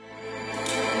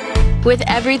With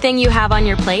everything you have on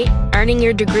your plate, earning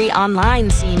your degree online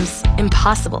seems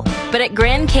impossible. But at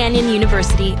Grand Canyon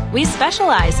University, we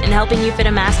specialize in helping you fit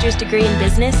a master's degree in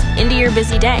business into your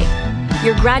busy day.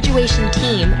 Your graduation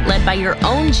team, led by your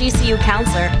own GCU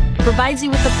counselor, provides you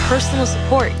with the personal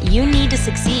support you need to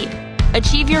succeed.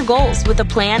 Achieve your goals with a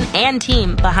plan and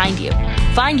team behind you.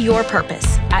 Find your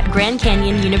purpose at Grand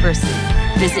Canyon University.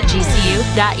 Visit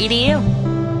gcu.edu.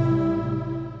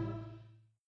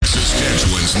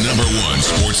 Saskatchewan's #1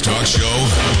 sports talk show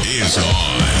is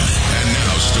on. And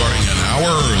now, starting an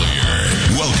hour earlier,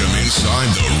 welcome inside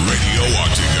the Radio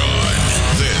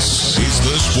Octagon. This is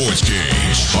the Sports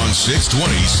Cage on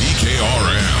 620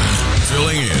 CKRM.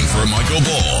 Filling in for Michael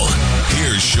Bull,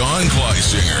 here's Sean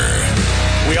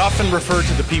Kleisinger. We often refer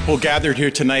to the people gathered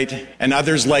here tonight and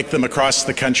others like them across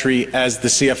the country as the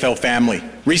CFL family.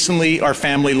 Recently, our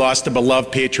family lost a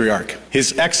beloved patriarch.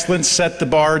 His excellence set the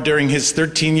bar during his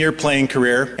 13-year playing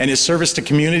career, and his service to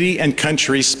community and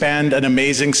country spanned an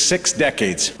amazing 6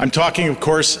 decades. I'm talking, of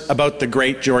course, about the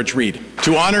great George Reed.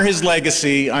 To honor his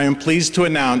legacy, I am pleased to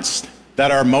announce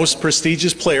that our most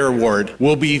prestigious player award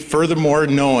will be furthermore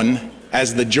known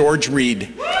as the George Reed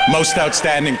Most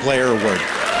Outstanding Player Award.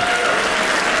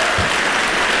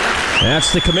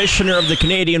 That's the commissioner of the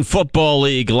Canadian Football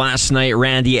League last night,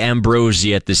 Randy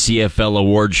Ambrosie, at the CFL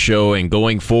Awards show. And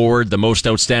going forward, the most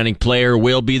outstanding player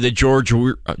will be the George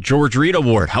Reed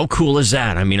Award. How cool is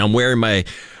that? I mean, I'm wearing my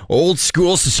old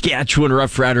school Saskatchewan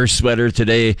Rough Rider sweater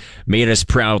today. Made us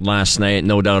proud last night,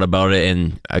 no doubt about it.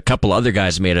 And a couple other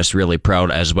guys made us really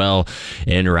proud as well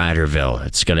in Riderville.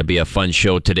 It's going to be a fun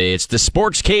show today. It's the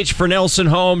Sports Cage for Nelson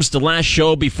Homes, the last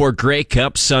show before Grey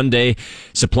Cup Sunday.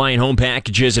 Supplying home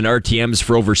packages and RTMs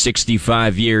for over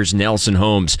 65 years. Nelson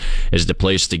Homes is the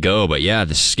place to go. But yeah,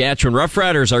 the Saskatchewan Rough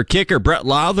Riders, our kicker, Brett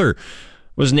Lowther,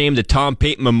 was named the Tom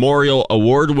Payton Memorial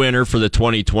Award winner for the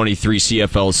 2023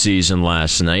 CFL season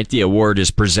last night. The award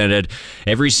is presented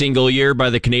every single year by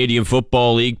the Canadian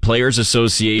Football League Players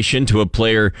Association to a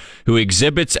player who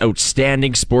exhibits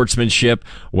outstanding sportsmanship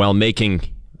while making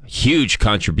huge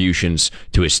contributions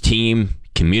to his team,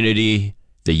 community,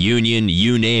 the union,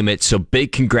 you name it. So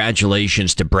big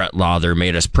congratulations to Brett Lowther.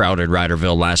 Made us proud at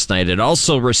Riderville last night. And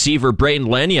also receiver Brayden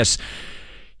Lenius.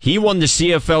 He won the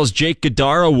CFL's Jake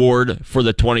Godar Award for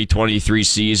the 2023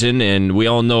 season, and we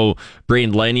all know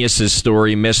Brayden Lenius'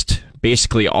 story. Missed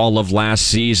basically all of last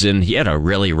season. He had a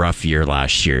really rough year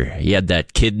last year. He had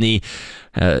that kidney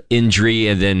injury,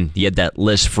 and then he had that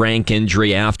Liz Frank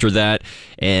injury after that.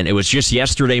 And it was just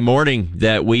yesterday morning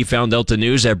that we found out the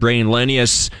news that Brayden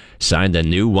Lenius signed a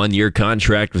new 1-year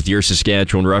contract with your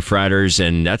Saskatchewan Roughriders,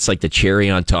 and that's like the cherry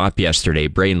on top yesterday.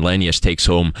 Brayden Lenius takes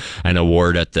home an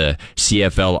award at the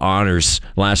CFL Honors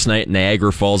last night in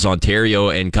Niagara Falls, Ontario.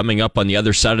 And coming up on the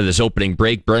other side of this opening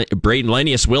break, Brayden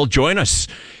Lenius will join us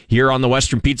here on the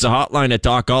Western Pizza Hotline to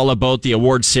talk all about the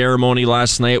award ceremony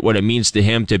last night, what it means to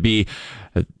him to be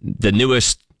the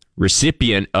newest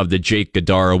recipient of the Jake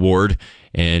Godar Award,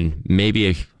 and maybe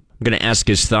I'm going to ask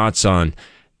his thoughts on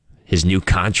his new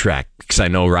contract, because I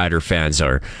know Rider fans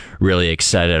are really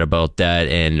excited about that.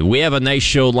 And we have a nice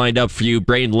show lined up for you.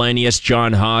 Brayden Lenius,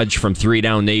 John Hodge from 3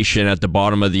 Down Nation at the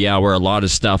bottom of the hour. A lot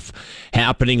of stuff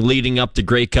happening leading up to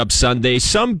Grey Cup Sunday.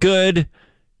 Some good,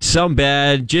 some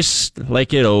bad, just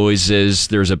like it always is.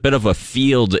 There's a bit of a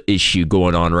field issue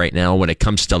going on right now when it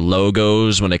comes to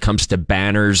logos, when it comes to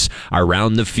banners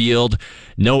around the field.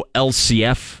 No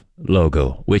LCF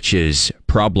logo, which is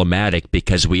problematic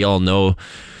because we all know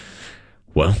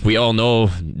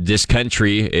this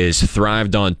country is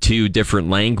thrived on 2 different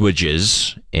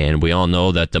languages, and we all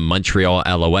know that the Montreal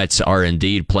Alouettes are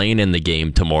indeed playing in the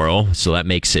game tomorrow, so that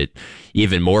makes it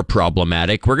even more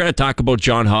problematic. We're going to talk about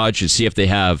John Hodge and see if they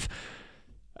have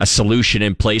a solution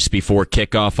in place before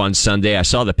kickoff on Sunday. I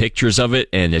saw the pictures of it,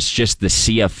 and it's just the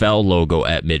CFL logo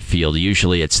at midfield.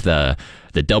 Usually it's the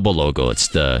double logo. It's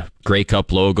the Grey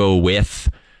Cup logo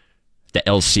with the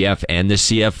LCF and the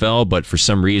CFL, but for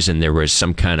some reason there was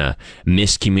some kind of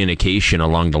miscommunication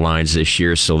along the lines this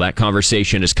year. So that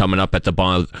conversation is coming up at the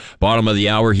bottom of the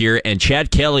hour here. And Chad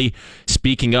Kelly,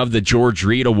 speaking of the George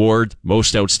Reed Award,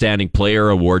 Most Outstanding Player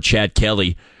Award, Chad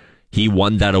Kelly, he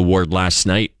won that award last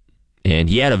night. And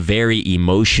he had a very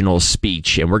emotional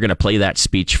speech, and we're going to play that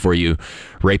speech for you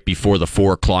right before the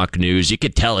 4 o'clock news. You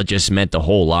could tell it just meant a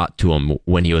whole lot to him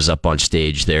when he was up on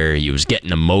stage there. He was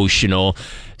getting emotional.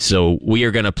 So we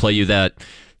are going to play you that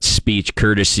speech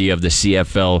courtesy of the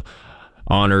CFL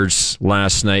Honors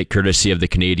last night, courtesy of the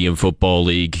Canadian Football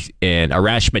League. And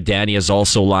Arash Madani is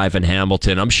also live in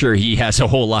Hamilton. I'm sure he has a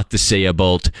whole lot to say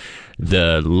about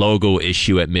the logo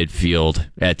issue at midfield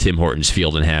at Tim Hortons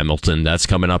Field in Hamilton. That's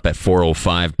coming up at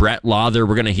 4:05. Brett Lawther,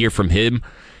 we're going to hear from him,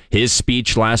 his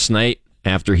speech last night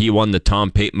after he won the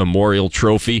Tom Pate Memorial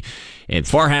Trophy. And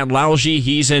Farhan Lalji,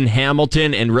 he's in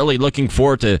Hamilton and really looking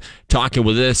forward to talking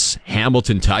with this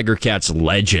Hamilton Tiger Cats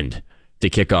legend to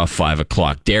kick off 5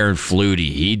 o'clock. Darren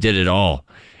Flutie, he did it all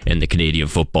in the Canadian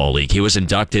Football League. He was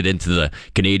inducted into the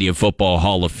Canadian Football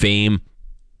Hall of Fame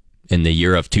in the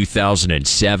year of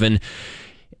 2007.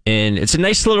 And it's a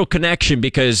nice little connection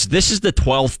because this is the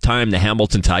 12th time the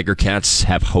Hamilton Tiger Cats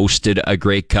have hosted a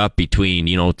Grey Cup between,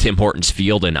 Tim Hortons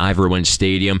Field and Ivor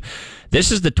Stadium.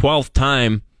 This is the 12th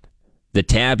time the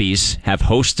Tabbies have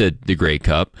hosted the Grey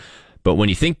Cup. But when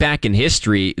you think back in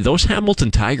history, those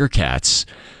Hamilton Tiger Cats,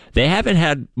 they haven't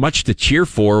had much to cheer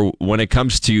for when it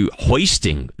comes to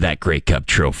hoisting that Grey Cup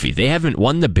trophy. They haven't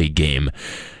won the big game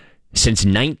since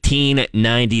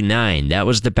 1999. That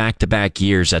was the back-to-back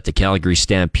years that the Calgary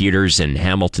Stampeders and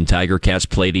Hamilton Tiger Cats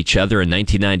played each other. In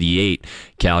 1998,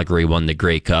 Calgary won the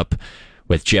Grey Cup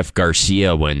with Jeff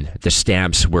Garcia when the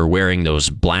Stamps were wearing those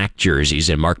black jerseys,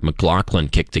 and Mark McLaughlin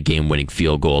kicked the game-winning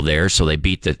field goal there, so they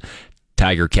beat the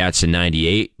Tiger Cats in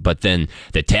 98. But then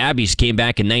the Tabbies came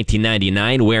back in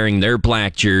 1999 wearing their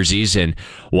black jerseys and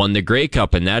won the Grey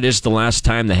Cup, and that is the last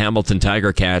time the Hamilton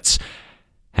Tiger Cats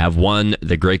have won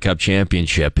the Grey Cup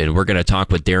championship. And we're going to talk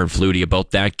with Darren Flutie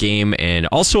about that game and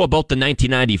also about the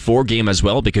 1994 game as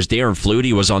well, because Darren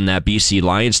Flutie was on that BC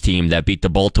Lions team that beat the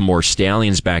Baltimore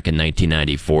Stallions back in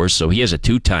 1994. So he is a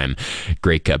two-time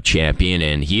Grey Cup champion,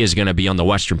 and he is going to be on the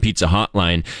Western Pizza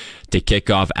Hotline to kick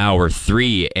off Hour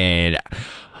 3. And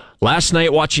last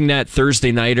night watching that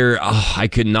Thursday nighter, I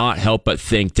could not help but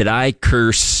think, did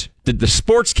the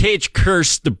Sports Cage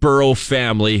curse the Burrow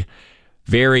family?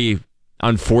 Very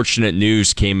unfortunate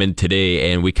news came in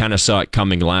today, and we kind of saw it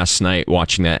coming last night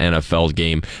watching that NFL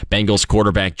game. Bengals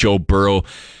quarterback Joe Burrow,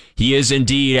 he is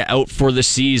indeed out for the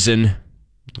season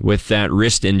with that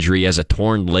wrist injury as a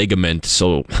torn ligament.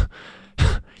 So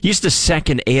he's the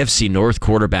second AFC North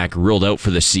quarterback ruled out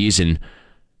for the season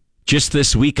just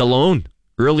this week alone.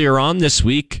 Earlier on this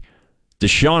week,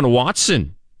 Deshaun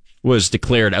Watson was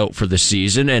declared out for the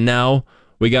season, and now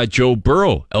we got Joe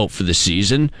Burrow out for the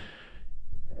season.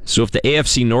 So if the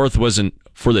AFC North wasn't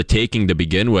for the taking to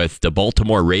begin with, the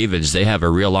Baltimore Ravens, they have a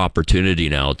real opportunity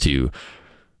now to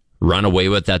run away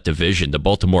with that division. The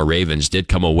Baltimore Ravens did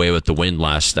come away with the win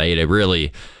last night. It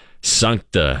really sunk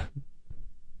the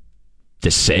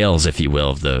sails, if you will,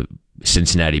 of the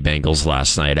Cincinnati Bengals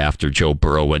last night after Joe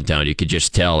Burrow went down. You could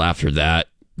just tell after that,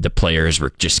 the players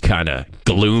were just kind of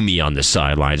gloomy on the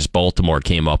sidelines. Baltimore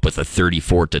came up with a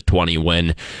 34-20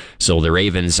 win. So the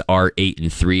Ravens are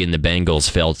 8-3, and the Bengals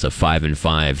fell to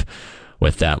 5-5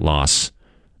 with that loss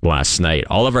last night.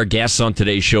 All of our guests on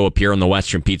today's show appear on the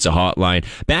Western Pizza Hotline.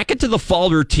 Back into the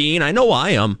fall routine. I know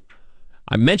I am.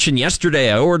 I mentioned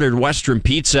yesterday I ordered Western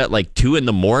Pizza at like 2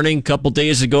 a.m. a couple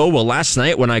days ago. Well, last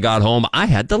night when I got home, I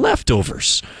had the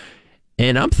leftovers.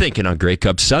 And I'm thinking on Grey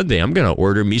Cup Sunday, I'm going to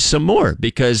order me some more,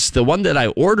 because the one that I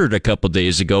ordered a couple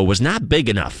days ago was not big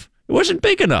enough. It wasn't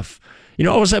big enough.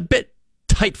 I was a bit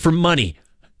tight for money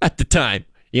at the time,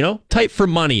 tight for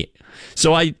money.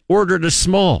 So I ordered a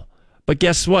small. But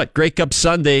guess what? Grey Cup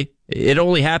Sunday, it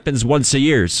only happens once a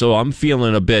year. So I'm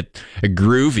feeling a bit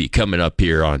groovy coming up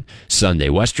here on Sunday.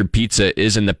 Western Pizza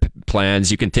is in the plans.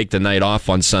 You can take the night off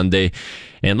on Sunday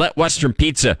and let Western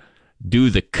Pizza do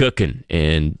the cooking.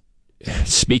 And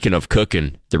speaking of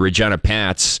cooking, the Regina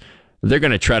Pats, they're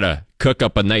going to try to cook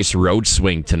up a nice road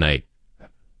swing tonight.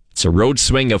 It's a road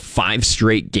swing of 5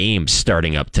 straight games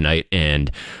starting up tonight,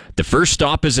 and the first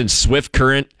stop is in Swift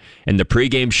Current, and the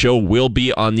pregame show will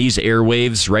be on these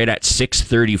airwaves right at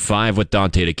 6:35 with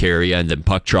Dante DeCaria, and then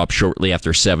puck drop shortly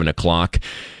after 7 o'clock.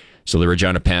 So the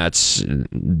Regina Pats,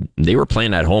 they were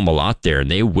playing at home a lot there,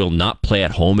 and they will not play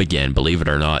at home again, believe it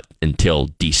or not, until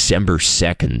December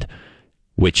 2nd.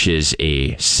 Which is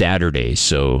a Saturday,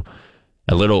 so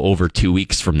a little over 2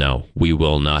 weeks from now, we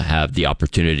will not have the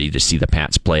opportunity to see the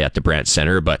Pats play at the Brandt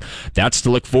Center, but that's to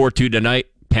look forward to tonight.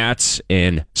 Pats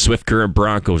and Swift Current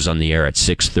Broncos on the air at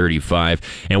 6:35.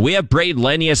 And we have Brayden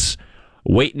Lenius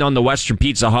waiting on the Western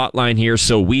Pizza Hotline here,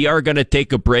 so we are going to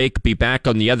take a break, be back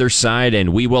on the other side,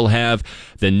 and we will have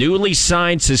the newly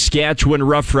signed Saskatchewan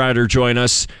Roughrider join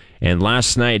us. And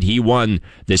last night, he won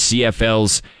the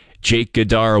CFL's Jake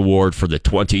Godar Award for the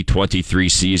 2023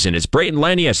 season. It's Brayden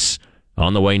Lenius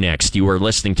on the way next. You are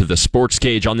listening to the Sports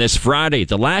Cage on this Friday,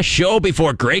 the last show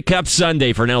before Grey Cup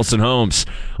Sunday for Nelson Holmes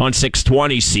on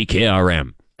 620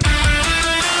 CKRM.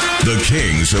 The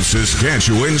kings of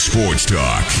Saskatchewan sports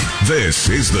talk. This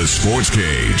is the Sports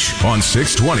Cage on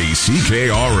 620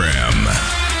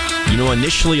 CKRM. You know,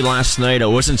 initially last night, it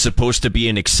wasn't supposed to be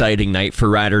an exciting night for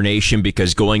Rider Nation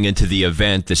because going into the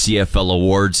event, the CFL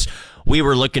Awards, we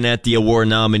were looking at the award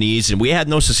nominees, and we had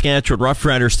no Saskatchewan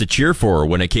Roughriders to cheer for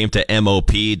when it came to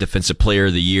MOP, Defensive Player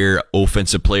of the Year,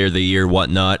 Offensive Player of the Year,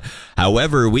 whatnot.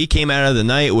 However, we came out of the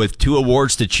night with 2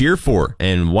 awards to cheer for,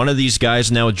 and one of these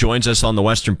guys now joins us on the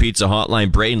Western Pizza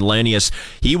Hotline, Brayden Lenius.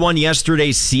 He won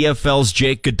yesterday's CFL's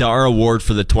Jake Goddard Award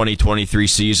for the 2023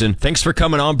 season. Thanks for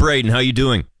coming on, Brayden. How you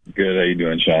doing? Good. How you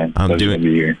doing, Sean? I'm Pleasure doing. to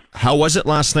be here. How was it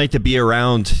last night to be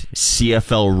around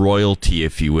CFL royalty,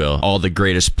 if you will, all the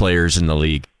greatest players in the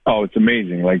league? Oh, it's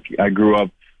amazing. Like, I grew up,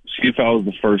 CFL was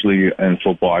the first league in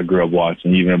football I grew up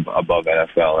watching, even above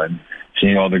NFL, and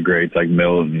seeing all the greats like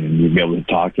Milton, and you'd be able to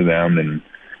talk to them and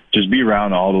just be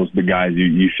around all those big guys.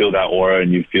 You feel that aura,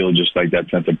 and you feel just like that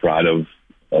sense of pride of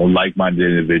like-minded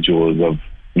individuals. Of,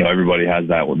 you know, everybody has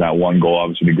that one goal,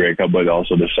 obviously the Grey Cup, but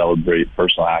also to celebrate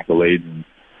personal accolades and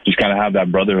just kind of have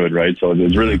that brotherhood, right? So it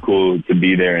was really cool to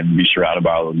be there and be surrounded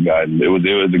by all those guys. It was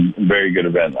a very good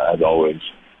event, as always.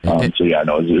 So yeah,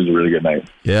 no, it was a really good night.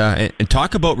 Yeah, and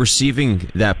talk about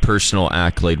receiving that personal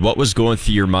accolade. What was going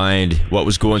through your mind? What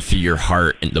was going through your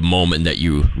heart in the moment that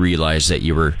you realized that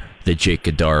you were the Jake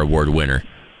Goddard Award winner?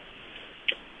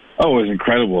 Oh, it was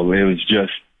incredible. It was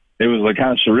like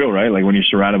kind of surreal, right? Like when you're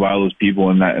surrounded by all those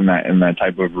people in that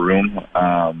type of room.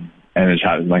 And it's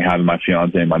like having my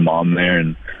fiance and my mom there,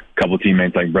 and a couple of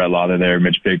teammates like Brett Lauder there,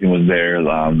 Mitch Picton was there.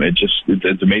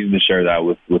 It's amazing to share that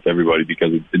with everybody,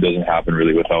 because it doesn't happen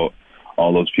really without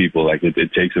all those people. Like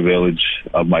it takes a village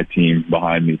of my team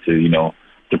behind me to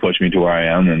push me to where I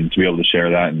am, and to be able to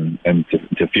share that and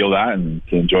to feel that and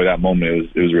to enjoy that moment.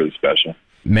 It was really special.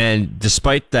 Man,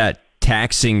 despite that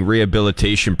taxing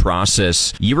rehabilitation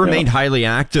process, you remained highly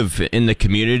active in the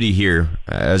community here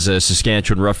as a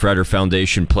Saskatchewan Roughrider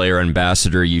Foundation player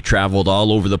ambassador. You traveled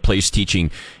all over the place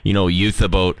teaching, youth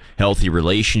about healthy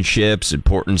relationships,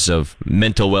 importance of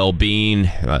mental well-being,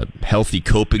 healthy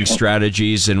coping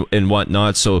strategies, and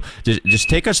whatnot. So just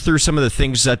take us through some of the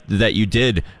things that you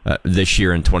did this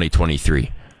year in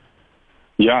 2023.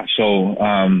 Yeah, so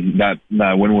that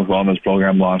Win with Wellness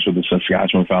program launched with the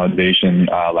Saskatchewan Foundation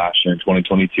last year in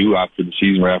 2022 after the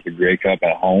season, right after Grey Cup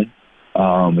at home.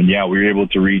 And yeah, we were able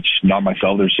to reach, not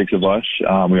myself, there's 6 of us.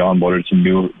 We onboarded some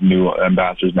new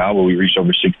ambassadors now, but we reached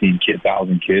over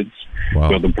 16,000 kids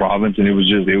throughout the province, and it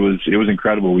was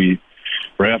incredible.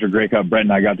 Right after Grey Cup, Brett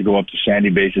and I got to go up to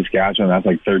Sandy Bay, Saskatchewan. That's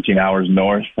like 13 hours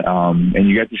north, and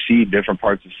you get to see different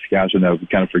parts of Saskatchewan that we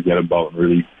kind of forget about,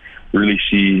 and really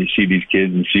see these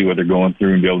kids and see what they're going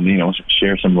through, and be able to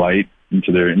share some light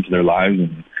into their lives,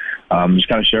 and just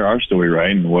kind of share our story,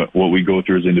 right, and what we go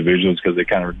through as individuals, because they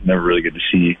kind of never really get to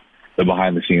see the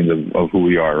behind the scenes of who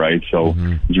we are, right? So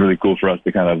it's really cool for us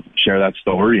to kind of share that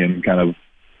story and kind of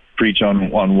preach on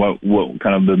what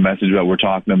kind of the message that we're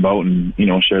talking about, and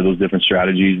share those different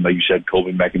strategies, and like you said,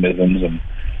 coping mechanisms, and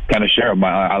kind of share them.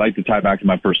 I like to tie back to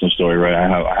my personal story, right?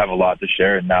 I have a lot to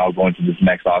share, and now going to this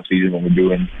next off season when we're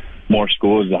doing more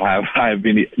schools, I have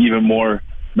been even more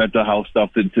mental health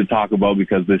stuff to talk about,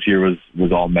 because this year was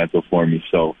all mental for me.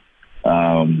 So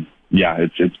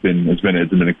it's been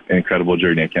an incredible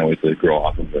journey. I can't wait to grow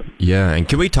off of it. Yeah, and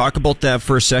can we talk about that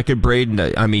for a second,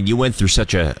 Brayden? I mean, you went through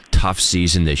such a tough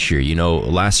season this year.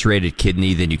 Lacerated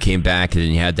kidney, then you came back, and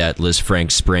then you had that Liz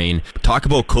Frank sprain. Talk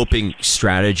about coping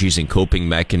strategies and coping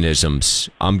mechanisms.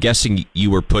 I'm guessing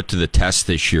you were put to the test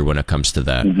this year when it comes to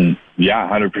that. Mm-hmm. Yeah,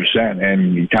 100%.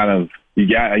 And when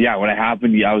it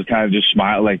happened, I was kind of just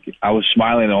smiling. Like, I was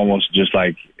smiling almost just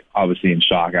like obviously in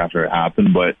shock after it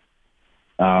happened, but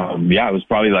it was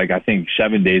probably like, I think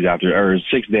 6 days after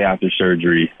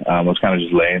surgery. I was kind of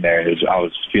just laying there. I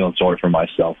was feeling sorry for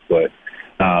myself, but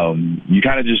you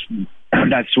kind of just,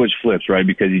 that switch flips, right?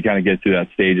 Because you kind of get to that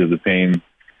stage of the pain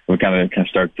will kind of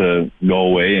start to go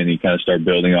away, and you kind of start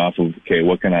building off of, okay,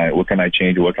 what can I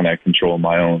change, or what can I control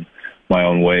my own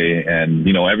way? And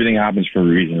everything happens for a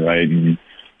reason, right? And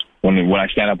when I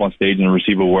stand up on stage and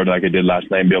receive a award like I did last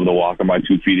night, and be able to walk on my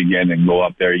 2 feet again and go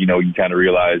up there, you kind of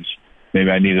realize maybe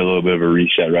I need a little bit of a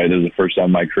reset, right? This is the first time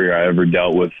in my career I ever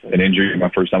dealt with an injury. My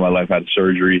first time in my life I had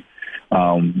surgery.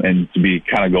 And to be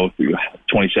kind of go through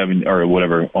 27 or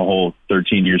whatever, a whole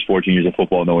 14 years of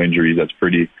football, no injuries, that's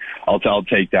pretty, I'll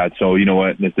take that. So you know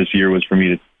what, this year was for me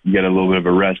to get a little bit of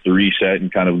a rest, to reset,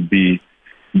 and kind of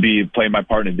play my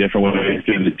part in a different way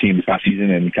through the team this past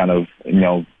season, and kind of,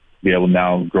 be able to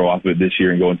now grow off of it this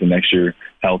year and go into next year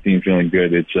healthy and feeling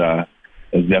good.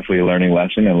 definitely a learning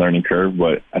lesson and learning curve.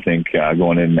 But I think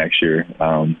going in next year,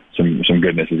 some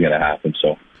goodness is going to happen.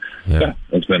 So yeah,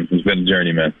 it's been a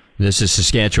journey, man. This is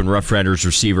Saskatchewan Roughriders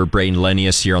receiver Brayden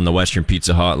Lenius here on the Western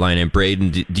Pizza Hotline. And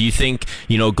Brayden, do you think,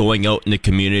 going out in the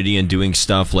community and doing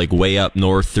stuff like way up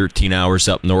north, 13 hours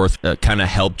up north, kind of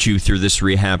helped you through this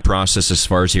rehab process as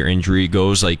far as your injury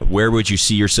goes? Like, where would you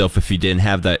see yourself if you didn't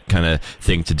have that kind of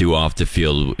thing to do off the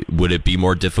field? Would it be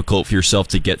more difficult for yourself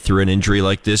to get through an injury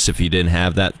like this if you didn't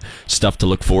have that stuff to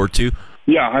look forward to?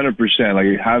 Yeah, 100%.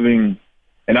 Like, having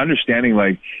an understanding,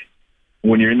 like,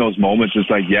 when you're in those moments,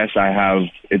 it's like, yes,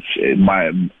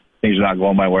 my things are not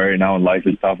going my way right now, and life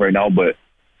is tough right now. But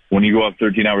when you go up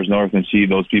 13 hours north and see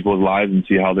those people's lives and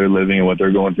see how they're living and what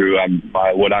they're going through,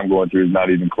 what I'm going through is not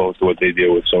even close to what they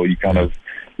deal with. So you kind of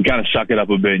suck it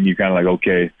up a bit, and you kind of like,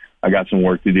 okay, I got some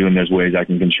work to do, and there's ways I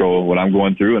can control what I'm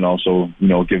going through, and also,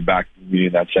 give back to the community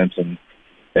in that sense. And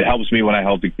it helps me when I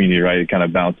help the community, right? It kind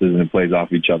of bounces and it plays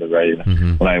off each other, right?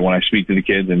 Mm-hmm. When I speak to the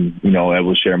kids and,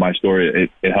 able to share my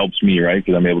story, it helps me, right?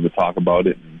 Because I'm able to talk about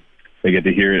it and they get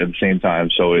to hear it at the same time.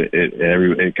 So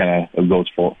it kind of goes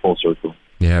full circle.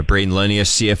 Yeah, Brayden Lenius,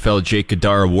 CFL Jake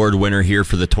Gadar Award winner here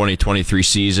for the 2023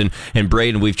 season. And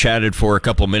Brayden, we've chatted for a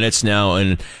couple minutes now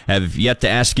and have yet to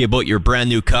ask you about your brand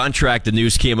new contract. The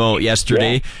news came out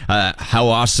yesterday. Yeah. How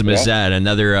awesome is that?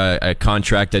 Another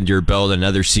contract under your belt,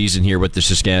 another season here with the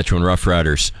Saskatchewan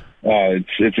Roughriders.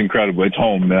 It's incredible. It's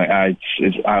home. I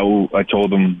told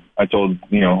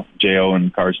J.O.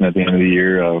 and Carson at the end of the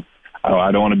year,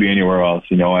 I don't want to be anywhere else,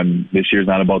 and this year's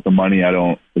not about the money.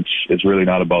 It's really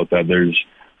not about that.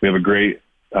 We have a great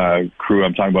crew.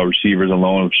 I'm talking about receivers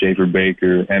alone of Schaefer,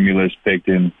 Baker, Emulus,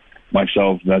 Picton,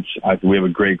 myself. We have a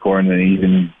great core, and then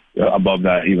even above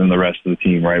that, even the rest of the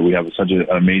team, right? We have such an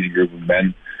amazing group of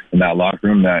men in that locker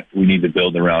room that we need to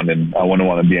build around, and I wouldn't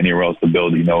want to be anywhere else to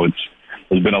build.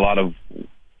 There's been a lot of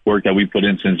work that we put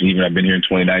in since even I've been here in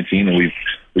 2019, and we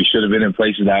should have been in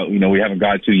places that we haven't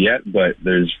got to yet. But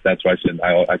that's why I said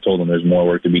I told them there's more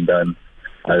work to be done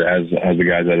as the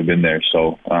guys that have been there.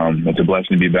 So it's a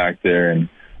blessing to be back there, and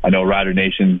I know Rider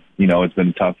Nation, it's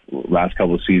been tough last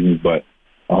couple of seasons, but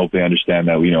I hope they understand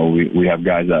that we have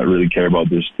guys that really care about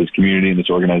this community and this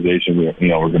organization. We're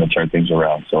going to turn things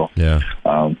around. So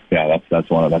that's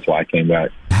why I came back.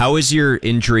 How is your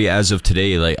injury as of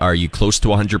today? Like, are you close to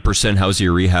 100%? How's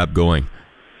your rehab going?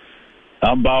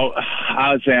 I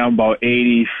would say I'm about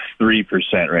 83%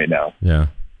 right now. Yeah.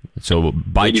 So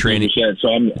by training, so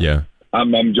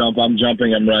I'm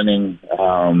jumping, I'm running.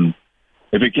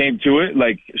 If it came to it,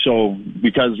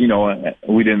 because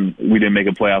we didn't make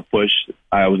a playoff push,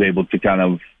 I was able to kind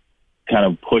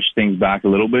of push things back a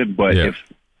little bit. But if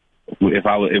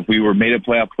we were made a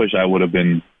playoff push, I would have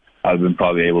been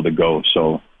probably able to go.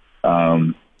 So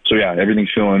yeah,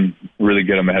 everything's feeling really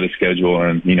good. I'm ahead of schedule,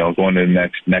 and going into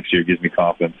next year gives me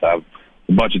confidence. I have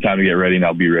a bunch of time to get ready, and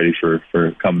I'll be ready for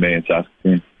come May in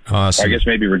Saskatoon. Awesome. I guess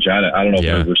maybe Regina. I don't know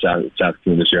if we're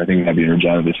Saskatoon this year. I think we might be in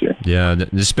Regina this year. Yeah,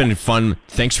 this has been fun.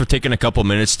 Thanks for taking a couple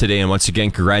minutes today, and once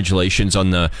again, congratulations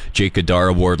on the Jake Gadar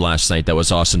Award last night. That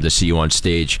was awesome to see you on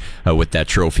stage with that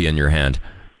trophy in your hand.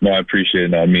 No, I appreciate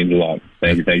it. That means a lot.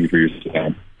 Thank you for your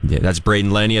time. Yeah, that's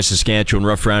Brayden Lenius, Saskatchewan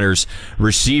Roughriders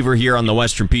receiver here on the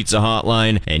Western Pizza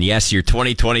Hotline. And yes, your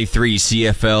 2023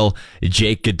 CFL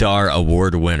Jake Gadar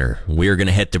Award winner. We are going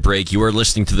to hit the break. You are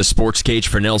listening to the Sports Cage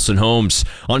for Nelson Holmes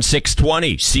on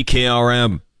 620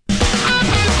 CKRM.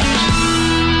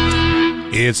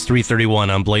 It's 3:31.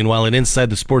 I'm Blaine Weiland inside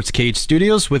the Sports Cage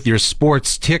studios with your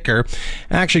sports ticker.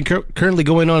 Action currently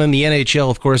going on in the NHL,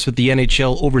 of course, with the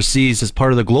NHL overseas as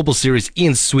part of the Global Series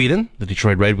in Sweden. The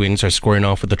Detroit Red Wings are scoring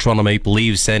off with the Toronto Maple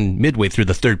Leafs, and midway through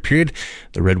the third period,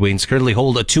 the Red Wings currently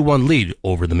hold a 2-1 lead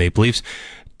over the Maple Leafs.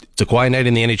 It's a quiet night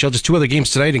in the NHL. Just two other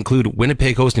games tonight include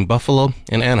Winnipeg hosting Buffalo,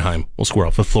 and Anaheim will square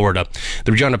off with Florida.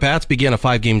 The Regina Pats began a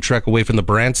 5-game trek away from the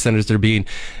Brandt Centers. They're being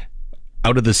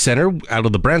out of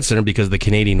the Brandt Center because of the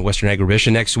Canadian Western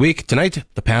Aggravation next week. Tonight,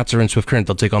 the Pats are in Swift Current.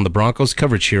 They'll take on the Broncos.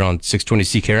 Coverage here on 620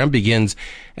 CKRM begins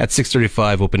at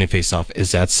 6:35. Opening faceoff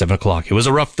is at 7 o'clock. It was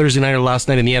a rough Thursday nighter last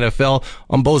night in the NFL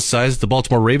on both sides. The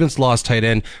Baltimore Ravens lost tight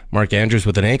end Mark Andrews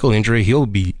with an ankle injury. He'll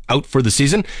be out for the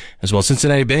season. As well,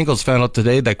 Cincinnati Bengals found out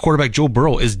today that quarterback Joe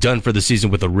Burrow is done for the season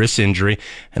with a wrist injury.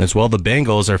 And as well, the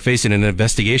Bengals are facing an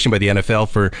investigation by the NFL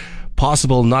for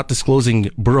possible not disclosing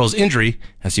Burrow's injury,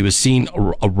 as he was seen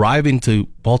arriving to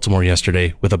Baltimore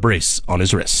yesterday with a brace on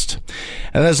his wrist.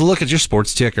 And as a look at your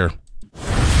sports ticker.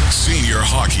 Senior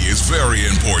hockey is very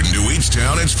important to each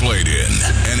town it's played in,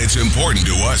 and it's important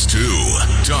to us too.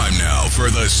 Time now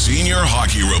for the Senior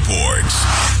Hockey Reports.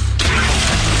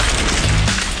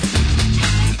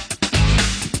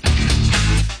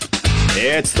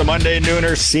 It's the Monday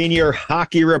Nooner Senior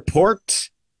Hockey Report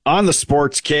on the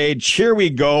Sports Cage. Here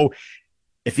we go.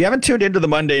 If you haven't tuned into the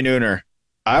Monday Nooner,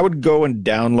 I would go and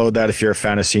download that if you're a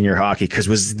fan of senior hockey, because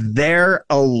was there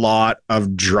a lot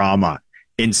of drama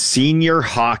in senior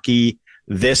hockey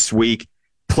this week?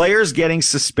 Players getting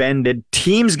suspended,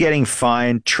 teams getting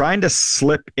fined, trying to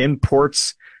slip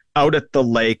imports out at the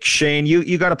lake. Shane,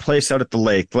 you got a place out at the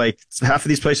lake. Like, half of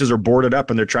these places are boarded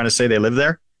up and they're trying to say they live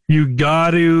there. You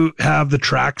got to have the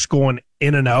tracks going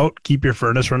in and out. Keep your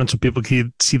furnace running so people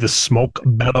can see the smoke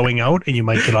bellowing out, and you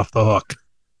might get off the hook.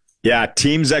 Yeah,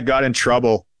 teams that got in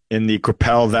trouble in the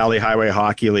Qu'Appelle Valley Highway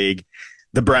Hockey League.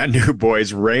 The brand new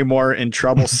boys, Raymore in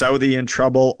trouble, Southey in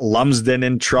trouble, Lumsden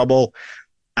in trouble.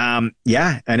 And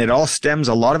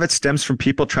a lot of it stems from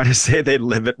people trying to say they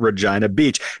live at Regina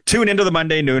Beach. Tune into the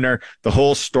Monday Nooner. The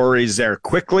whole story's there.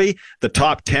 Quickly, the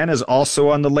top 10 is also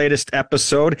on the latest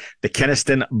episode. The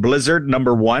Kenaston Blizzard,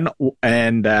 number 1.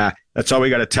 And that's all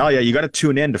we got to tell you. You got to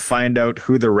tune in to find out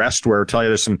who the rest were. I'll tell you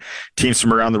there's some teams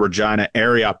from around the Regina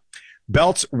area.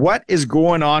 Belts, what is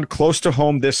going on close to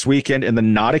home this weekend in the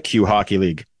Not-A-Q Hockey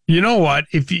League? You know what?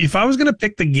 If I was going to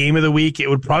pick the game of the week, it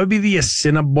would probably be the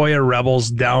Assiniboia Rebels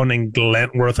down in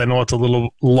Glentworth. I know it's a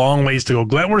little long ways to go.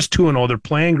 Glentworth's 2-0. They're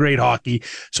playing great hockey.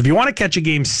 So if you want to catch a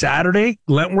game Saturday,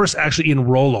 Glentworth's actually in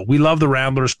Rollo. We love the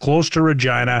Ramblers, close to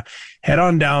Regina. Head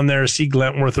on down there, see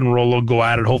Glentworth and Rollo go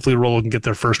at it. Hopefully Rollo can get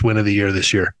their first win of the year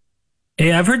this year.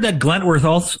 Hey, I've heard that Glentworth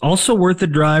also worth the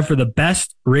drive for the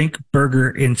best rink burger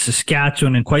in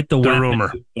Saskatchewan, and quite the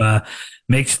rumor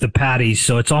makes the patties.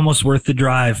 So it's almost worth the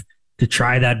drive to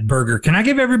try that burger. Can I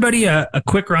give everybody a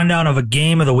quick rundown of a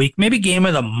game of the week, maybe game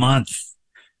of the month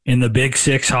in the Big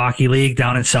Six Hockey League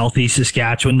down in Southeast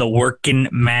Saskatchewan, the Working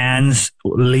Man's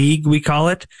League, we call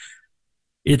it.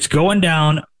 It's going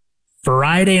down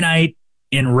Friday night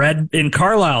in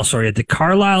Carlisle, at the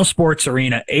Carlisle Sports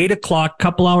Arena, 8:00,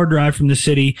 couple-hour drive from the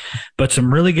city, but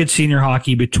some really good senior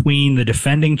hockey between the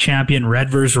defending champion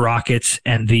Redvers Rockets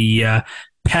and the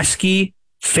pesky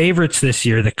favorites this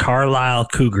year, the Carlisle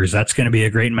Cougars. That's going to be a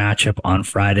great matchup on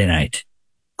Friday night.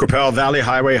 Qu'Appelle Valley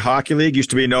Highway Hockey League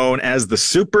used to be known as the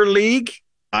Super League.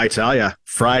 I tell you,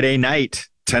 Friday night,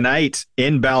 tonight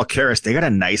in Balcarres, they got a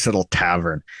nice little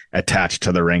tavern attached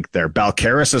to the rink there.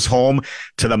 Balcarres is home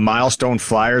to the Milestone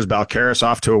Flyers. Balcarres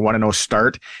off to a 1-0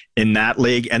 start in that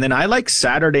league. And then I like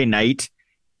Saturday night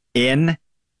in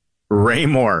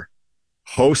Raymore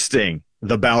hosting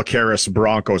the Balcarres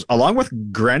Broncos, along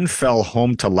with Grenfell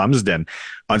home to Lumsden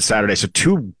on Saturday. So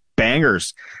 2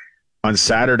 bangers on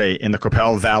Saturday in the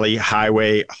Qu'Appelle Valley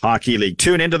Highway Hockey League.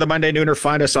 Tune into the Monday Nooner.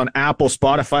 Find us on Apple,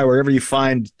 Spotify, wherever you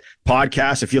find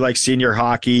podcasts. If you like senior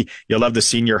hockey, you'll love the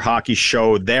Senior Hockey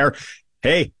Show there.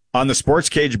 Hey, on the Sports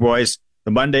Cage, boys, the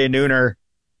Monday Nooner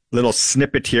little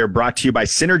snippet here brought to you by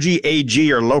Synergy AG,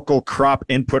 your local crop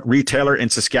input retailer in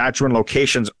Saskatchewan.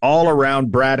 Locations all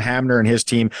around. Brad Hamner and his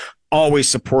team always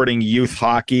supporting youth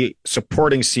hockey,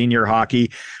 supporting senior hockey.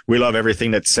 We love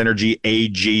everything that Synergy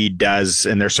AG does,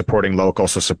 and they're supporting local,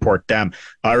 so support them.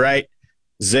 All right,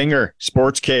 Zinger,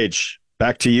 Sports Cage,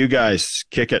 back to you guys.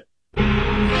 Kick it.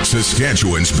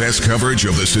 Saskatchewan's best coverage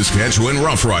of the Saskatchewan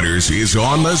Roughriders is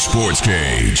on the Sports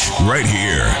Cage, right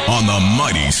here on the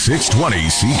mighty 620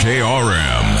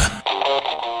 CKRM.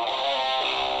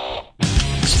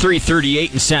 It's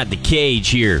 3:38 inside the cage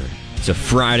here. It's a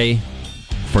Friday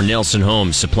for Nelson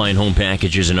Homes, supplying home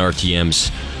packages and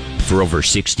RTMs for over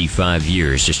 65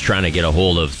 years. Just trying to get a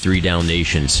hold of 3 Down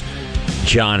Nations.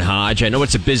 John Hodge. I know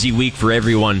it's a busy week for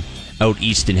everyone out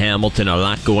east in Hamilton. A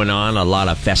lot going on, a lot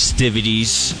of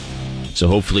festivities. So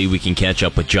hopefully we can catch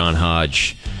up with John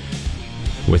Hodge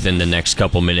within the next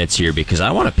couple minutes here, because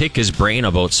I want to pick his brain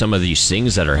about some of these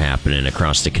things that are happening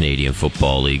across the Canadian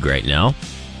Football League right now.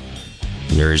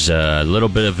 There's a little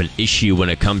bit of an issue when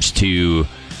it comes to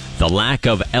the lack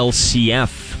of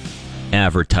LCF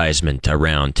advertisement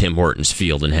around Tim Hortons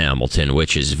Field in Hamilton,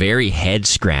 which is very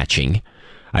head-scratching.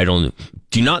 I do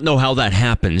not know how that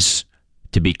happens,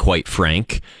 to be quite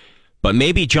frank, but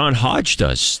maybe John Hodge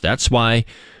does. That's why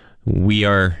we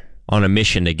are on a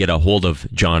mission to get a hold of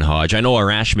John Hodge. I know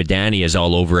Arash Madani is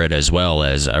all over it, as well,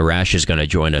 as Arash is going to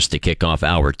join us to kick off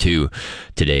hour 2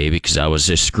 today, because I was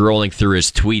just scrolling through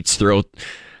his tweets throughout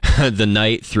the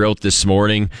night, throughout this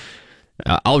morning.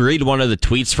 I'll read one of the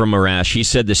tweets from Arash. He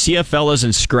said the CFL is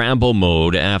in scramble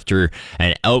mode after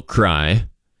an outcry,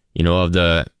 of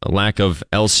the lack of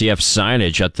LCF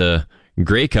signage at the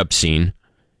Grey Cup scene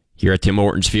here at Tim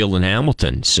Hortons Field in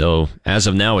Hamilton. So as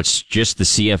of now, it's just the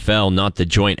CFL, not the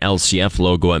joint LCF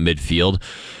logo at midfield.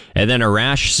 And then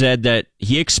Arash said that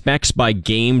he expects by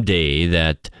game day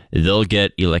that they'll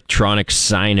get electronic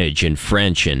signage in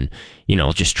French and,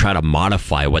 just try to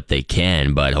modify what they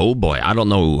can. But, oh boy, I don't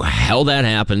know how that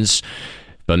happens.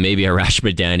 But maybe Arash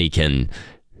Madani can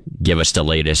give us the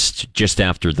latest just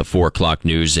after the 4 o'clock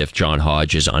news if John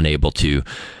Hodge is unable to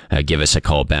give us a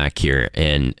call back here.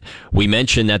 And we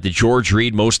mentioned that the George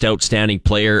Reed Most Outstanding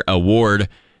Player Award,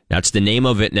 that's the name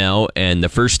of it now, and the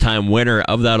first-time winner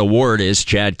of that award is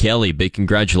Chad Kelly. Big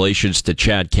congratulations to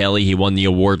Chad Kelly. He won the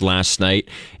award last night,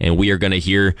 and we are going to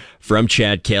hear from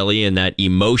Chad Kelly and that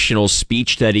emotional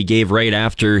speech that he gave right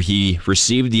after he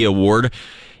received the award.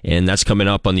 And that's coming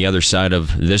up on the other side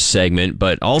of this segment.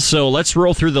 But also, let's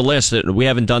roll through the list. We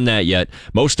haven't done that yet.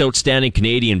 Most Outstanding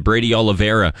Canadian, Brady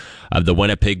Oliveira of the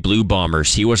Winnipeg Blue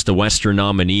Bombers. He was the Western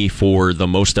nominee for the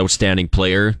Most Outstanding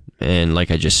Player. And like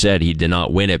I just said, he did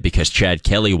not win it because Chad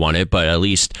Kelly won it. But at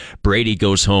least Brady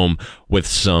goes home with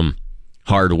some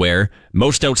hardware.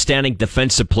 Most Outstanding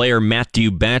Defensive Player,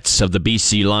 Matthew Betts of the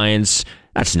BC Lions.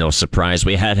 That's no surprise.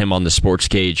 We had him on the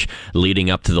Sportscage leading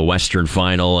up to the Western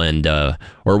Final, and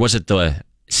or was it the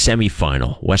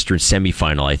semifinal? Western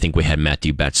semifinal, I think we had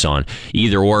Matthew Betts on.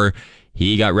 Either or,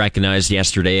 he got recognized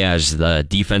yesterday as the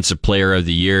Defensive Player of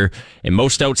the Year. And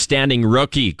Most Outstanding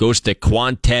Rookie goes to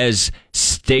Quantez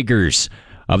Stiggers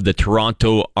of the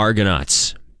Toronto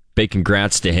Argonauts. Big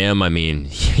congrats to him. I mean,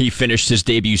 he finished his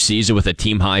debut season with a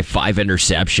team-high 5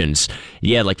 interceptions.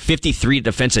 He had like 53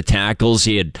 defensive tackles.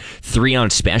 He had 3 on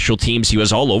special teams. He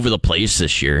was all over the place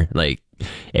this year. Like,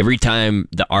 every time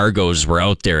the Argos were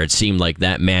out there, it seemed like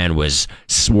that man was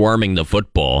swarming the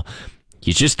football.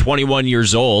 He's just 21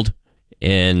 years old,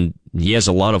 and he has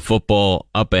a lot of football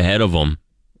up ahead of him.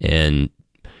 And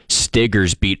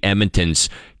Stiggers beat Edmonton's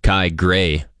Kai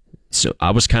Gray. So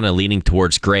I was kind of leaning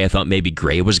towards Gray. I thought maybe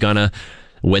Gray was going to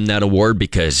win that award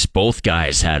because both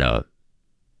guys had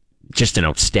just an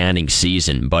outstanding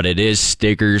season. But it is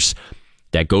Stiggers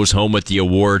that goes home with the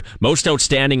award. Most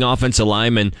Outstanding Offensive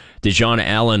Lineman, Dejon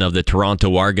Allen of the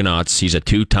Toronto Argonauts. He's a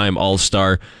 2-time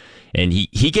All-Star. And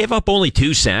he gave up only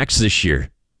 2 sacks this year.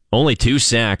 Only 2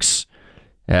 sacks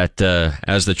as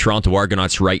the Toronto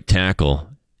Argonauts right tackle.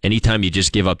 Anytime you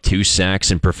just give up 2 sacks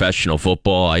in professional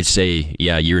football, I'd say,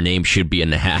 yeah, your name should be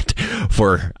in the hat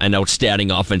for an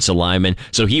outstanding offensive lineman.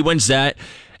 So he wins that.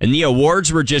 And the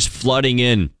awards were just flooding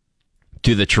in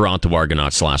to the Toronto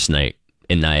Argonauts last night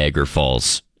in Niagara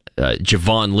Falls.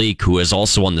 Javon Leake, who is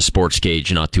also on the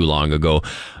Sportscage not too long ago,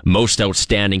 Most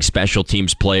Outstanding Special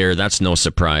Teams Player. That's no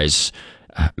surprise.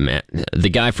 Man, the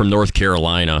guy from North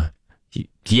Carolina,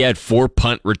 he had 4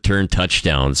 punt return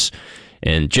touchdowns.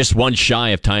 And just one shy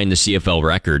of tying the CFL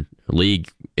record.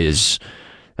 Leake,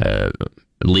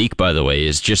 by the way,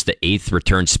 is just the 8th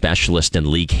return specialist in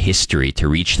league history to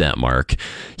reach that mark.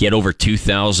 He had over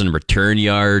 2,000 return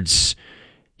yards.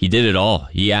 He did it all.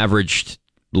 He averaged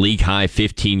league high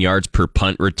 15 yards per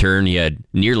punt return. He had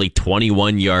nearly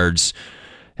 21 yards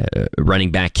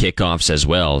running back kickoffs as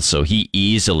well. So he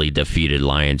easily defeated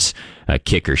Lions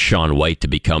kicker Sean White to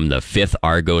become the 5th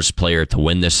Argos player to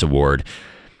win this award.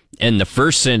 And the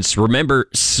first since, remember,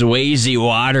 Swayze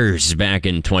Waters back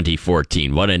in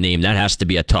 2014. What a name. That has to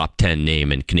be a top 10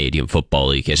 name in Canadian Football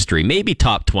League history. Maybe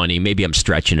top 20. Maybe I'm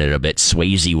stretching it a bit.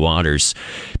 Swayze Waters.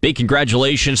 Big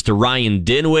congratulations to Ryan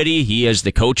Dinwiddie. He is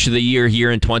the Coach of the Year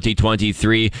here in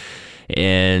 2023.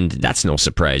 And that's no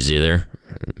surprise either.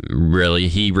 Really.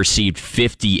 He received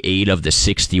 58 of the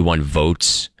 61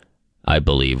 votes, I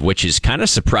believe, which is kind of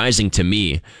surprising to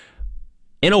me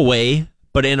in a way.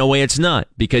 But in a way, it's not,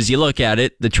 because you look at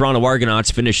it, the Toronto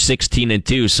Argonauts finished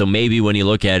 16-2, so maybe when you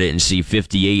look at it and see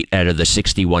 58 out of the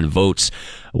 61 votes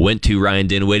went to Ryan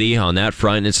Dinwiddie on that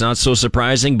front, it's not so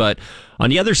surprising. But on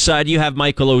the other side, you have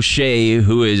Michael O'Shea,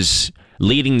 who is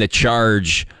leading the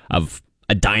charge of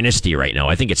a dynasty right now.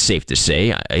 I think it's safe to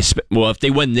say. Well, if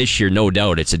they win this year, no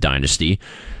doubt it's a dynasty.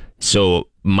 So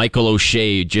Michael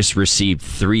O'Shea just received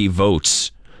 3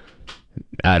 votes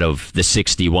out of the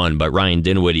 61, but Ryan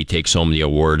Dinwiddie takes home the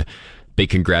award. Big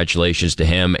congratulations to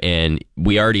him. And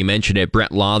we already mentioned it,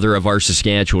 Brett Lawther of our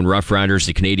Saskatchewan Roughriders,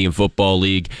 the Canadian Football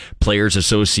League Players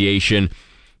Association,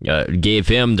 gave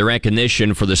him the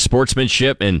recognition for the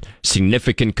sportsmanship and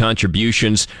significant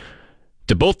contributions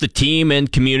to both the team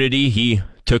and community. He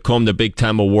took home the Big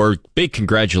Time Award. Big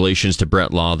congratulations to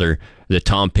Brett Lawther, the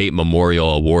Tom Pate Memorial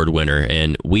Award winner.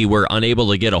 And we were unable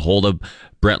to get a hold of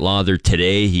Brett Lawther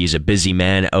today. He's a busy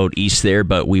man out east there,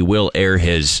 but we will air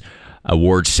his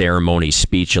award ceremony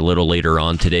speech a little later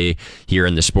on today here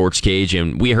in the Sports Cage.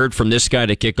 And we heard from this guy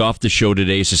to kick off the show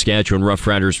today, Saskatchewan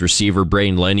Roughriders receiver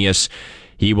Brayden Lenius.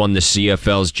 He won the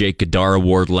CFL's Jake Goddard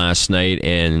Award last night,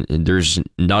 and there's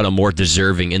not a more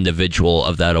deserving individual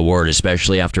of that award,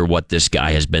 especially after what this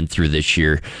guy has been through this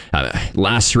year.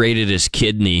 Lacerated his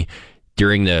kidney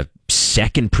during the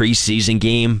second preseason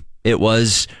game it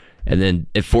was. And then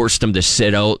it forced him to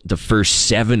sit out the first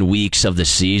 7 weeks of the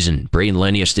season. Brayden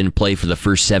Lenius didn't play for the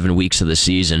first 7 weeks of the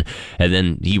season. And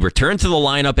then he returned to the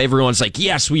lineup. Everyone's like,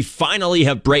 yes, we finally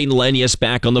have Brayden Lenius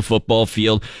back on the football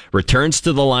field. Returns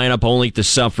to the lineup only to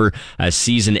suffer a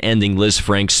season-ending Liz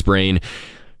Frank sprain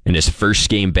in his first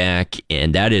game back.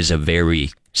 And that is a very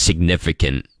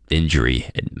significant injury.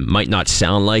 It might not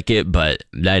sound like it, but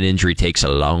that injury takes a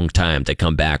long time to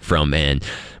come back from. And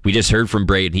we just heard from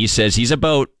Brayden. He says he's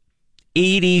about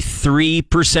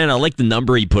 83%. I like the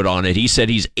number he put on it. He said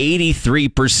he's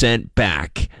 83%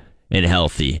 back and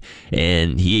healthy.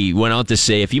 And he went on to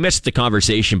say, if you missed the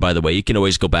conversation, by the way, you can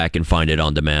always go back and find it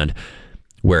on demand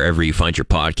wherever you find your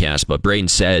podcast. But Brayden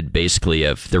said basically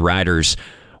if the Riders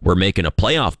were making a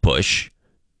playoff push,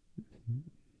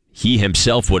 he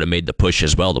himself would have made the push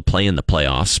as well to play in the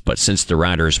playoffs. But since the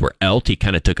Riders were out, he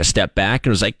kind of took a step back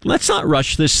and was like, let's not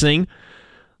rush this thing.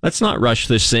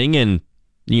 And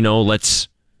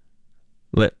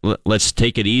let's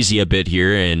take it easy a bit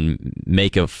here and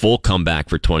make a full comeback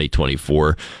for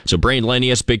 2024. So Brayden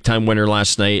Lenius, big time winner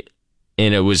last night,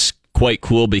 and it was quite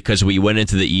cool because we went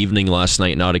into the evening last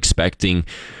night not expecting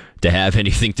to have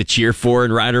anything to cheer for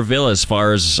in Riderville as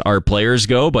far as our players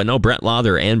go. But no, Brett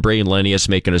Lother and Brayden Lenius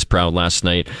making us proud last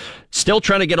night. Still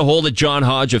trying to get a hold of John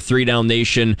Hodge of 3 Down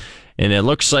Nation, and it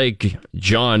looks like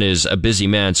John is a busy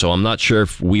man, so I'm not sure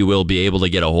if we will be able to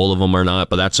get a hold of him or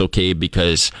not, but that's okay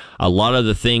because a lot of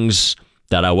the things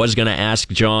that I was going to ask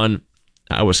John,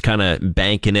 I was kind of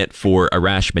banking it for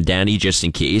Arash Madani just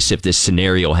in case if this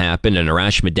scenario happened. And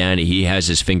Arash Madani, he has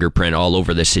his fingerprint all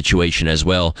over this situation as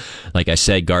well. Like I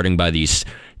said, guarding by these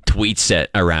tweets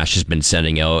that Arash has been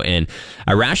sending out. And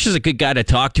Arash is a good guy to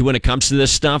talk to when it comes to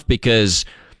this stuff because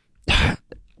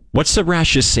what's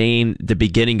Arash saying? The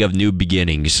beginning of new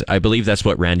beginnings. I believe that's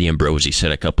what Randy Ambrosie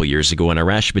said a couple years ago. And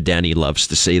Arash Madani loves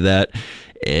to say that.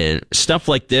 And stuff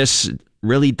like this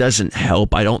really doesn't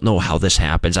help. I don't know how this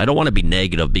happens. I don't want to be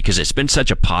negative because it's been such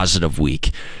a positive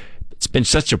week. It's been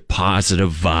such a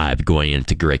positive vibe going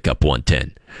into Grey Cup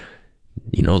 110.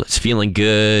 It's feeling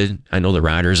good. I know the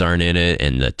Riders aren't in it,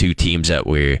 and the 2 teams that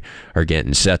we are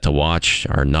getting set to watch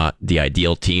are not the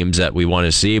ideal teams that we want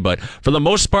to see. But for the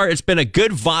most part, it's been a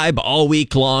good vibe all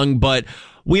week long, but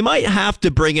we might have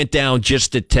to bring it down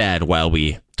just a tad while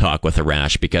we talk with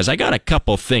Arash because I got a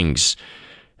couple things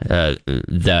look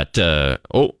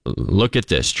at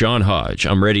this. John Hodge.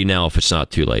 I'm ready now if it's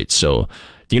not too late. So,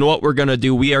 do you know what we're going to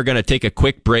do? We are going to take a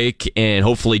quick break, and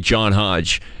hopefully John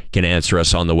Hodge can answer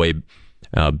us on the way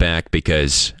back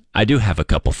because I do have a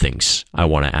couple things I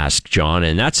want to ask John,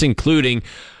 and that's including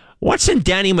what's in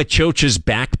Danny Machocha's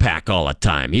backpack all the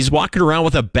time? He's walking around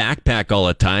with a backpack all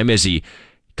the time. Is he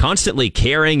constantly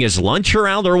carrying his lunch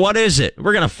around, or what is it?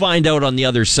 We're going to find out on the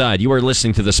other side. You are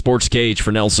listening to the Sports Cage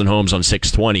for Nelson Holmes on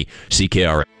 620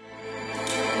 CKRM.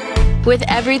 With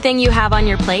everything you have on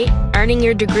your plate, earning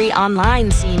your degree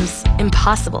online seems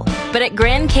impossible. But at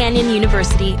Grand Canyon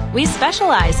University, we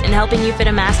specialize in helping you fit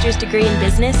a master's degree in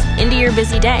business into your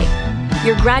busy day.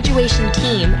 Your graduation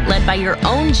team, led by your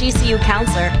own GCU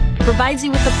counselor, provides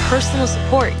you with the personal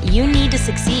support you need to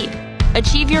succeed.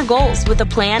 Achieve your goals with a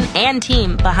plan and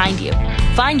team behind you.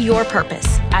 Find your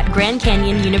purpose at Grand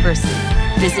Canyon University.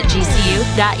 Visit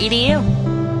gcu.edu.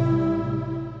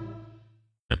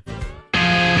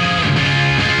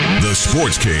 The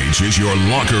Sports Cage is your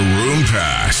locker room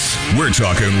pass. We're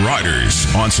talking Riders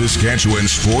on Saskatchewan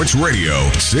Sports Radio,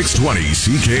 620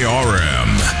 CKRM.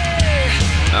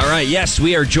 All right, yes,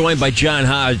 we are joined by John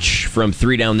Hodge from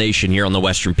 3 Down Nation here on the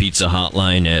Western Pizza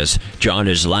Hotline as John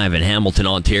is live in Hamilton,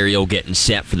 Ontario, getting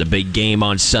set for the big game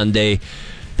on Sunday.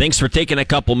 Thanks for taking a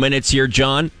couple minutes here,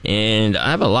 John, and I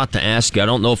have a lot to ask you. I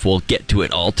don't know if we'll get to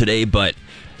it all today, but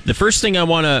the first thing I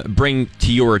want to bring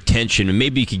to your attention, and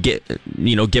maybe you could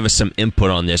give us some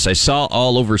input on this. I saw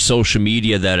all over social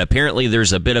media that apparently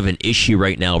there's a bit of an issue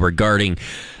right now regarding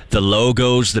the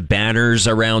logos, the banners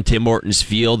around Tim Hortons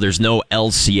Field. There's no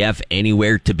LCF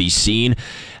anywhere to be seen.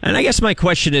 And I guess my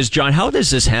question is, John, how does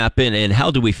this happen and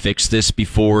how do we fix this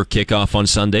before kickoff on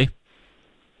Sunday?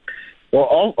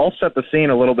 Well, I'll set the scene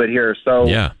a little bit here. So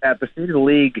at the State of the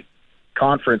League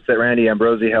conference that Randy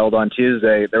Ambrosie held on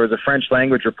Tuesday, there was a French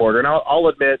language reporter, and I'll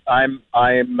admit my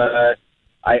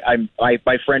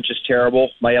French is terrible.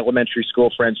 My elementary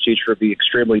school French teacher would be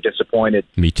extremely disappointed.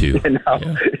 Me too. In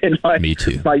my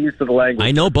use of the language.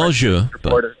 I know bonjour.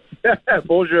 Bonjour.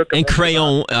 And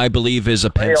crayon, I believe, is a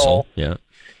pencil. Yeah.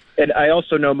 And I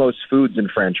also know most foods in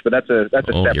French, but that's a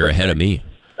separate you're ahead of me.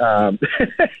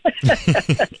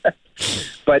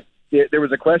 But there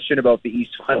was a question about the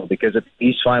East Final, because at the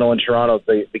East Final in Toronto,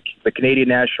 the Canadian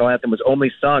national anthem was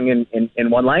only sung in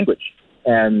one language.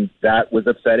 And that was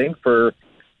upsetting for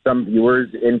some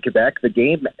viewers in Quebec. The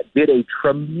game did a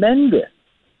tremendous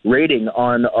rating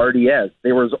on RDS.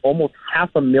 There was almost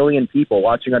 500,000 people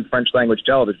watching on French language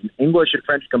television, English and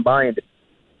French combined.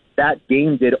 That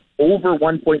game did over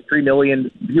 1.3 million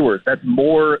viewers. That's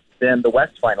more than the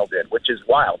West Final did, which is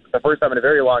wild. It's the first time in a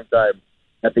very long time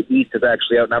that the East has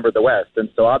actually outnumbered the West. And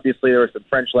so obviously there were some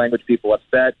French language people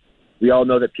upset. We all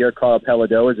know that Pierre-Carl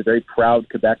Pelledeau is a very proud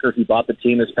Quebecer. He bought the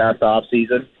team this past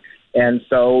offseason. And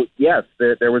so, yes,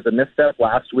 there was a misstep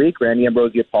last week. Randy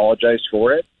Ambrosie apologized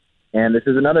for it. And this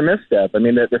is another misstep. I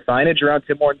mean, the signage around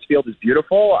Tim Hortons Field is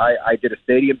beautiful. I did a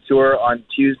stadium tour on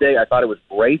Tuesday. I thought it was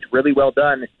great, really well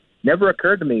done. Never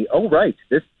occurred to me, oh, right,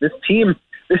 this team,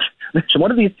 one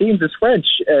of these teams is French,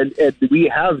 and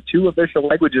we have two official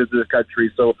languages in this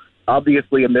country. So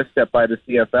obviously a misstep by the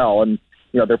CFL. And,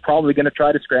 they're probably going to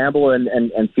try to scramble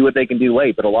and see what they can do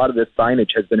late. But a lot of this signage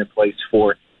has been in place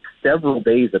for several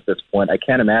days at this point. I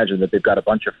can't imagine that they've got a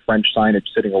bunch of French signage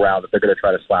sitting around that they're going to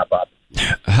try to slap up.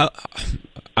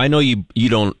 I know you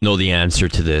don't know the answer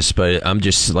to this, but I'm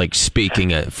just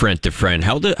speaking friend to friend.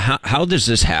 How does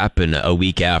this happen a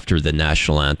week after the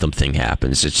national anthem thing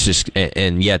happens? It's just,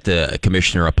 and yet the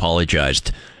commissioner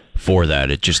apologized for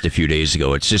that just a few days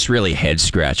ago. It's just really head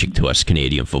scratching to us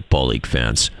Canadian Football League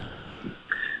fans.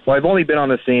 Well, I've only been on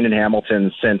the scene in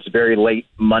Hamilton since very late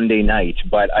Monday night,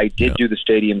 but I did do the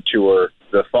stadium tour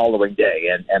the following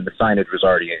day, and the signage was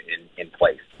already in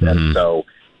place. Mm-hmm. And so,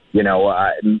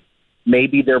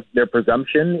 maybe their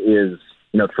presumption is,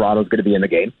 Toronto's going to be in the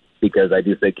game, because I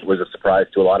do think it was a surprise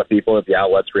to a lot of people if the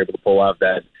Alouettes were able to pull off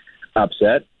that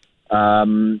upset.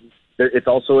 It's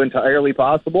also entirely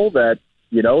possible that,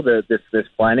 this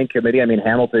planning committee, I mean,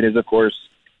 Hamilton is, of course,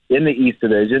 in the East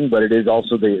Division, but it is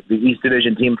also the East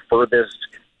Division team furthest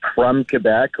from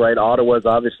Quebec, right? Ottawa is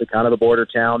obviously kind of the border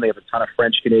town. They have a ton of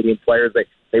French-Canadian players.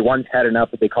 They once had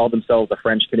enough that they called themselves the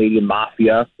French-Canadian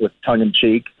Mafia, with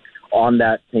tongue-in-cheek, on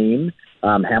that team.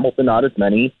 Hamilton, not as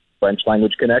many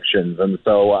French-language connections. And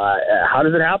so how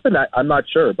does it happen? I'm not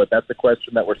sure, but that's a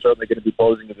question that we're certainly going to be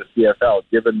posing to the CFL,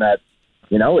 given that,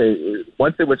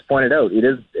 once it was pointed out, it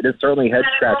is certainly a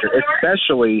head-scratcher,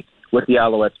 especially with the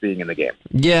Alouettes being in the game.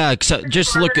 Yeah,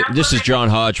 just look at, this is John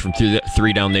Hodge from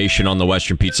 3 Down Nation on the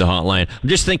Western Pizza Hotline. I'm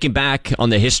just thinking back on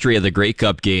the history of the Grey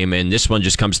Cup game, and this one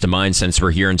just comes to mind since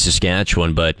we're here in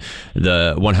Saskatchewan, but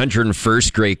the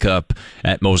 101st Grey Cup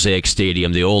at Mosaic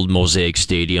Stadium, the old Mosaic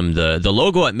Stadium, the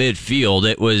logo at midfield,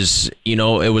 it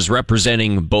was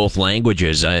representing both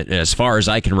languages. As far as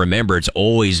I can remember, it's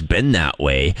always been that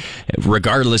way,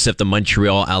 regardless if the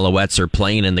Montreal Alouettes are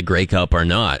playing in the Grey Cup or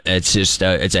not. It's just,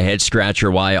 it's a head scratcher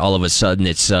why all of a sudden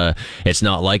it's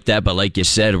not like that. But like you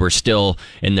said, we're still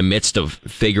in the midst of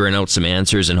figuring out some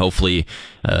answers, and hopefully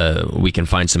we can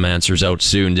find some answers out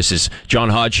soon. This is John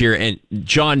Hodge here. And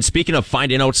John, speaking of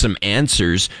finding out some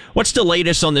answers, what's the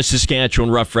latest on the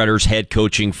Saskatchewan Roughriders head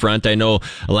coaching front? I know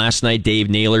last night Dave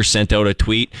Naylor sent out a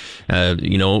tweet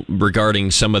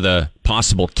regarding some of the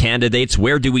possible candidates.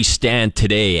 Where do we stand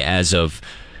today as of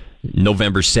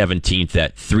November 17th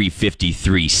at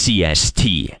 3:53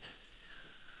 CST?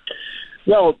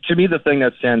 Well, to me, the thing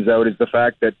that stands out is the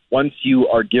fact that once you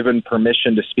are given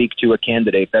permission to speak to a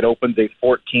candidate, that opens a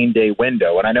 14-day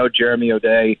window. And I know Jeremy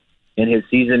O'Day, in his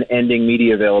season-ending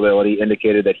media availability,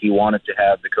 indicated that he wanted to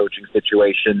have the coaching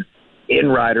situation in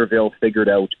Riderville figured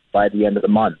out by the end of the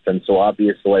month. And so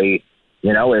obviously,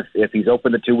 if he's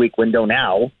opened the 2-week window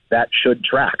now, that should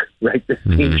track, right? This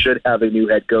team should have a new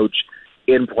head coach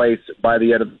in place by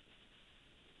the end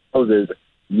of the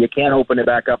you can't open it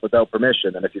back up without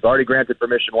permission. And if you've already granted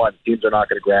permission once, teams are not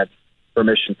going to grant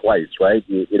permission twice, right?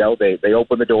 They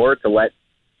open the door to let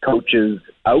coaches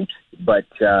out, but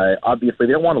obviously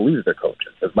they don't want to lose their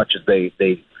coaches, as much as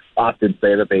they often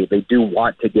say that they do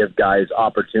want to give guys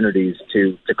opportunities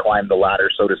to climb the ladder,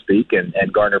 so to speak, and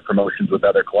garner promotions with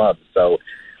other clubs. So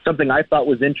something I thought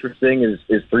was interesting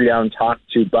is 3 Down talked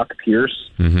to Buck Pierce.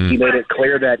 Mm-hmm. He made it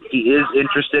clear that he is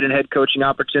interested in head coaching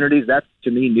opportunities. That's,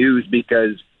 to me, news,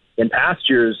 because in past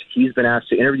years, he's been asked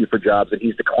to interview for jobs and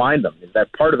he's declined them.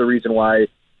 That part of the reason why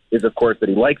is, of course, that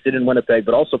he likes it in Winnipeg,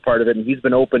 but also part of it, and he's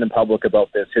been open in public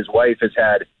about this, his wife has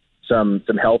had some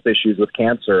health issues with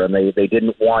cancer, and they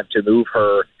didn't want to move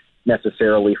her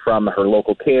necessarily from her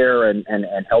local care and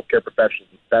healthcare professionals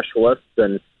and specialists.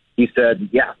 And he said,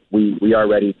 yeah, we are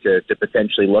ready to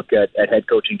potentially look at head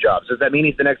coaching jobs. Does that mean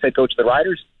he's the next head coach of the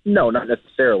Riders? No, not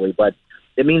necessarily, but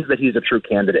it means that he's a true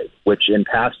candidate, which in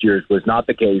past years was not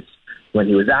the case when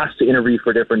he was asked to interview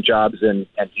for different jobs and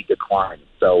he declined.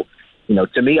 So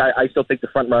to me, I still think the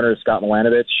front runner is Scott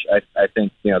Milanovich. I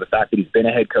think, the fact that he's been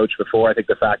a head coach before, I think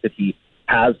the fact that he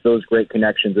has those great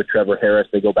connections with Trevor Harris,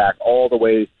 they go back all the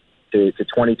way to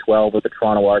 2012 with the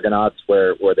Toronto Argonauts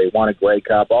where they won a Grey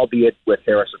Cup, albeit with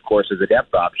Harris, of course, as a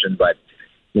depth option. But,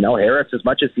 Harris, as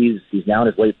much as he's now in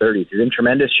his late 30s, he's in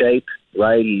tremendous shape,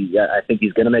 right? I think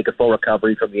he's going to make a full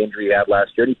recovery from the injury he had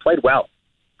last year. And he played well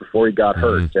before he got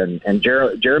hurt. And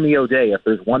Jeremy O'Day, if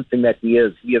there's one thing that he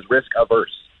is risk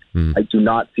averse. I do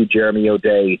not see Jeremy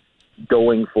O'Day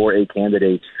going for a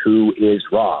candidate who is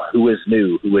raw, who is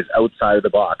new, who is outside of the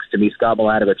box. To me, Scott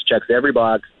Milanovich checks every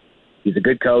box. He's a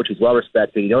good coach. He's well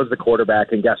respected. He knows the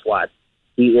quarterback. And guess what?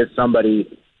 He is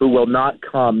somebody who will not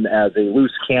come as a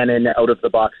loose cannon,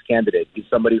 out-of-the-box candidate. He's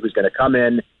somebody who's going to come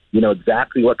in,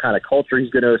 exactly what kind of culture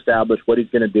he's going to establish, what he's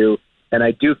going to do. And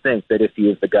I do think that if he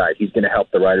is the guy, he's going to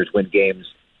help the Riders win games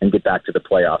and get back to the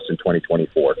playoffs in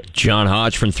 2024. John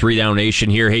Hodge from 3 Down Nation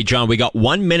here. Hey, John, we got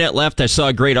 1 minute left. I saw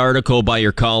a great article by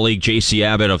your colleague, JC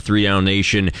Abbott of 3 Down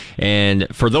Nation. And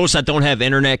for those that don't have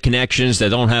internet connections, that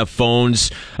don't have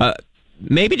phones,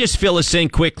 maybe just fill us in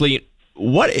quickly.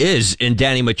 What is in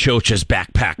Danny Machocha's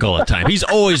backpack all the time? He's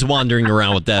always wandering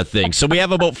around with that thing. So we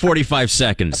have about 45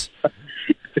 seconds.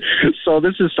 So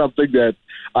this is something that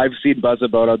I've seen buzz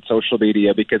about on social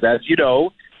media because, as you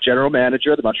know, general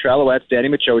manager of the Montreal Alouettes, Danny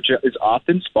Machocha, is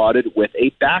often spotted with a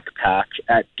backpack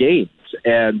at games.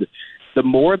 And the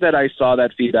more that I saw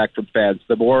that feedback from fans,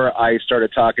 the more I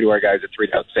started talking to our guys at 3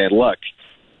 Down saying, look,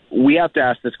 we have to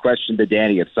ask this question to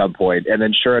Danny at some point. And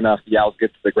then sure enough, the Owls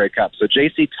get to the Grey Cup. So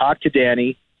JC talked to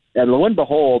Danny, and lo and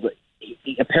behold,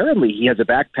 apparently he has a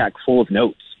backpack full of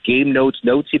notes, game notes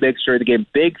he makes during the game,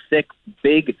 big, thick,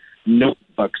 big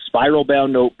notebooks,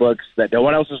 spiral-bound notebooks that no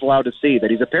one else is allowed to see,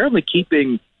 that he's apparently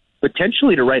keeping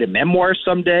potentially to write a memoir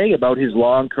someday about his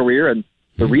long career. And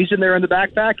the reason they're in the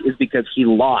backpack is because he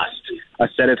lost a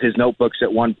set of his notebooks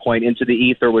at one point into the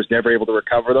ether, was never able to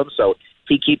recover them. So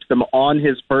he keeps them on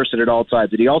his person at all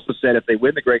times. And he also said if they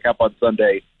win the Grey Cup on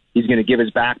Sunday, he's going to give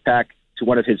his backpack to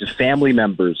one of his family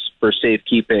members for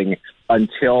safekeeping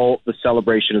until the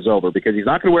celebration is over, because he's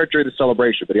not going to wear it during the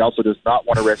celebration, but he also does not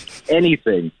want to risk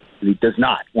anything. He does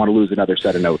not want to lose another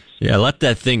set of notes. Yeah, let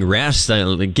that thing rest.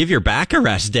 Give your back a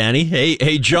rest, Danny.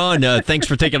 Hey, John, thanks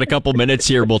for taking a couple minutes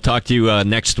here. We'll talk to you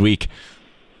next week.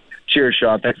 Cheers,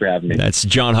 Sean. Thanks for having me. That's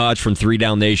John Hodge from 3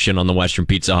 Down Nation on the Western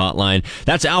Pizza Hotline.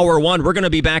 That's hour one. We're going to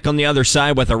be back on the other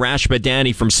side with Arash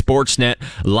Madani from Sportsnet,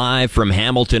 live from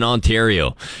Hamilton,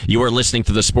 Ontario. You are listening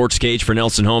to the Sportscage for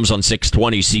Nelson Holmes on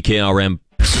 620 CKRM.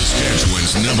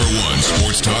 Saskatchewan's #1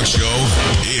 sports talk show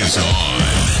is on.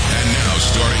 And now,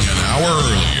 starting an hour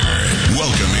earlier,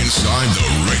 welcome inside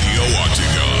the Radio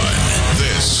Octagon.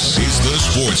 This is the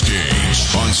Sports Cage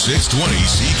on 620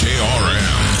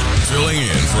 CKRM. Filling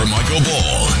in for Michael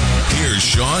Bull, here's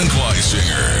Sean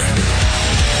Kleisinger.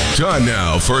 Time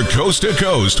now for Coast to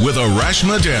Coast with Arash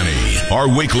Madani, our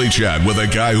weekly chat with a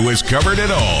guy who has covered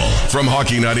it all, from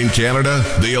Hockey Night in Canada,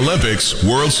 the Olympics,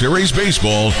 World Series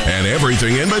Baseball, and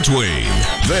everything in between.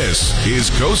 This is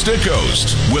Coast to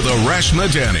Coast with Arash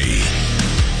Madani.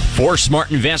 For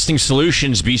Smart Investing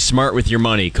Solutions, be smart with your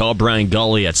money. Call Brian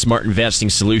Gully at Smart Investing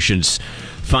Solutions,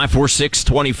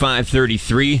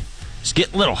 546-2533. It's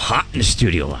getting a little hot in the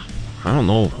studio. I don't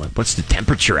know. What's the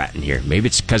temperature at in here? Maybe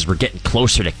it's because we're getting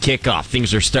closer to kickoff.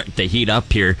 Things are starting to heat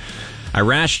up here.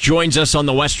 Arash joins us on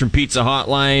the Western Pizza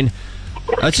Hotline.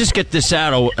 Let's just get this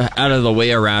out of the way,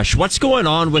 Arash. What's going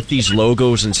on with these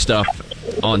logos and stuff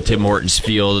on Tim Hortons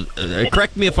Field?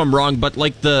 Correct me if I'm wrong, but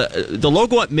like the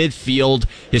logo at midfield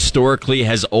historically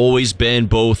has always been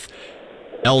both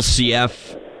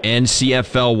LCF and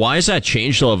CFL. Why has that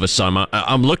changed all of a sudden?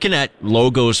 I'm looking at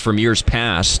logos from years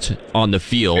past on the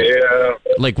field. Yeah.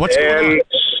 Like, what's going on?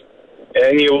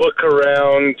 And you look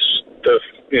around the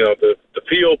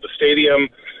field, the stadium,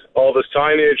 all the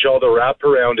signage, all the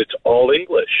wraparound, it's all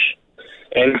English.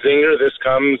 And Zinger, this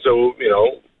comes, a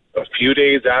few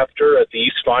days after at the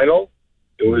East Final.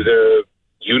 It was a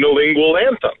unilingual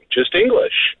anthem, just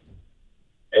English.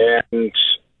 And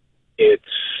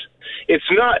it's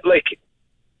not like,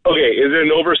 okay, is it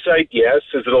an oversight? Yes.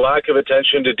 Is it a lack of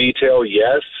attention to detail?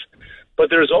 Yes. But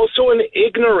there's also an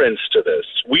ignorance to this.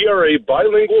 We are a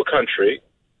bilingual country.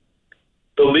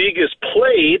 The league is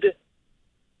played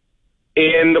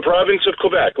in the province of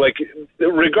Quebec. Like,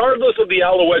 regardless of the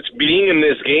Alouettes being in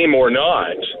this game or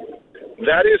not,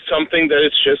 that is something that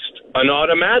is just an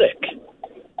automatic.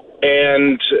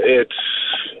 And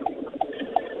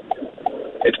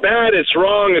it's bad, it's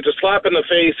wrong, it's a slap in the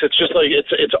face. It's just like,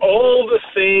 it's all the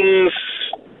things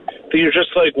that you're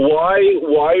just like,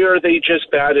 why are they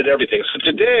just bad at everything? So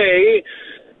today,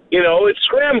 it's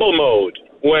scramble mode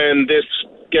when this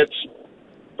gets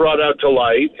brought out to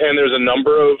light, and there's a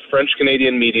number of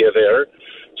French-Canadian media there.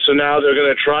 So now they're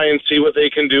going to try and see what they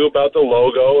can do about the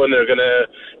logo, and they're going to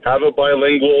have a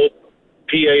bilingual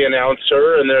PA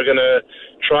announcer, and they're going to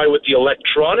try with the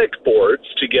electronic boards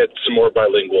to get some more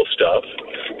bilingual stuff.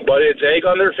 But it's egg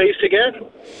on their face again.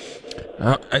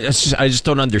 I just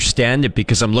don't understand it,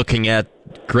 because I'm looking at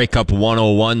Grey Cup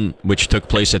 101, which took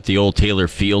place at the old Taylor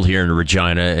Field here in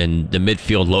Regina, and the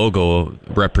midfield logo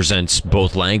represents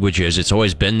both languages. It's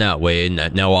always been that way,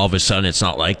 and now all of a sudden it's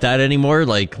not like that anymore.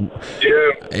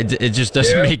 It just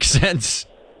doesn't make sense.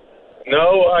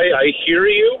 No, I hear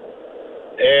you,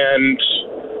 and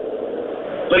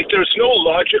there's no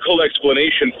logical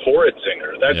explanation for it,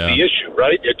 Zinger. That's the issue,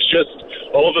 right? It's just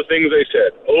all the things I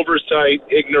said: oversight,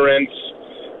 ignorance,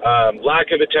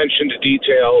 lack of attention to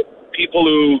detail, people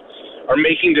who are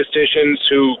making decisions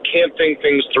who can't think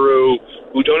things through,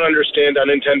 who don't understand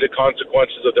unintended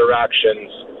consequences of their actions.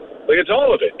 It's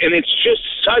all of it. And it's just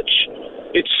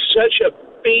such a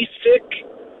basic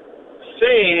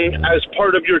thing as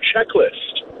part of your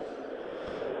checklist.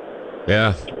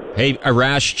 Yeah. Hey,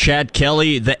 Arash, Chad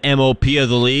Kelly, the MOP of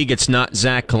the league. It's not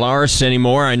Zach Collaros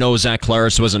anymore. I know Zach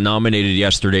Collaros wasn't nominated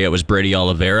yesterday. It was Brady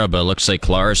Oliveira, but it looks like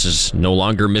Collaros is no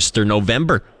longer Mr.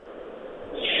 November.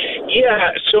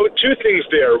 Yeah, so two things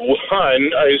there.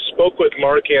 One, I spoke with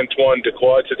Marc-Antoine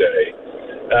Dequoy today,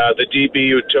 the DB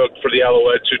who took for the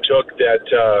Alouettes, who took that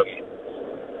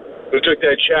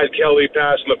Chad Kelly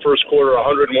pass in the first quarter,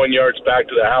 101 yards back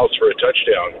to the house for a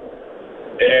touchdown.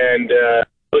 And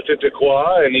looked at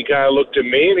Dequoy, and he kind of looked at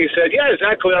me, and he said, yeah,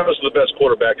 Zach Collaros is the best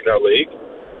quarterback in our league.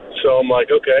 So I'm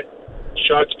like, okay,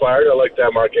 shots fired. I like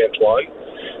that, Marc-Antoine.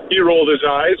 He rolled his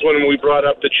eyes when we brought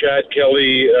up the Chad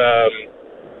Kelly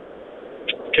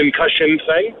concussion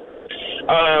thing.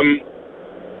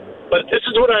 But this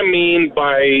is what I mean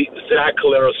by Zach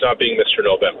Collaros not being Mr.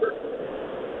 November.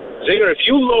 Zinger, if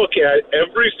you look at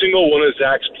every single one of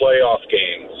Zach's playoff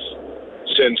games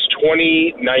since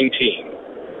 2019,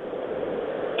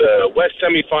 the West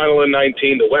semifinal in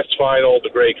 19, the West final, the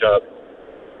Grey Cup,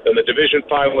 then the Division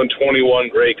final in 21,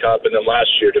 Grey Cup, and then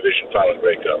last year, Division final,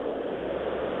 Grey Cup.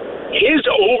 His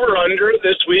over-under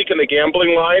this week in the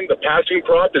gambling line, the passing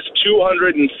prop, is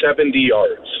 270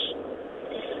 yards.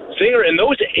 Zinger, in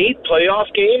those 8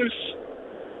 playoff games,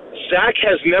 Zach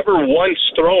has never once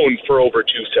thrown for over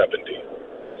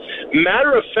 270.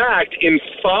 Matter of fact, in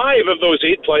 5 of those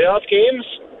 8 playoff games,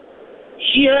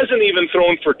 he hasn't even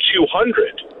thrown for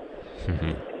 200.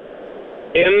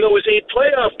 In those 8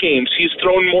 playoff games, he's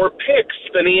thrown more picks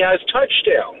than he has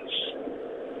touchdowns.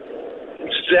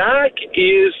 Zach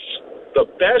is the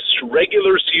best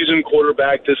regular season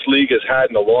quarterback this league has had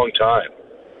in a long time.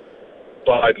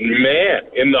 But, man,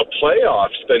 in the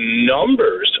playoffs, the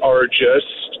numbers are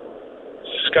just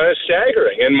kind of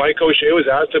staggering. And Mike O'Shea was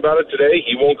asked about it today.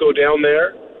 He won't go down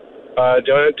there,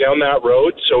 down that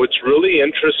road. So it's really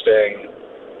interesting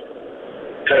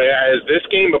as this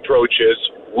game approaches,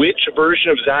 which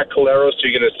version of Zach Collaros are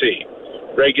you going to see?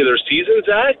 Regular season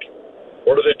Zach?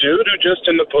 Or the dude who just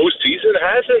in the postseason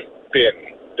hasn't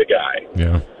been the guy?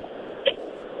 Yeah.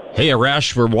 Hey,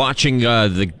 Arash, we're watching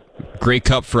the Grey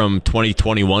Cup from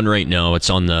 2021 right now. It's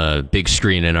on the big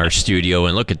screen in our studio.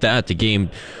 And look at that. The game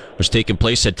was taking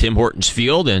place at Tim Hortons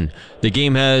Field, and the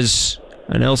game has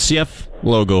an LCF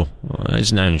logo.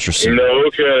 Isn't that interesting? No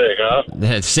kidding,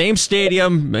 huh? Same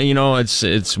stadium.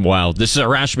 It's wild. This is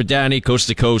Arash Madani, Coast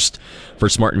to Coast for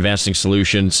Smart Investing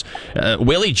Solutions.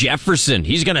 Willie Jefferson,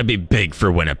 he's going to be big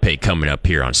for Winnipeg coming up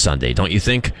here on Sunday, don't you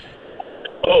think?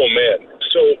 Oh, man.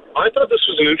 So I thought this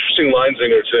was an interesting line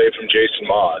zinger today from Jason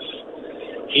Moss.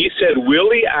 He said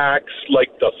Willie acts like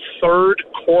the third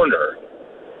corner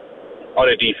on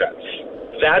a defense.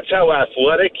 That's how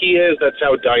athletic he is. That's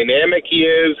how dynamic he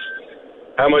is.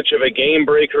 How much of a game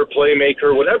breaker,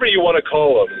 playmaker, whatever you want to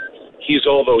call him, he's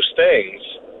all those things.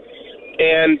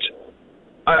 And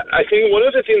I think one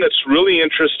of the things that's really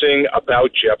interesting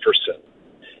about Jefferson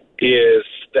is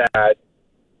that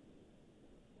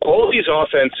all these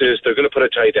offenses, they're going to put a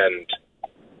tight end.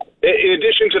 In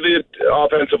addition to the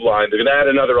offensive line, they're going to add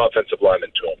another offensive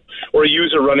lineman to him, or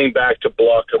use a running back to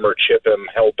block him or chip him,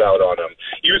 help out on him.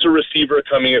 Use a receiver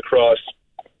coming across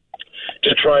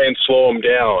to try and slow him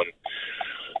down.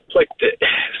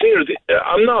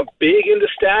 I'm not big into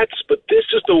stats, but this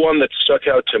is the one that stuck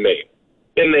out to me.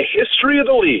 In the history of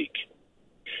the league,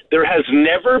 there has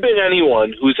never been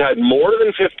anyone who's had more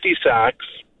than 50 sacks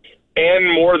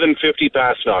and more than 50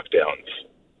 pass knockdowns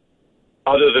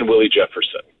other than Willie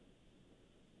Jefferson.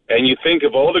 And you think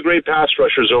of all the great pass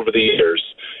rushers over the years,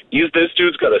 This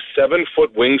dude's got a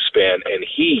 7-foot wingspan, and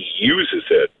he uses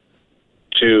it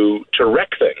to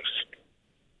wreck things.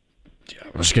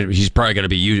 He's probably going to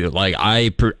be used. Like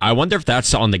I wonder if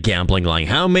that's on the gambling line.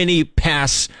 How many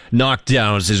pass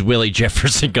knockdowns is Willie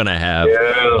Jefferson going to have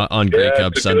on Grey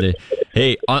Cup Sunday?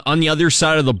 Hey, on the other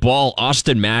side of the ball,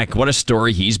 Austin Mack. What a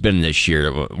story he's been this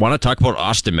year. Want to talk about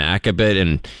Austin Mack a bit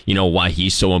and why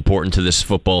he's so important to this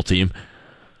football team?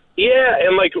 Yeah,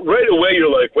 and right away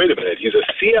you're like, wait a minute, he's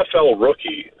a CFL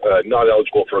rookie, not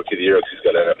eligible for Rookie of the Year because he's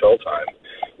got NFL time.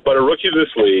 But a rookie of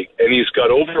this league, and he's got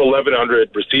over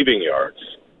 1,100 receiving yards,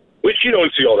 which you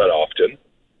don't see all that often.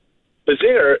 But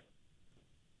Zinger,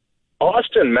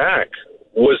 Austin Mack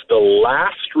was the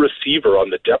last receiver on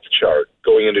the depth chart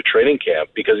going into training camp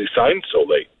because he signed so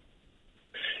late.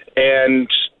 And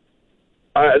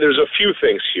there's a few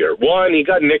things here. One, he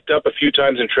got nicked up a few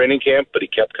times in training camp, but he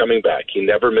kept coming back. He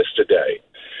never missed a day,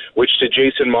 which to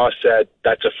Jason Moss said,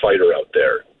 that's a fighter out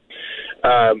there.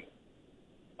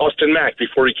 Austin Mack,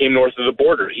 before he came north of the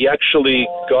border, he actually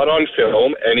got on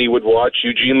film and he would watch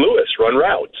Eugene Lewis run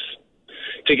routes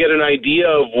to get an idea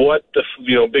of what the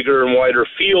bigger and wider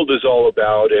field is all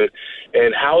about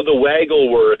and how the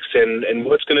waggle works and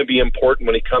what's going to be important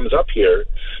when he comes up here.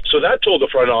 So that told the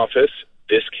front office,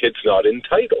 this kid's not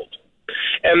entitled.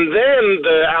 And then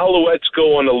the Alouettes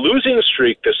go on a losing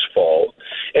streak this fall,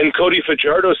 and Cody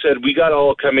Fajardo said, we got to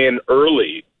all come in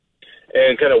early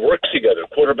and kind of work together,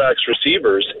 quarterbacks,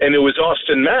 receivers. And it was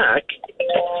Austin Mack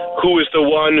who was the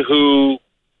one who,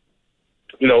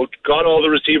 got all the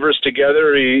receivers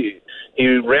together. He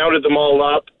rounded them all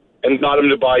up and got them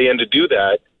to buy in to do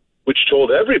that, which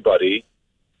told everybody,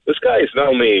 this guy is not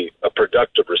only a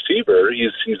productive receiver,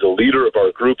 he's a leader of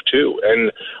our group too.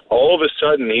 And all of a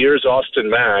sudden, here's Austin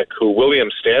Mack, who William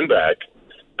Stanback,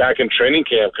 back in training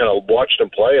camp, kind of watched him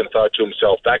play and thought to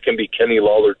himself, that can be Kenny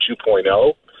Lawler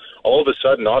 2.0. All of a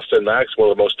sudden, Austin Mack's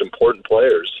one of the most important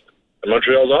players in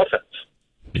Montreal's offense.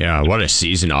 Yeah, what a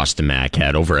season Austin Mack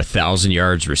had. Over 1,000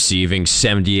 yards receiving,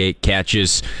 78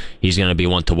 catches. He's going to be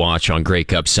one to watch on Grey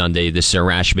Cup Sunday. This is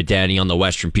Arash Madani on the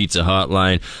Western Pizza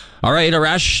Hotline. All right,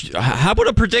 Arash, how about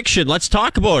a prediction? Let's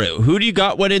talk about it. Who do you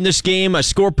got winning this game? A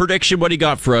score prediction, what do you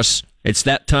got for us? It's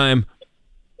that time.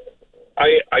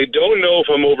 I don't know if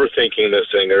I'm overthinking this,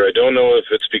 Zinger. I don't know if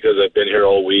it's because I've been here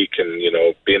all week and,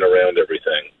 being around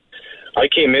everything. I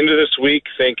came into this week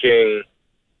thinking,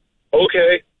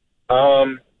 okay,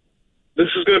 this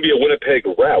is going to be a Winnipeg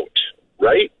rout,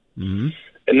 right? Mm-hmm.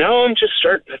 And now I'm just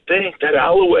starting to think that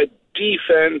Alouette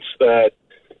defense that,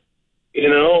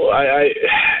 I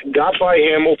got by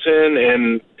Hamilton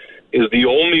and is the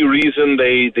only reason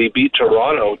they beat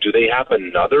Toronto. Do they have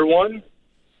another one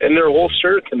in their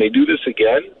holster? Can they do this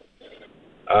again?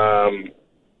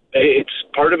 It's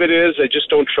part of it is I just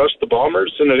don't trust the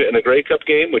Bombers in a Grey Cup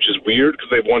game, which is weird because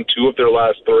they've won 2 of their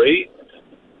last 3.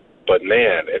 But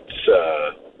man, it's.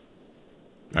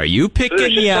 Are you picking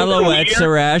the Alouettes,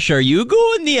 Arash? Are you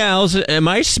going the Owls? Am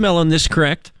I smelling this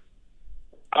correct?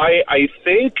 I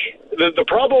think the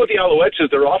problem with the Alouettes is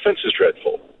their offense is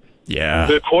dreadful. Yeah,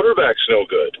 the quarterback's no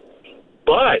good,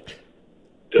 but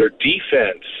their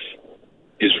defense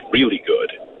is really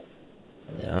good.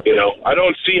 Yeah. I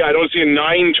don't see a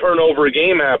 9-turnover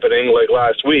game happening like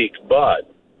last week, but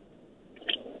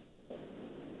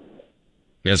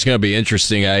yeah, it's going to be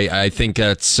interesting. I think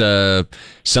that's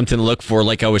something to look for.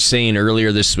 Like I was saying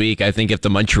earlier this week, I think if the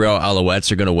Montreal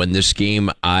Alouettes are going to win this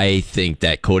game, I think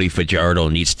that Cody Fajardo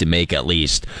needs to make at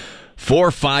least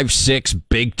 4, 5, 6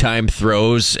 big-time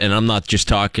throws, and I'm not just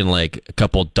talking like a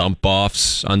couple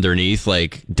dump-offs underneath,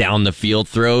 like down-the-field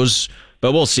throws.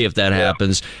 But we'll see if that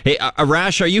happens. Hey,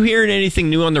 Arash, are you hearing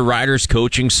anything new on the Riders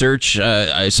coaching search?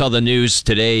 I saw the news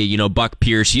today, Buck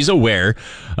Pierce, he's aware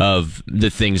of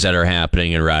the things that are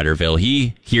happening in Riderville.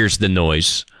 He hears the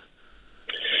noise.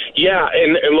 Yeah,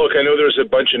 and look, I know there's a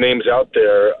bunch of names out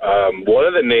there. One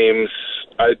of the names,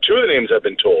 2 of the names I've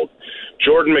been told,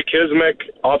 Jordan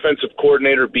McKismick, offensive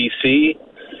coordinator, BC,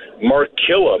 Mark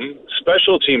Killam,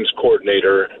 special teams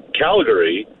coordinator,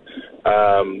 Calgary.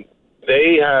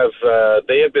 They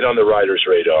have been on the Riders'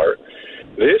 radar.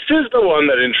 This is the one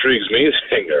that intrigues me,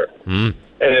 Zinger, and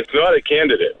it's not a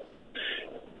candidate.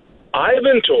 I've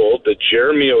been told that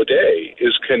Jeremy O'Day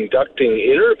is conducting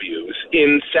interviews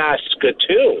in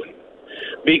Saskatoon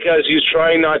because he's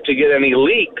trying not to get any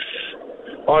leaks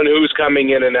on who's coming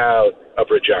in and out of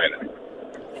Regina.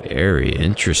 Very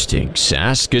interesting.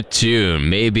 Saskatoon,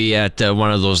 maybe at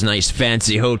one of those nice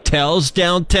fancy hotels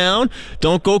downtown.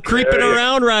 Don't go creeping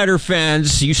around, Rider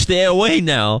fans. You stay away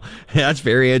now. That's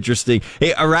very interesting.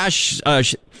 Hey, Arash,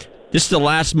 this is the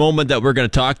last moment that we're going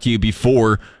to talk to you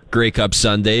before Grey Cup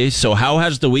Sunday. So how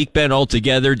has the week been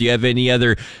altogether? Do you have any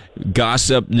other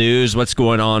gossip news? What's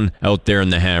going on out there in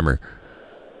the Hammer?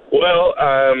 Well,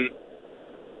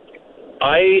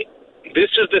 this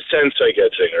is the sense I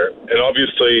get, Singer, and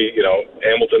obviously,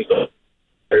 Hamilton's the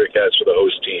Cats are the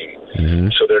host team,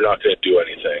 so they're not going to do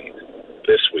anything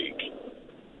this week.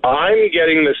 I'm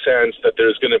getting the sense that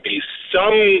there's going to be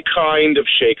some kind of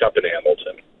shakeup in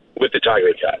Hamilton with the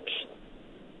Tiger Cats.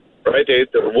 Right?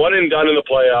 They're one and done in the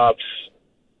playoffs,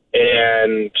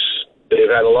 and they've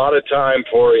had a lot of time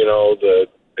for, the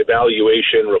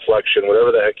evaluation, reflection,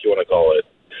 whatever the heck you want to call it.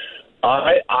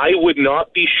 I would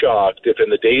not be shocked if in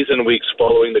the days and weeks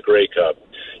following the Grey Cup,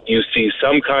 you see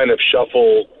some kind of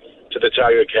shuffle to the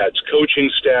Tiger Cats coaching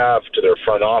staff, to their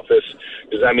front office.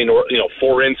 Does that mean,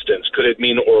 for instance, could it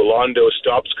mean Orlando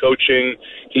stops coaching,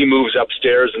 he moves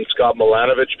upstairs, and Scott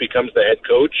Milanovic becomes the head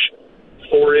coach,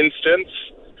 for instance?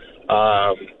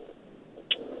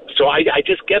 So I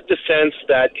just get the sense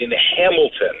that in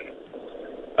Hamilton,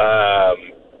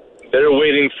 they're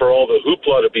waiting for all the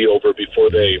hoopla to be over before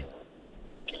they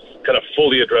kind of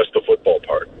fully address the football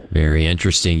part. Very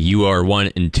interesting. You are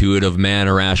one intuitive man,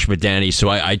 Arash Madani, so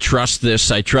I trust this.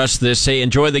 Hey,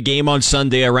 enjoy the game on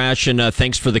Sunday, Arash, and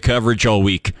thanks for the coverage all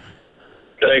week.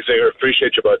 Thanks, Igor.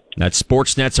 Appreciate you, bud. That's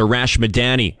Sportsnet's Arash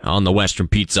Madani on the Western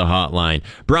Pizza Hotline.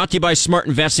 Brought to you by Smart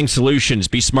Investing Solutions.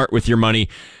 Be smart with your money.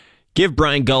 Give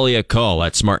Brian Gully a call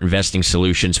at Smart Investing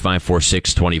Solutions,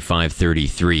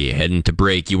 546-2533. Heading to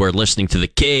break. You are listening to The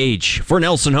Cage for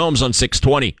Nelson Holmes on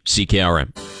 620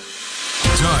 CKRM.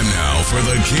 Time now for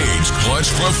The Cage Clutch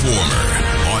Performer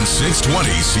on 620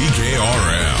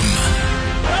 CKRM.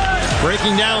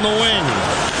 Breaking down the wing.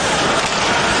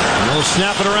 And we'll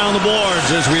snap it around the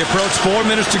boards as we approach 4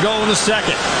 minutes to go in the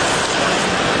second.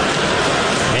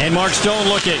 And Mark Stone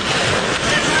looking.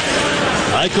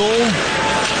 Eichel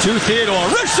to Theodore.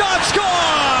 Wrist shot, score!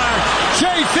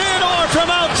 Jay Theodore from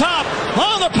out top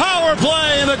on the power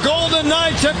play, and the Golden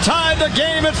Knights have tied the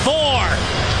game at 4.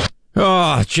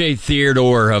 Oh, Jay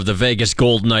Theodore of the Vegas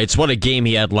Golden Knights. What a game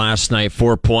he had last night.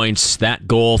 4 points, that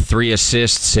goal, 3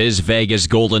 assists. His Vegas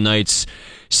Golden Knights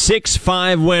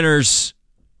 6-5 winners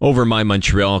over my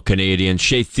Montreal Canadiens.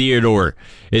 Jay Theodore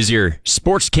is your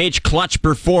Sports Cage Clutch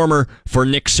Performer for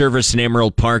Nick Service in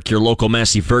Emerald Park, your local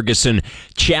Massey Ferguson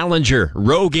Challenger,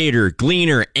 Rogator,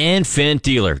 Gleaner, and Fent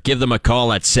Dealer. Give them a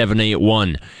call at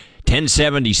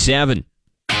 781-1077.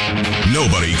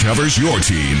 Nobody covers your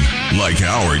team like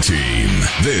our team.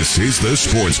 This is the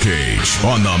Sports Cage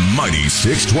on the mighty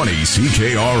 620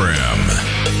 CKRM.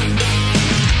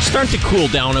 Starting to cool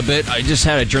down a bit. I just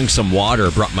had to drink some water,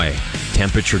 brought my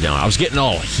temperature down. I was getting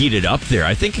all heated up there.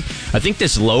 I think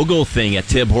this logo thing at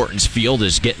Tim Hortons Field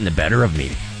is getting the better of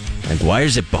me. Like, why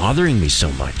is it bothering me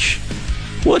so much?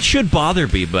 Well, it should bother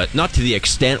me, but not to the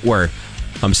extent where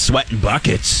I'm sweating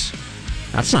buckets.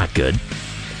 That's not good.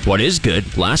 What is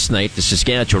good, last night, the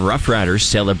Saskatchewan Roughriders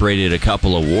celebrated a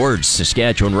couple awards.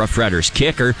 Saskatchewan Roughriders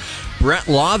kicker Brett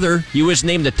Lawther, he was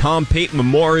named the Tom Pate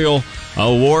Memorial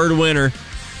Award winner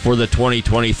for the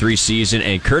 2023 season,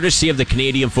 and courtesy of the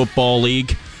Canadian Football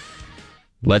League.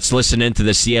 Let's listen into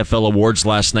the CFL Awards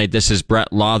last night. This is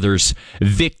Brett Lawther's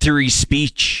victory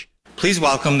speech. Please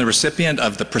welcome the recipient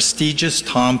of the prestigious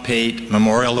Tom Pate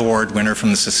Memorial Award winner from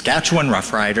the Saskatchewan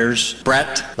Roughriders,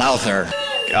 Brett Lawther.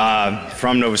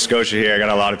 From Nova Scotia here. I got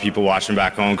a lot of people watching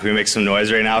back home. Can we make some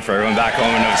noise right now for everyone back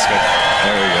home in Nova Scotia?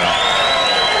 There we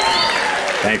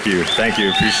go. Thank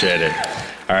you. Appreciate it.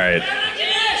 All right.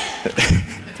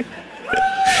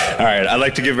 All right, I'd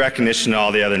like to give recognition to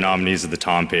all the other nominees of the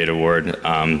Tom Pate Award.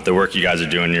 The work you guys are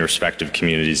doing in your respective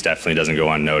communities definitely doesn't go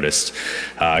unnoticed.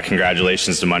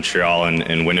 Congratulations to Montreal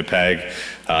and Winnipeg.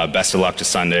 Best of luck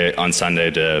on Sunday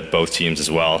to both teams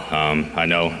as well. I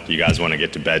know you guys want to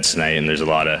get to bed tonight, and there's a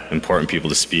lot of important people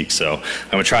to speak, so I'm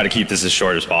going to try to keep this as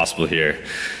short as possible here.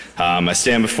 I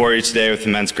stand before you today with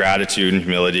immense gratitude and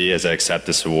humility as I accept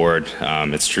this award.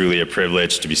 It's truly a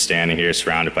privilege to be standing here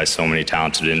surrounded by so many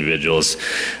talented individuals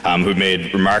who've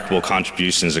made remarkable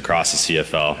contributions across the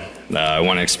CFL. I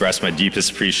want to express my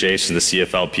deepest appreciation to the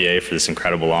CFLPA for this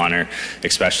incredible honor,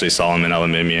 especially Solomon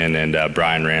Elamimian and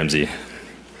Brian Ramsey.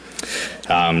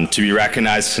 To be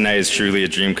recognized tonight is truly a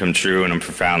dream come true, and I'm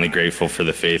profoundly grateful for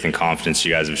the faith and confidence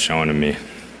you guys have shown in me.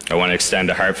 I want to extend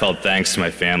a heartfelt thanks to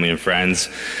my family and friends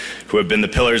who have been the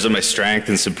pillars of my strength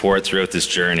and support throughout this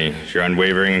journey. Your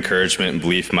unwavering encouragement and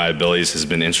belief in my abilities has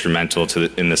been instrumental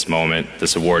in this moment.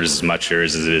 This award is as much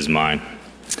yours as it is mine.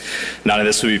 None of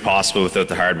this would be possible without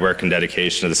the hard work and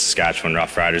dedication of the Saskatchewan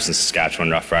Roughriders and Saskatchewan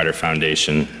Roughrider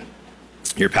Foundation.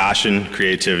 Your passion,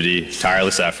 creativity,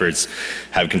 tireless efforts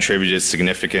have contributed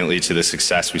significantly to the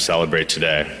success we celebrate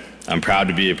today. I'm proud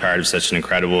to be a part of such an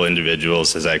incredible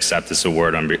individuals as I accept this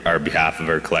award on our behalf of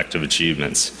our collective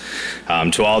achievements.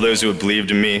 To all those who have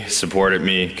believed in me, supported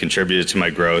me, contributed to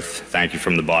my growth, thank you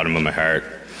from the bottom of my heart.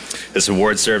 This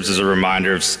award serves as a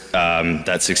reminder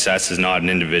that success is not an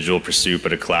individual pursuit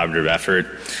but a collaborative effort.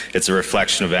 It's a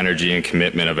reflection of energy and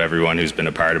commitment of everyone who's been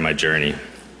a part of my journey.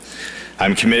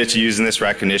 I'm committed to using this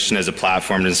recognition as a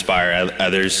platform to inspire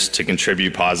others to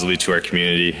contribute positively to our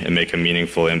community and make a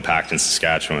meaningful impact in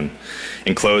Saskatchewan.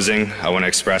 In closing, I want to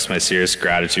express my serious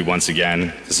gratitude once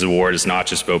again. This award is not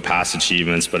just about past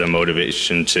achievements, but a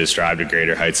motivation to strive to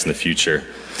greater heights in the future.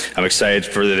 I'm excited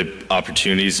for the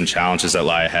opportunities and challenges that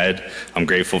lie ahead. I'm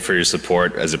grateful for your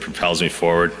support as it propels me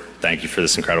forward. Thank you for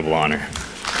this incredible honor.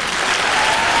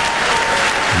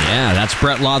 Yeah, that's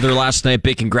Brett Lawther last night.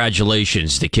 Big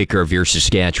congratulations. The kicker of your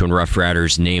Saskatchewan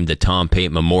Roughriders named the Tom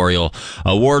Pate Memorial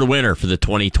Award winner for the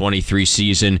 2023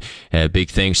 season. Big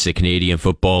thanks to the Canadian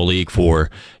Football League for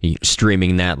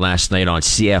streaming that last night on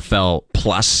CFL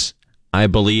Plus, I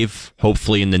believe.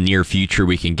 Hopefully in the near future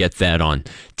we can get that on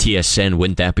TSN.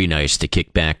 Wouldn't that be nice to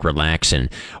kick back, relax, and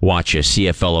watch a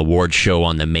CFL award show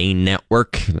on the main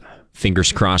network?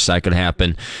 Fingers crossed that could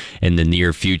happen in the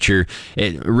near future.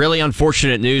 Really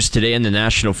unfortunate news today in the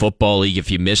National Football League.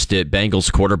 If you missed it,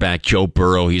 Bengals quarterback Joe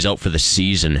Burrow, he's out for the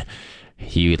season.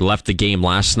 He left the game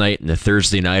last night in the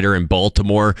Thursday nighter in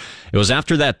Baltimore. It was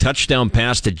after that touchdown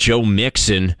pass to Joe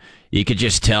Mixon. You could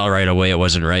just tell right away it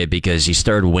wasn't right because he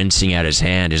started wincing at his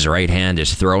hand, his right hand,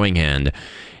 his throwing hand.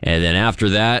 And then after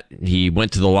that, he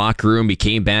went to the locker room. He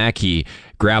came back. He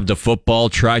grabbed the football,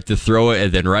 tried to throw it,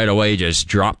 and then right away just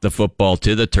dropped the football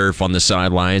to the turf on the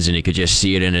sidelines, and you could just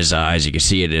see it in his eyes. You could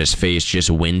see it in his face, just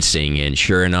wincing. And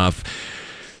sure enough,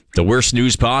 the worst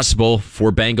news possible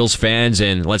for Bengals fans,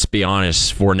 and let's be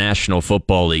honest, for National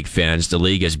Football League fans. The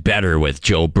league is better with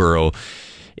Joe Burrow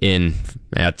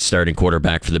at starting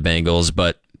quarterback for the Bengals,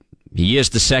 but he is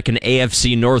the second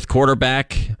AFC North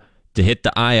quarterback to hit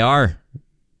the IR.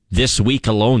 This week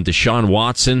alone, Deshaun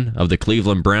Watson of the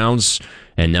Cleveland Browns,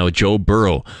 and now Joe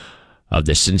Burrow of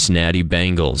the Cincinnati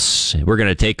Bengals. We're going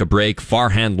to take a break.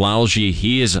 Farhan Lalji,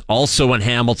 he is also in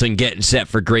Hamilton getting set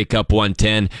for Grey Cup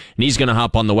 110, and he's going to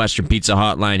hop on the Western Pizza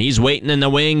Hotline. He's waiting in the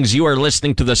wings. You are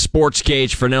listening to the Sports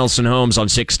Cage for Nelson Holmes on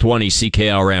 620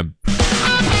 CKRM.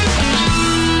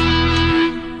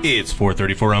 It's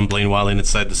 4:34. I'm Blaine Weiland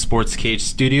inside the Sports Cage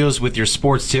studios with your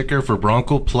sports ticker for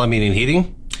Bronco Plumbing and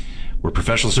Heating. Where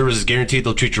professional service is guaranteed,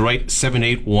 they'll treat you right.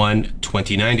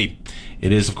 781-2090.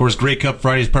 It is, of course, Grey Cup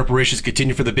Friday as preparations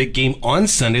continue for the big game on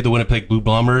Sunday. The Winnipeg Blue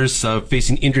Bombers,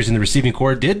 facing injuries in the receiving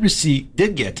corps, did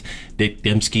get Dick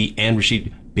Dembski and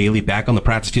Rashid Bailey back on the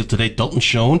practice field today. Dalton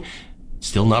Schoen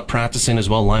still not practicing as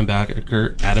well.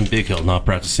 Linebacker Adam Bighill not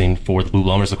practicing for the Blue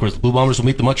Bombers. Of course, the Blue Bombers will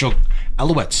meet the Montreal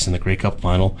Alouettes in the Grey Cup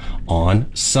final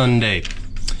on Sunday.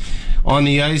 On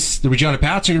the ice, the Regina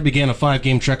Pats are going to begin a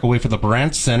 5-game trek away from the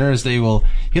Brandt Center as they will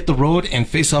hit the road and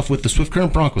face off with the Swift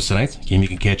Current Broncos tonight. Game you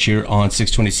can catch here on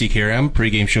 620 CKRM.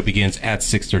 Pre-game show begins at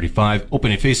 6:35.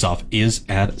 Opening face-off is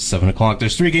at 7 o'clock.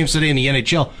 There's 3 games today in the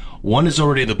NHL. One is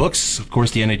already in the books. Of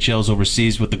course, the NHL is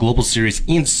overseas with the Global Series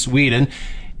in Sweden.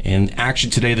 In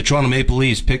action today, the Toronto Maple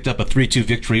Leafs picked up a 3-2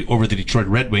 victory over the Detroit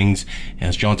Red Wings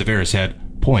as John Tavares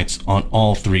had points on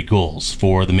all 3 goals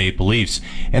for the Maple Leafs.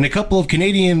 And a couple of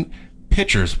Canadian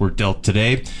pitchers were dealt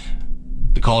today.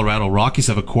 The Colorado Rockies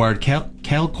have acquired Cal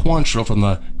Quantrill from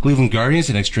the Cleveland Guardians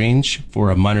in exchange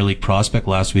for a minor league prospect.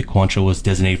 Last week, Quantrill was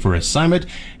designated for assignment.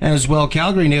 And as well,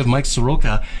 Calgary native Mike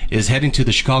Soroka is heading to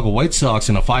the Chicago White Sox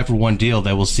in a 5-for-1 deal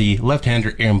that will see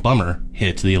left-hander Aaron Bummer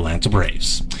hit to the Atlanta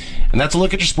Braves. And that's a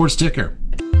look at your sports ticker.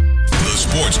 The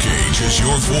Sports Cage is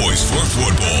your voice for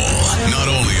football, not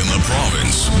only in the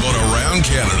province, but around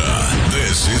Canada.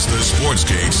 This is the Sports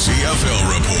Cage CFL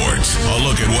Report. A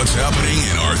look at what's happening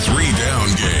in our 3-down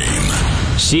game.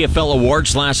 CFL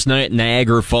awards last night in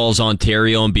Niagara Falls,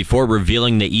 Ontario, and before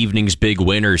revealing the evening's big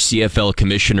winner, CFL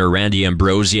Commissioner Randy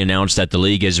Ambrosie announced that the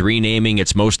league is renaming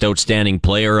its Most Outstanding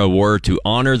Player award to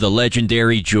honor the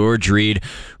legendary George Reed,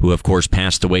 who of course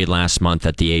passed away last month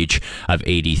at the age of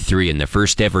 83. And the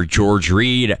first ever George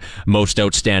Reed Most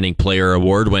Outstanding Player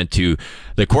award went to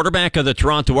the The quarterback of the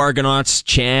Toronto Argonauts,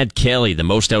 Chad Kelly, the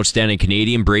most outstanding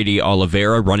Canadian, Brady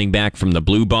Oliveira, running back from the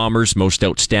Blue Bombers, most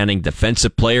outstanding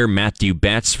defensive player, Matthew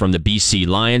Betts from the BC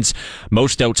Lions,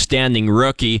 most outstanding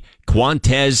rookie,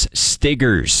 Quantez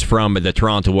Stiggers from the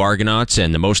Toronto Argonauts,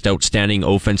 and the most outstanding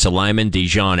offensive lineman,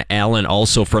 Dejon Allen,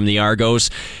 also from the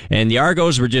Argos. And the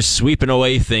Argos were just sweeping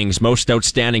away things. Most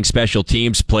outstanding special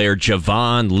teams player,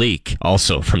 Javon Leake,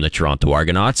 also from the Toronto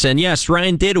Argonauts. And yes,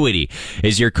 Ryan Dinwiddie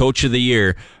is your coach of the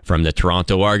year from the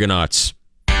Toronto Argonauts.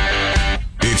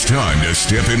 It's time to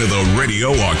step into the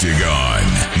radio octagon.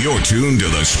 You're tuned to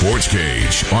the Sports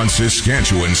Cage on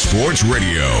Saskatchewan Sports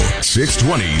Radio,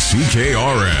 620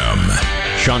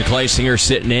 CKRM. Sean Kleisinger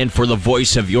sitting in for the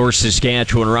voice of your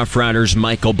Saskatchewan Roughriders,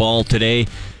 Michael Ball, today,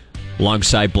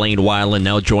 alongside Blaine Weiland,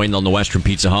 now joined on the Western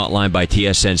Pizza Hotline by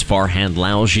TSN's Farhan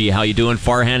Lalji. How you doing,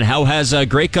 Farhan? How has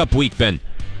Grey Cup week been?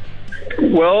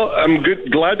 Well, I'm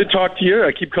good. Glad to talk to you.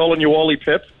 I keep calling you Wally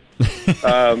Pip.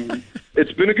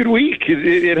 It's been a good week.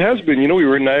 It has been. You know, we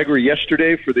were in Niagara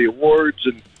yesterday for the awards,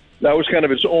 and that was kind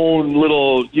of its own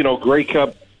little, Grey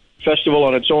Cup festival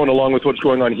on its own, along with what's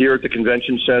going on here at the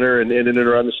convention center and in and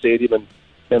around the stadium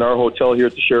and our hotel here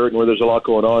at the Sheraton, where there's a lot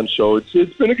going on. So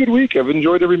it's been a good week. I've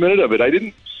enjoyed every minute of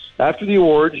it. After the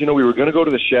awards, we were going to go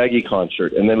to the Shaggy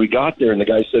concert, and then we got there, and the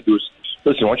guy said to us,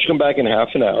 "Listen, why don't you come back in half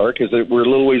an hour, because we're a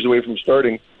little ways away from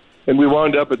starting." And we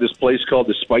wound up at this place called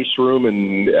the Spice Room,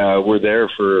 and we're there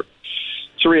for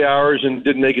 3 hours and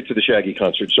didn't make it to the Shaggy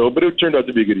concert. But it turned out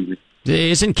to be a good evening.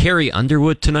 Isn't Carrie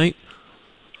Underwood tonight?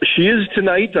 She is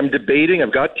tonight. I'm debating.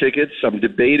 I've got tickets. I'm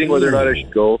debating whether or not I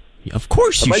should go. Of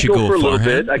course you should go for a little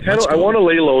bit. I want to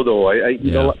lay low, though.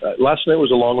 Last night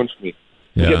was a long one for me.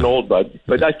 I'm getting old, bud.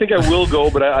 But I think I will go,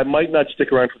 but I might not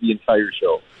stick around for the entire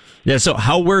show. Yeah, so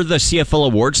how were the CFL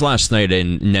Awards last night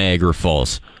in Niagara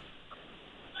Falls?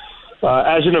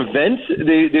 As an event,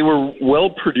 they were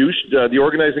well produced. The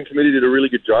organizing committee did a really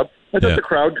good job. I thought the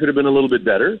crowd could have been a little bit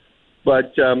better.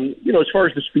 But, as far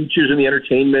as the speeches and the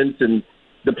entertainment and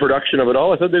the production of it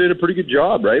all, I thought they did a pretty good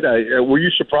job, right? Were you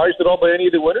surprised at all by any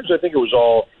of the winners? I think it was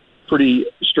all pretty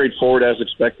straightforward as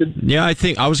expected. Yeah, I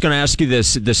think I was going to ask you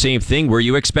the same thing. Were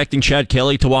you expecting Chad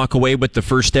Kelly to walk away with the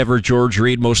first ever George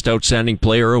Reed Most Outstanding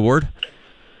Player Award?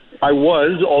 I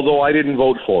was, although I didn't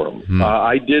vote for him.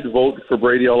 I did vote for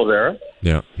Brady Oliveira.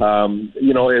 Yeah.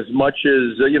 As much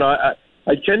as,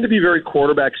 I tend to be very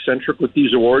quarterback-centric with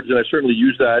these awards, and I certainly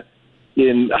use that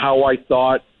in how I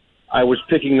thought I was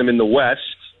picking them in the West,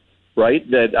 right?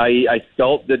 That I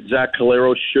felt that Zach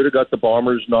Caleros should have got the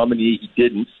Bombers nominee. He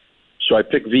didn't. So I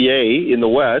picked VA in the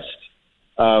West.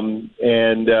 But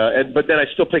then I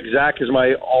still picked Zach as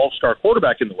my all-star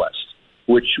quarterback in the West,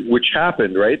 which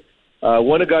happened, right?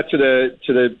 When it got to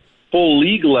the full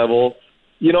league level,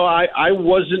 I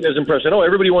wasn't as impressed. I know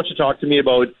everybody wants to talk to me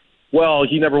about, well,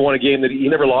 he never lost a game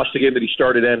that he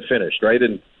started and finished, right?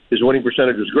 And his winning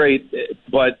percentage was great,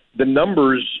 but the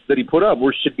numbers that he put up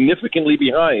were significantly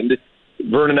behind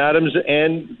Vernon Adams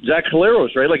and Zach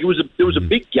Caleros, right? Like there was a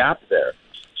big gap there.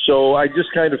 So I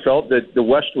just kind of felt that the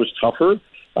West was tougher.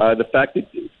 The fact that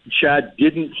Chad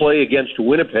didn't play against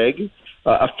Winnipeg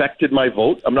affected my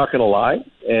vote. I'm not going to lie.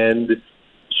 And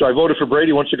so I voted for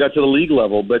Brady once it got to the league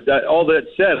level. But all that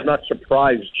said, I'm not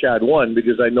surprised Chad won,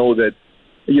 because I know that,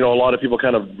 a lot of people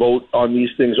kind of vote on these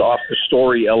things off the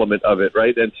story element of it,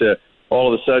 right? And to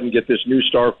all of a sudden get this new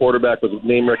star quarterback with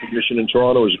name recognition in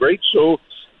Toronto is great. So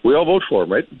we all vote for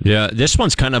him, right? Yeah, this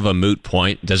one's kind of a moot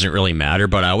point. Doesn't really matter,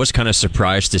 but I was kind of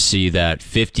surprised to see that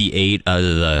 58 out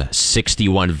of the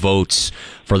 61 votes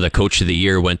for the Coach of the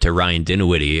Year went to Ryan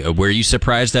Dinwiddie. Were you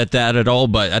surprised at that at all?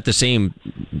 But at the same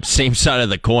side of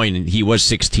the coin, he was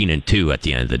 16-2 at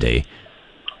the end of the day.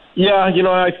 Yeah,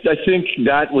 I think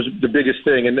that was the biggest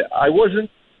thing, and I wasn't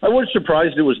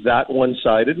surprised it was that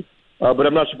one-sided, but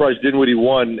I'm not surprised Dinwiddie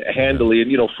won handily,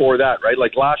 and for that, right?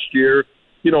 Like last year,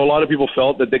 a lot of people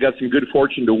felt that they got some good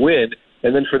fortune to win,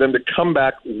 and then for them to come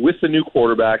back with a new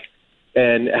quarterback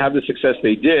and have the success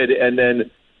they did, and then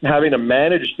having to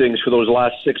manage things for those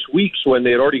last 6 weeks when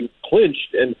they had already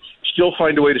clinched and still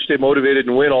find a way to stay motivated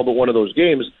and win all but one of those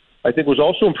games, I think was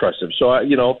also impressive.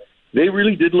 So, they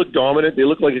really did look dominant. They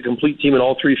looked like a complete team in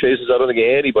all three phases. I don't think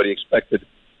anybody expected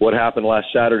what happened last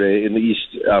Saturday in the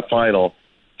East final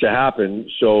to happen.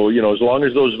 So, as long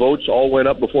as those votes all went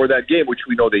up before that game, which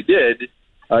we know they did,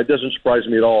 it doesn't surprise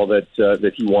me at all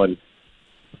that he won.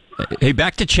 Hey,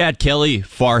 back to Chad Kelly,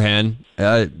 Farhan.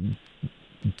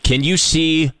 Can you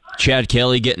see Chad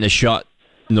Kelly getting a shot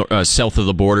south of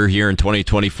the border here in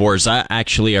 2024? Is that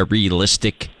actually a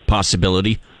realistic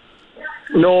possibility?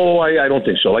 No, I don't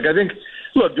think so.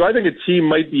 Do I think a team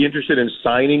might be interested in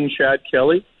signing Chad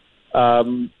Kelly?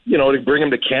 to bring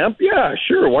him to camp. Yeah,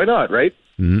 sure. Why not? Right.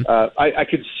 Mm-hmm. I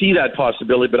could see that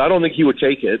possibility, but I don't think he would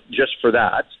take it just for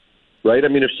that. Right. I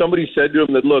mean, if somebody said to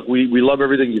him that, look, we love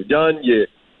everything you've done.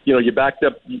 You backed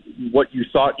up what you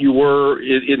thought you were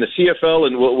in the CFL,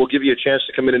 and we'll give you a chance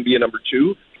to come in and be a number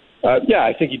 2.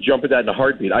 I think he'd jump at that in a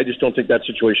heartbeat. I just don't think that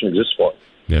situation exists for him.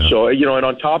 Yeah. So, and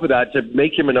on top of that, to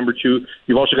make him a number 2,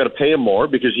 you've also got to pay him more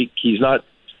because he's not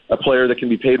a player that can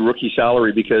be paid rookie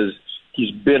salary because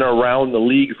he's been around the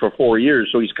league for 4 years.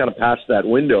 So he's kind of past that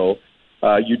window,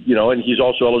 and he's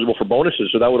also eligible for bonuses.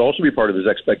 So that would also be part of his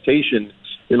expectation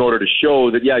in order to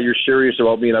show that, you're serious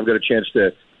about me and I've got a chance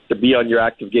to be on your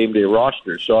active game day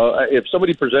roster. So if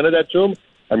somebody presented that to him,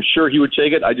 I'm sure he would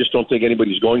take it. I just don't think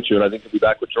anybody's going to, and I think he'll be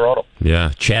back with Toronto.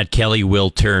 Yeah, Chad Kelly will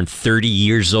turn 30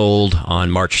 years old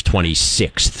on March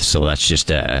 26th, so that's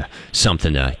just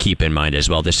something to keep in mind as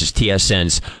well. This is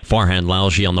TSN's Farhan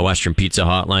Lalji on the Western Pizza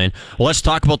Hotline. Well, let's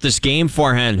talk about this game,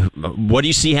 Farhan. What do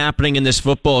you see happening in this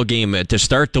football game? To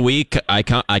start the week, I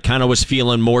kind of was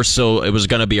feeling more so it was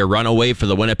going to be a runaway for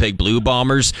the Winnipeg Blue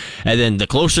Bombers, and then the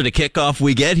closer to kickoff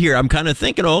we get here, I'm kind of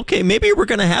thinking, okay, maybe we're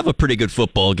going to have a pretty good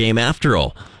football game after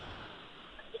all.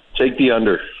 Take the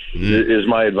under is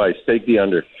my advice. Take the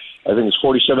under. I think it's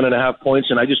 47.5 points,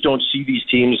 and I just don't see these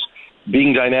teams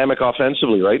being dynamic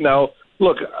offensively right now.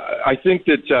 Look, I think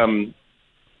that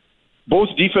both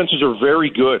defenses are very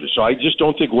good, so I just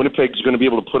don't think Winnipeg's going to be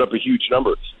able to put up a huge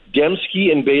number.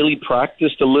 Dembski and Bailey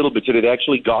practiced a little bit today. They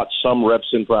actually got some reps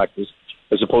in practice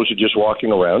as opposed to just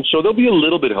walking around, so they'll be a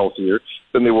little bit healthier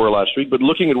than they were last week. But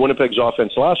looking at Winnipeg's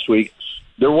offense last week,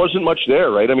 there wasn't much there,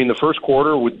 right? I mean, the first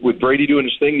quarter with Brady doing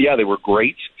his thing, they were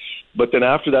great. But then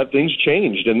after that, things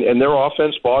changed, and their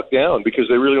offense bogged down because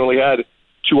they really only had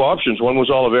 2 options. One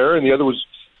was Oliveira, and the other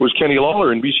was Kenny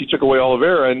Lawler, and BC took away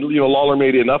Oliveira, and Lawler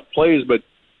made enough plays. But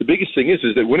the biggest thing is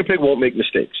that Winnipeg won't make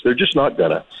mistakes. They're just not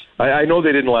gonna. I know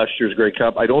they did in last year's Grey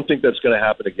Cup. I don't think that's going to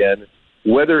happen again.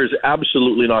 Weather is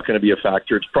absolutely not going to be a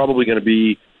factor. It's probably going to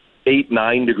be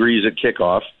 8-9 degrees at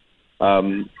kickoff.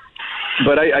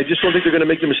 But I just don't think they're going to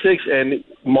make the mistakes. And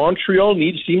Montreal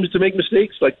needs teams to make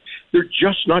mistakes. Like, they're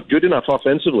just not good enough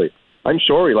offensively. I'm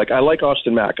sorry. Like, I like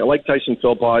Austin Mack. I like Tyson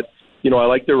Philpott. I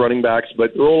like their running backs.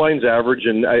 But their O-line's average,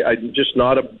 and I'm just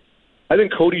not I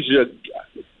think Cody's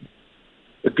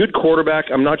a good quarterback.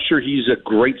 I'm not sure he's a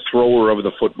great thrower of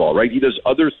the football, right? He does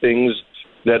other things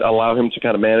that allow him to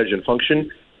kind of manage and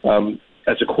function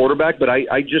as a quarterback. But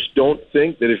I just don't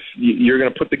think that if you're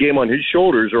going to put the game on his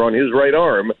shoulders or on his right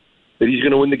arm, that he's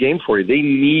going to win the game for you. They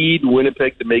need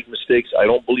Winnipeg to make mistakes. I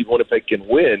don't believe Winnipeg can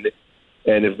win.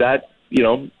 And if that,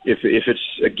 if it's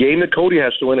a game that Cody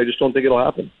has to win, I just don't think it'll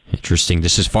happen. Interesting.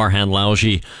 This is Farhan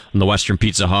Lalji on the Western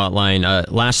Pizza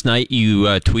Hotline. Last night you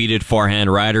tweeted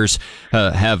Farhan riders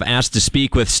have asked to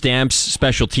speak with Stamps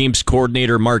special teams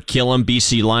coordinator Mark Killam,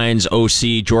 BC Lions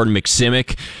OC Jordan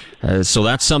McSimic. So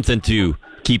that's something to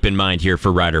keep in mind here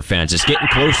for Rider fans. It's getting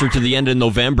closer to the end of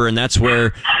November, and that's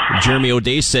where Jeremy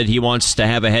O'Day said he wants to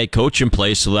have a head coach in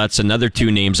place, so that's another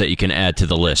 2 names that you can add to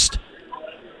the list.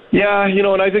 Yeah,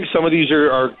 and I think some of these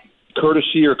are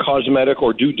courtesy or cosmetic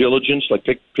or due diligence, like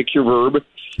pick your verb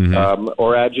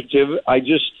or adjective. I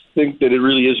just think that it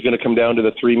really is going to come down to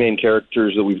the 3 main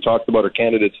characters that we've talked about, or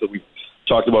candidates that we've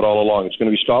talked about all along. It's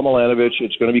going to be Scott Milanovich,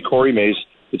 it's going to be Corey Mace,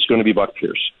 it's going to be Buck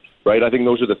Pierce, right? I think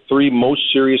those are the 3 most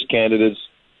serious candidates.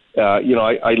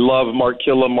 I love Mark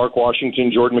Killam, Mark Washington,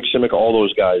 Jordan McSimic, all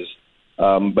those guys.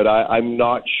 But I'm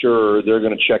not sure they're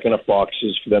going to check enough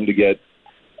boxes for them to get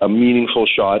a meaningful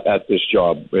shot at this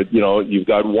job. But, you've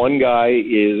got one guy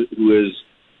who is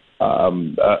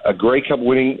a Grey Cup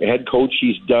winning head coach.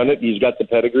 He's done it. He's got the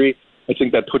pedigree. I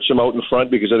think that puts him out in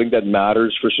front because I think that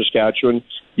matters for Saskatchewan.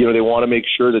 They want to make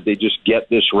sure that they just get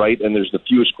this right and there's the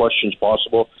fewest questions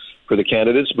possible for the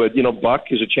candidates. But,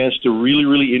 Buck is a chance to really,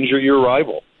 really injure your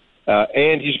rival.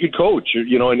 And he's a good coach,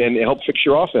 and help fix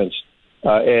your offense.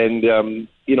 And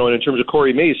in terms of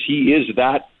Corey Mace, he is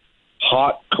that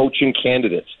hot coaching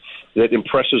candidate that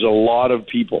impresses a lot of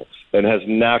people and has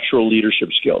natural leadership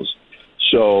skills.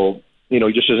 So, he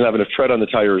just doesn't have enough tread on the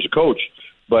tire as a coach.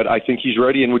 But I think he's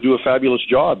ready and would do a fabulous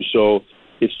job. So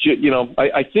it's just,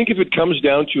 I think if it comes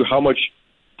down to how much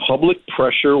public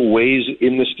pressure weighs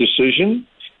in this decision,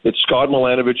 it's Scott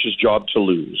Milanovich's job to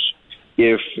lose.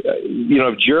 If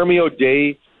Jeremy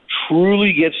O'Day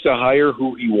truly gets to hire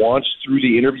who he wants through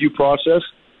the interview process,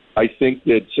 I think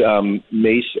that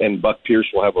Mace and Buck Pierce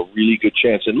will have a really good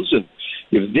chance. And listen,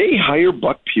 if they hire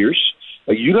Buck Pierce,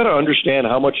 you got to understand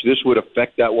how much this would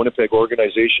affect that Winnipeg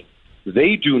organization.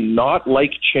 They do not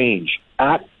like change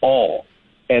at all.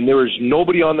 And there is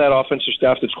nobody on that offensive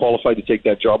staff that's qualified to take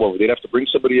that job over. They'd have to bring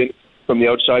somebody in from the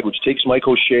outside, which takes Mike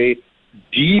O'Shea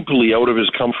deeply out of his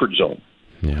comfort zone.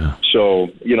 Yeah. So,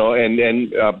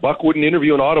 and Buck wouldn't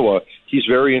interview in Ottawa. He's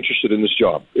very interested in this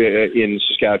job in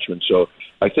Saskatchewan. So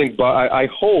I think I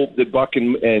hope that Buck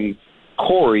and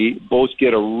Corey both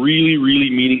get a really, really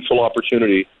meaningful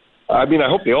opportunity. I mean, I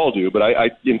hope they all do, but I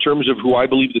in terms of who I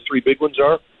believe the three big ones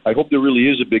are, I hope there really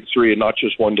is a big three and not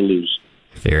just one to lose.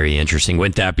 Very interesting.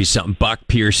 Wouldn't that be something? Buck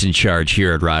Pierce in charge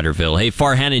here at Riderville. Hey,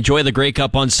 Farhan, enjoy the Grey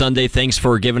Cup on Sunday. Thanks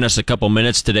for giving us a couple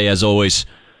minutes today, as always.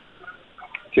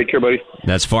 Take care, buddy.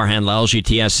 That's Farhan Lalji,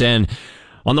 TSN,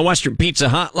 on the Western Pizza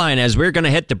Hotline, as we're going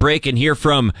to hit the break and hear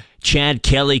from Chad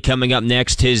Kelly coming up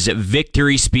next. His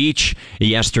victory speech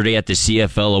yesterday at the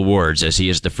CFL Awards, as he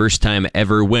is the first-time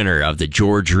ever winner of the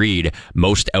George Reed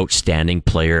Most Outstanding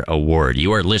Player Award.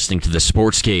 You are listening to the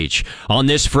Sports Cage on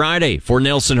this Friday for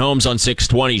Nelson Holmes on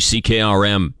 620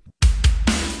 CKRM.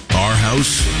 Our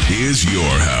house is your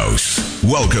house.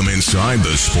 Welcome inside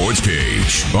the Sports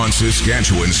Cage on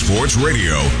Saskatchewan Sports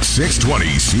Radio, 620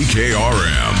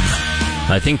 CKRM.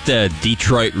 I think the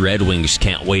Detroit Red Wings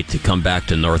can't wait to come back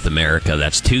to North America.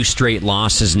 That's 2 straight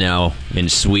losses now in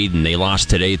Sweden. They lost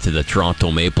today to the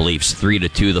Toronto Maple Leafs,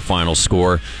 3-2 the final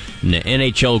score. In the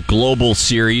NHL Global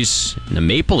Series, the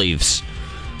Maple Leafs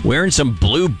wearing some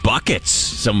blue buckets,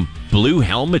 some blue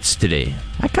helmets today.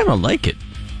 I kind of like it.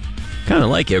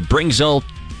 It brings out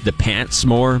the pants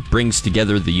more, brings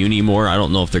together the uni more. I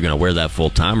don't know if they're going to wear that full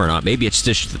time or not. Maybe it's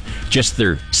just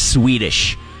their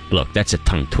Swedish look. That's a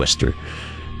tongue twister.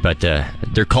 But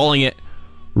they're calling it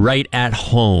right at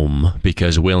home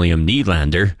because William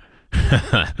Nylander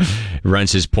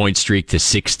runs his point streak to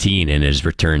 16 in his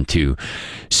return to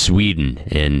Sweden.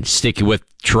 And sticking with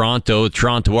Toronto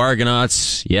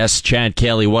Argonauts, yes, Chad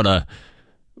Kelly, what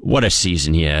a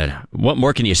season he had. What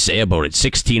more can you say about it?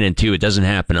 16-2, it doesn't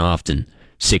happen often.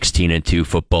 16-2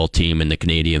 football team in the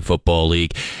Canadian Football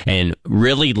League. And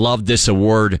really loved this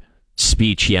award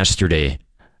speech yesterday.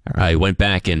 I went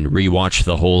back and rewatched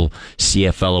the whole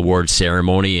CFL award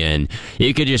ceremony, and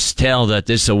you could just tell that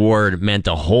this award meant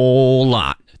a whole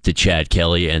lot to Chad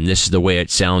Kelly, and this is the way it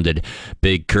sounded.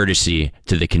 Big courtesy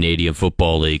to the Canadian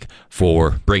Football League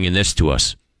for bringing this to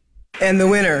us. And the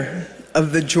winner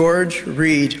of the George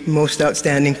Reed Most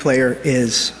Outstanding Player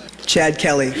is Chad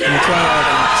Kelly from the Toronto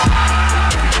Argonauts.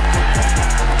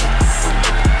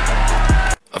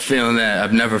 A feeling that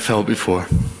I've never felt before.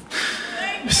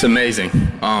 It's amazing.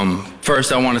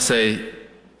 First, I want to say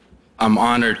I'm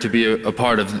honored to be a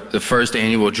part of the first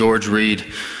annual George Reed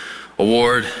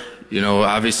Award.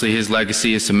 Obviously his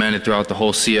legacy is cemented throughout the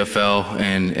whole CFL,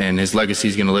 and his legacy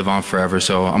is going to live on forever.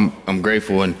 So I'm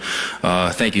grateful, and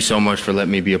thank you so much for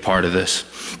letting me be a part of this.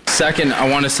 Second, I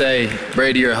want to say,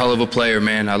 Brady, you're a hell of a player,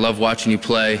 man. I love watching you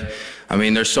play. I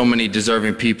mean, there's so many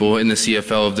deserving people in the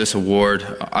CFL of this award.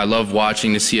 I love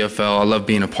watching the CFL. I love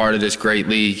being a part of this great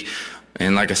league.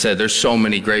 And like I said, there's so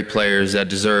many great players that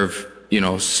deserve,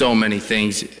 so many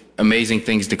things, amazing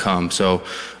things to come. So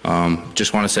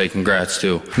just want to say congrats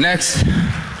too. Next,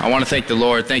 I want to thank the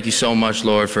Lord. Thank you so much,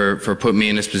 Lord, for putting me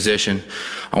in this position.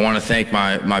 I want to thank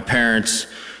my parents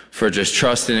for just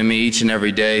trusting in me each and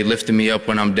every day, lifting me up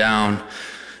when I'm down,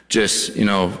 just,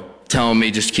 telling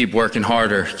me just keep working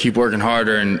harder,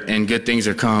 and good things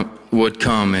would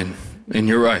come, and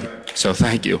you're right. So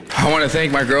thank you. I want to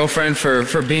thank my girlfriend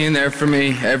for being there for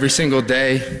me every single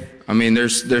day. I mean,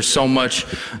 there's so much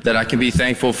that I can be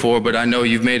thankful for, but I know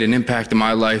you've made an impact in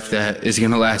my life that is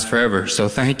going to last forever. So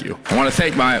thank you. I want to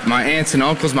thank my aunts and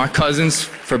uncles, my cousins,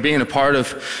 for being a part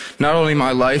of not only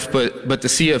my life, but the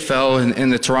CFL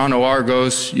and the Toronto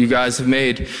Argos. You guys have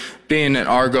made being at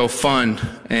Argo fun,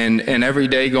 and every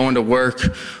day going to work,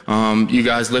 you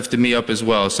guys lifted me up as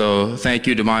well. So thank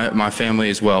you to my family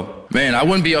as well. Man, I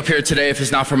wouldn't be up here today if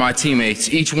it's not for my teammates.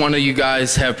 Each one of you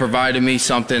guys have provided me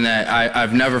something that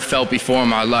I've never felt before in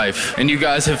my life. And you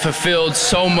guys have fulfilled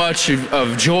so much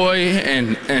of joy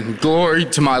and glory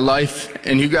to my life.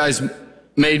 And you guys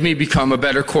made me become a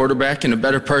better quarterback and a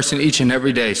better person each and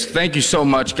every day. So thank you so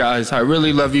much, guys. I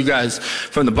really love you guys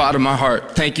from the bottom of my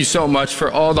heart. Thank you so much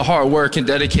for all the hard work and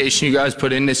dedication you guys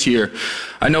put in this year.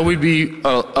 I know we'd be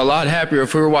a lot happier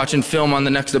if we were watching film on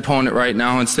the next opponent right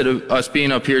now instead of us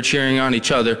being up here cheering on each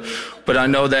other. But I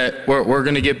know that we're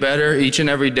going to get better each and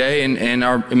every day, and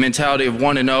our mentality of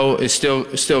 1-0 is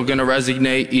still going to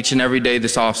resonate each and every day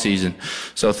this offseason.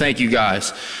 So thank you,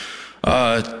 guys.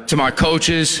 To my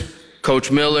coaches,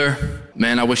 Coach Miller,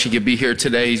 man, I wish he could be here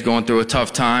today. He's going through a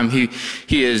tough time. He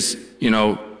is,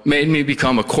 made me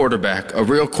become a quarterback, a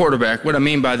real quarterback. What I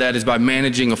mean by that is by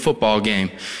managing a football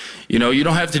game. You know, you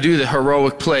don't have to do the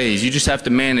heroic plays. You just have to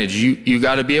manage. You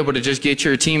got to be able to just get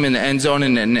your team in the end zone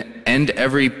and end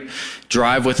every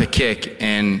drive with a kick.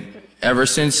 And ever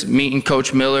since meeting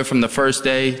Coach Miller from the first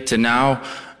day to now,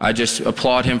 I just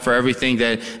applaud him for everything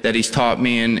that he's taught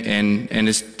me and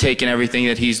has taken everything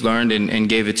that he's learned and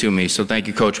gave it to me. So thank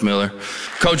you, Coach Miller.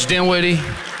 Coach Dinwiddie,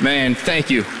 man, thank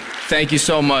you. Thank you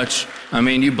so much. I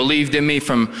mean, you believed in me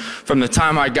from the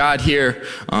time I got here.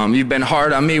 You've been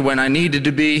hard on me when I needed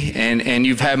to be, and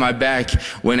you've had my back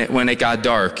when it got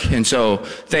dark. And so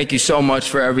thank you so much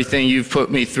for everything you've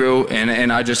put me through,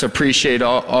 and I just appreciate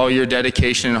all your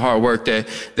dedication and hard work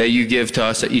that you give to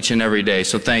us each and every day.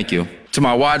 So thank you. To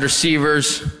my wide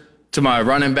receivers, to my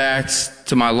running backs,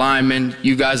 to my linemen,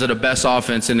 you guys are the best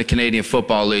offense in the Canadian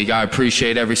Football League. I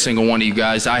appreciate every single one of you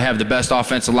guys. I have the best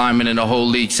offensive lineman in the whole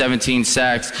league, 17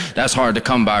 sacks. That's hard to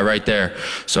come by right there.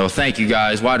 So thank you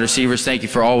guys. Wide receivers, thank you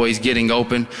for always getting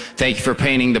open. Thank you for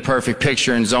painting the perfect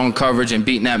picture in zone coverage and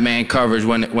beating that man coverage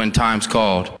when time's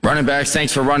called. Running backs,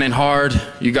 thanks for running hard.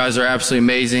 You guys are absolutely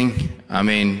amazing. I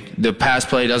mean, the pass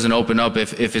play doesn't open up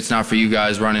if it's not for you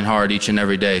guys running hard each and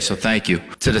every day, so thank you.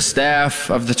 To the staff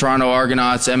of the Toronto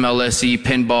Argonauts, MLSE,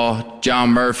 Pinball, John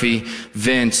Murphy,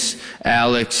 Vince,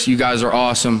 Alex, you guys are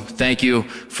awesome. Thank you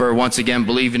for once again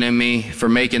believing in me, for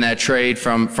making that trade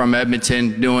from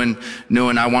Edmonton,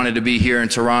 knowing I wanted to be here in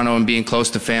Toronto and being close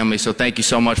to family, so thank you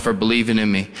so much for believing in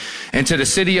me. And to the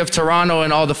city of Toronto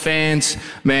and all the fans,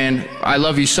 man, I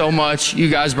love you so much. You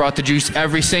guys brought the juice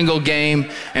every single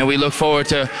game, and we look forward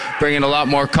to bringing a lot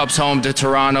more cups home to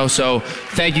Toronto. So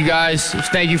thank you guys.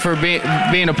 Thank you for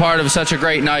being a part of such a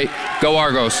great night. Go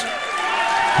Argos.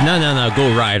 No.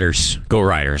 Go Riders. Go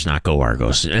Riders, not go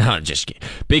Argos. Just kidding.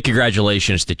 Big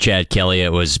congratulations to Chad Kelly.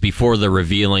 It was before the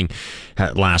revealing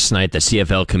last night. The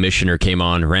CFL commissioner came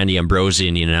on, Randy Ambrosie,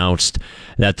 and he announced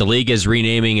that the league is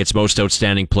renaming its Most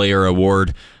Outstanding Player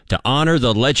award to honor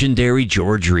the legendary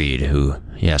George Reed, who,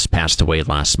 yes, passed away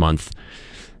last month.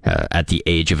 At the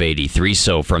age of 83.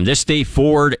 So from this day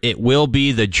forward, it will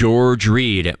be the George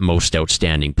Reed Most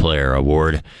Outstanding Player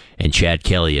Award, and Chad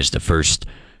Kelly is the first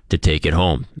to take it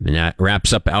home. And that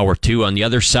wraps up hour 2. On the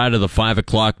other side of the 5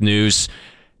 o'clock news,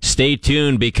 stay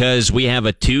tuned because we have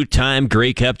a 2-time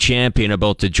Grey Cup champion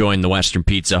about to join the Western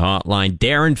Pizza Hotline.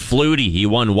 Darren Flutie. He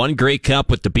won one Grey Cup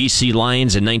with the BC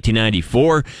Lions in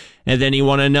 1994, and then he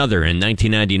won another in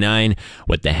 1999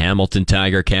 with the Hamilton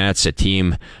Tiger Cats, a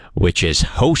team which is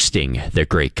hosting the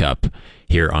Grey Cup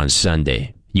here on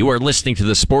Sunday. You are listening to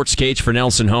the Sports Cage for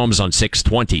Nelson Holmes on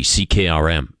 620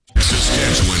 CKRM.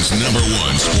 Saskatchewan's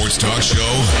 #1 sports talk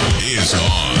show is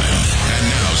on. And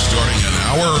now, starting an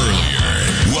hour earlier,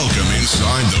 welcome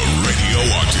inside the Radio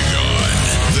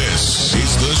Octagon. This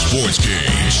is the Sports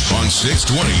Cage on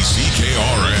 620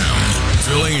 CKRM.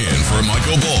 Filling in for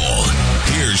Michael Bull,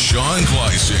 here's Sean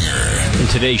Kleisinger. And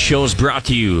today's show is brought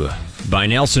to you by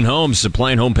Nelson Homes,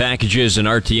 supplying home packages and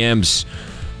RTMs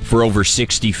for over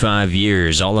 65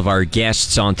 years. All of our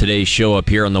guests on today's show up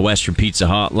here on the Western Pizza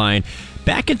Hotline.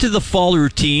 Back into the fall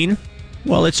routine.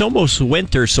 Well, it's almost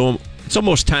winter, so it's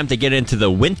almost time to get into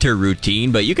the winter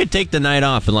routine, but you can take the night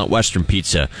off and let Western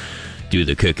Pizza do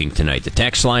the cooking tonight. The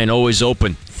text line always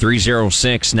open,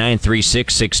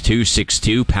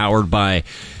 306-936-6262, powered by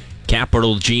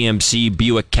Capital GMC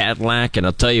Buick Cadillac. And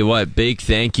I'll tell you what, big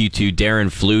thank you to Darren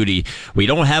Flutie. We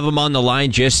don't have him on the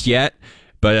line just yet,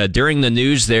 but during the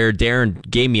news there, Darren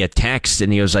gave me a text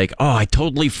and he was like, I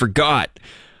totally forgot.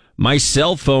 My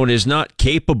cell phone is not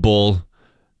capable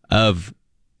of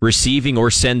receiving or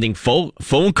sending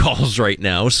phone calls right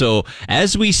now. So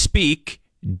as we speak,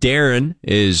 Darren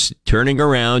is turning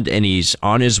around and he's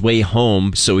on his way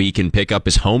home so he can pick up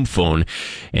his home phone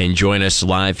and join us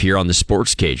live here on the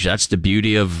Sports Cage. That's the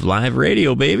beauty of live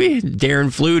radio, baby. Darren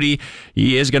Flutie,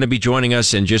 he is going to be joining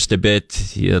us in just a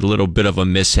bit. A little bit of a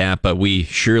mishap, but we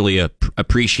surely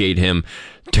appreciate him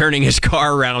turning his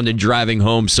car around and driving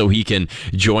home so he can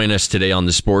join us today on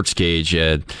the Sports Cage.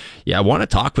 I want to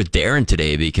talk with Darren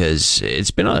today because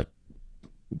it's been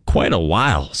quite a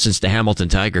while since the Hamilton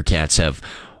Tiger Cats have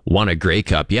won a Grey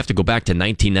Cup. You have to go back to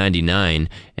 1999,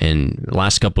 and the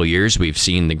last couple of years we've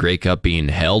seen the Grey Cup being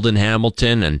held in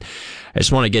Hamilton, and I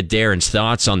just want to get Darren's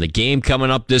thoughts on the game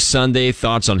coming up this Sunday,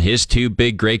 thoughts on his 2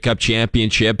 big Grey Cup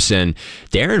championships. And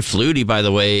Darren Flutie, by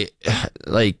the way,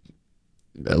 like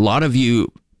a lot of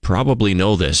you probably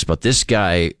know this, but this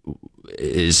guy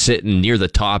is sitting near the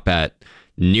top at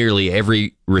nearly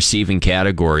every receiving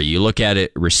category. You look at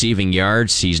it, receiving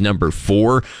yards, he's number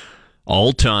 4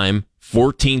 all time,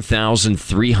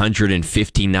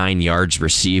 14,359 yards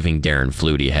receiving Darren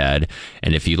Flutie had.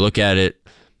 And if you look at it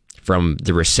from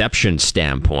the reception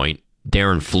standpoint,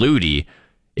 Darren Flutie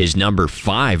is number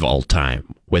 5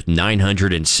 all-time with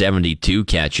 972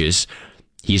 catches.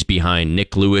 He's behind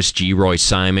Nick Lewis, G. Roy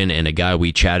Simon, and a guy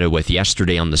we chatted with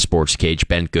yesterday on the Sports Cage,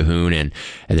 Ben Cahoon,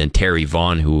 and then Terry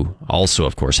Vaughn, who also,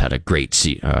 of course, had a great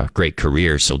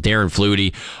career. So Darren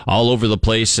Flutie, all over the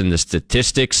place in the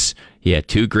statistics. He had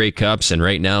 2 Grey Cups, and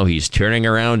right now he's turning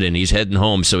around and he's heading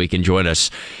home so he can join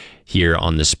us here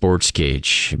on the Sports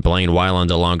Cage. Blaine Weiland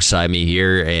alongside me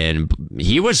here, and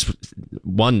he was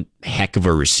one heck of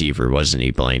a receiver, wasn't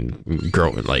he, Blaine?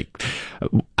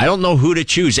 I don't know who to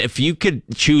choose. If you could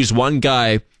choose one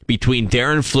guy between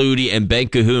Darren Flutie and Ben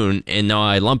Cahoon, and now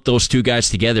I lump those 2 guys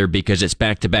together because it's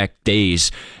back-to-back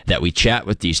days that we chat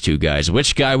with these 2 guys,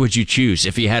 which guy would you choose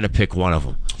if you had to pick one of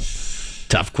them?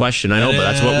 Tough question, I know, but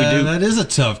that's what we do. That is a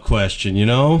tough question,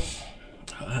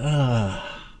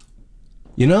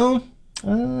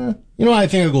 I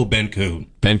think I'll go Ben Cahoon.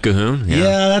 Ben Cahoon?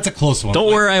 Yeah, that's a close one. Don't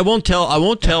worry, I won't tell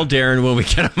Darren when we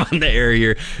get him on the air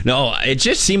here. No, it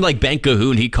just seemed like Ben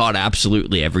Cahoon, he caught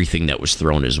absolutely everything that was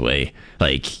thrown his way.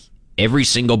 Like, every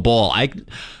single ball.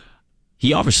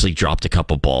 He obviously dropped a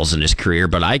couple balls in his career,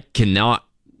 but I cannot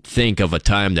think of a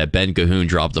time that Ben Cahoon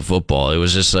dropped the football. It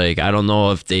was just like, I don't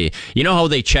know if how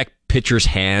they check pitchers'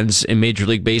 hands in Major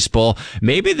League Baseball?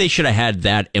 Maybe they should have had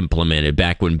that implemented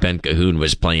back when Ben Cahoon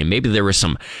was playing. Maybe there was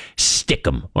some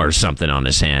stickum or something on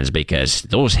his hands, because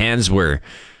those hands were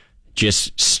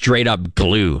just straight up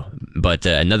glue. But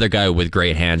another guy with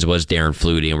great hands was Darren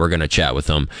Flutie, and we're going to chat with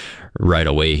him right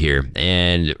away here.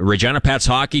 And Regina Pats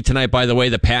hockey tonight, by the way,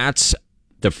 the Pats,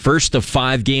 the first of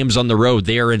 5 games on the road.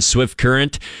 They are in Swift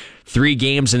Current. 3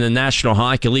 games in the National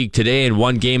Hockey League today, and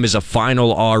 1 game is a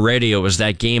final already. It was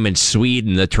that game in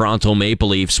Sweden, the Toronto Maple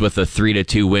Leafs with a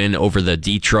 3-2 win over the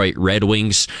Detroit Red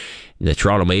Wings. The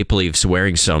Toronto Maple Leafs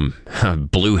wearing some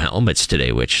blue helmets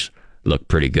today, which look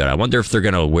pretty good. I wonder if they're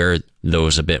going to wear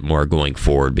those a bit more going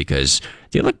forward, because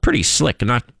they look pretty slick.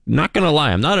 Not going to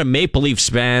lie, I'm not a Maple Leafs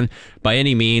fan by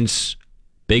any means.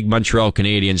 Big Montreal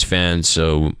Canadiens fan,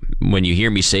 so when you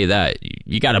hear me say that,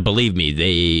 you got to believe me.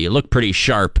 They look pretty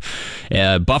sharp.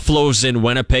 Buffalo's in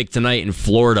Winnipeg tonight, and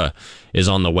Florida is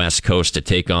on the West Coast to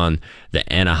take on the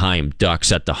Anaheim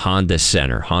Ducks at the Honda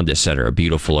Center. Honda Center, a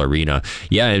beautiful arena.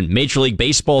 Yeah, in Major League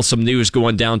Baseball, some news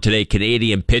going down today.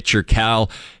 Canadian pitcher Cal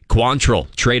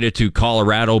Quantrill traded to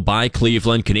Colorado by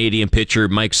Cleveland. Canadian pitcher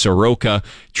Mike Soroka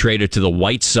traded to the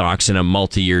White Sox in a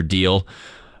multi-year deal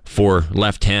for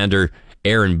left-hander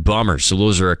Aaron Bummer. So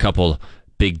those are a couple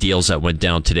big deals that went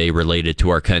down today related to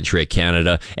our country of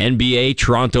Canada. NBA,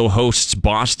 Toronto hosts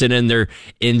Boston in their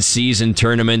in-season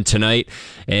tournament tonight.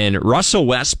 And Russell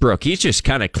Westbrook, he's just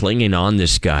kind of clinging on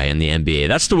this guy in the NBA.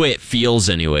 That's the way it feels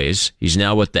anyways. He's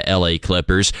now with the LA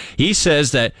Clippers. He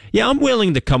says that, yeah, I'm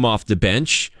willing to come off the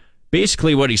bench.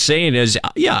 Basically what he's saying is,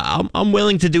 yeah, I'm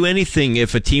willing to do anything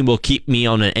if a team will keep me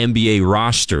on an NBA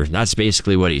roster. That's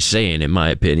basically what he's saying, in my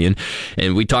opinion.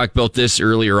 And we talked about this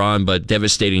earlier on, but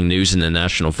devastating news in the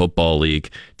National Football League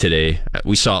today.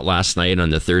 We saw it last night on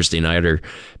the Thursday Nighter.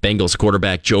 Bengals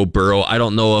quarterback Joe Burrow. I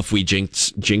don't know if we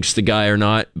jinxed the guy or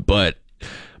not, but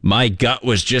my gut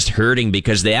was just hurting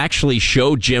because they actually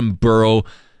showed Jim Burrow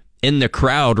in the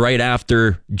crowd right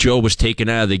after Joe was taken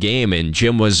out of the game, and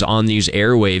Jim was on these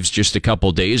airwaves just a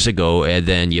couple days ago, and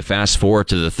then you fast forward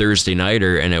to the Thursday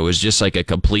Nighter, and it was just like a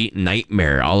complete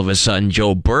nightmare. All of a sudden,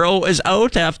 Joe Burrow is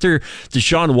out after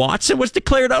Deshaun Watson was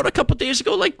declared out a couple days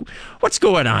ago. Like, what's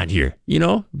going on here?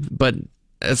 But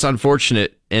it's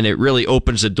unfortunate, and it really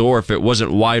opens the door, if it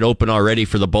wasn't wide open already,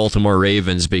 for the Baltimore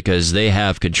Ravens, because they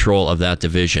have control of that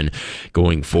division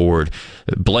going forward.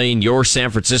 Blaine, your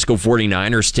San Francisco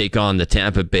 49ers take on the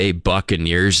Tampa Bay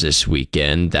Buccaneers this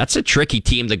weekend. That's a tricky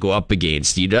team to go up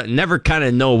against. You never kind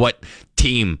of know what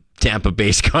team Tampa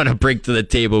Bay's going to bring to the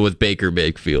table with Baker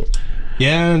Mayfield.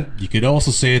 Yeah, you could also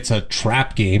say it's a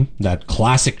trap game, that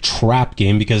classic trap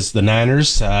game, because the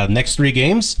Niners, next 3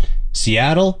 games,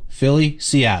 Seattle, Philly,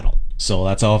 Seattle. So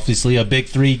that's obviously a big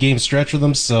 3-game stretch for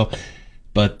them.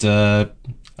 But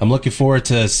I'm looking forward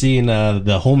to seeing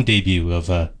the home debut of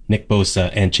Nick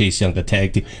Bosa and Chase Young, the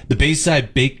tag team. The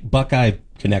Bayside Buckeye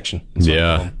connection.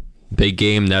 Yeah. Big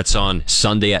game. That's on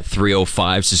Sunday at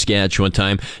 3:05 Saskatchewan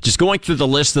time. Just going through the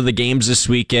list of the games this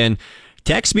weekend.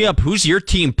 Text me up. Who's your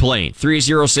team playing?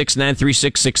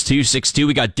 306-936-6262.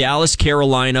 We got Dallas,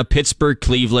 Carolina, Pittsburgh,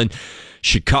 Cleveland,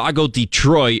 Chicago,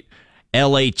 Detroit,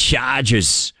 LA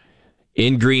Chargers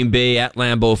in Green Bay at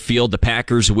Lambeau Field. The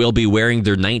Packers will be wearing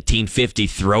their 1950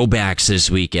 throwbacks this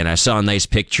weekend. I saw a nice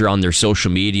picture on their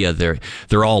social media.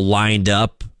 They're all lined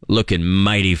up, looking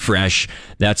mighty fresh.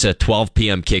 That's a 12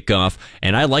 p.m. kickoff,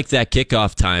 and I like that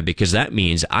kickoff time because that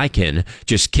means I can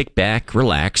just kick back,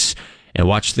 relax, and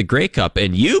watch the Grey Cup.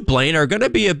 And you, Blaine, are going to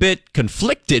be a bit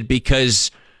conflicted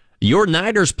because your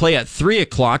Niners play at 3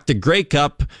 o'clock. The Grey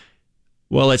Cup,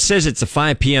 well, it says it's a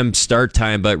 5 p.m. start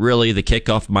time, but really the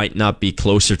kickoff might not be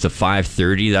closer to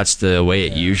 5:30. That's the way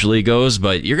it usually goes,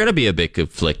 but you're going to be a bit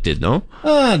conflicted, no?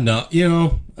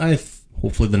 No.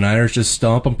 Hopefully the Niners just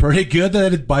stomp them pretty good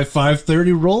that by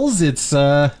 5:30 rolls. It's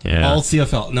all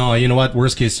CFL. No, you know what?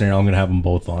 Worst case scenario, I'm going to have them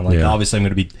both on. Obviously, I'm going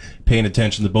to be paying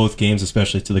attention to both games,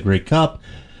 especially to the Grey Cup.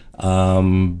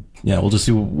 We'll just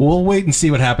see. We'll wait and see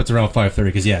what happens around 5:30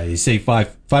 because, you say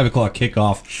 5 o'clock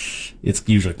kickoff, it's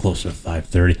usually closer to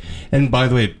 5:30. And by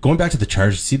the way, going back to the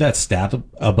Chargers, see that stat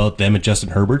about them and Justin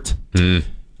Herbert?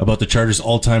 About the Chargers'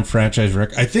 all-time franchise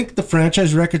record? I think the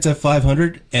franchise record's at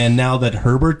 500, and now that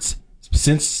Herbert's,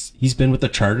 since he's been with the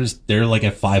Chargers, they're like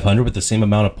at 500 with the same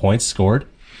amount of points scored.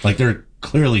 Like, they're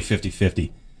clearly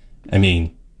 50-50. I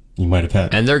mean, you might have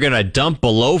had. And they're going to dump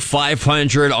below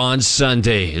 500 on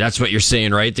Sunday. That's what you're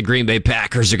saying, right? The Green Bay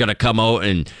Packers are going to come out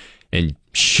and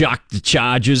shock the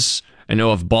Chargers. I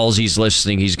know if Ballsy's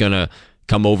listening, he's going to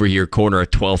come over here, corner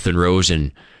at 12th and Rose,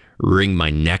 and wring my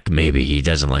neck, maybe. He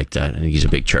doesn't like that. I think he's a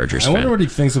big Chargers fan. I wonder what he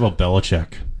thinks about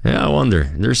Belichick. Yeah, I wonder.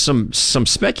 There's some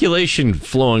speculation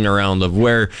flowing around of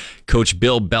where Coach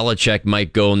Bill Belichick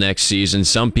might go next season.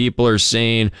 Some people are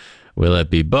saying, will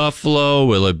it be Buffalo?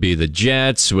 Will it be the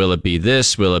Jets? Will it be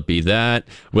this? Will it be that?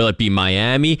 Will it be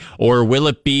Miami? Or will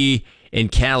it be in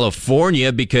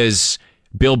California because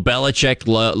Bill Belichick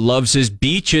loves his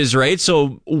beaches, right?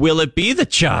 So will it be the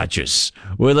Chargers?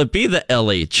 Will it be the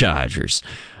LA Chargers?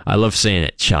 I love saying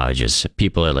it, Chargers.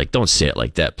 People are like, don't say it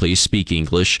like that, please. Speak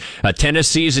English.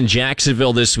 Tennessee's in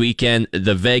Jacksonville this weekend.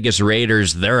 The Vegas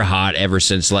Raiders, they're hot ever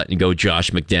since letting go Josh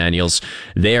McDaniels.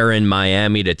 They're in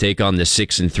Miami to take on the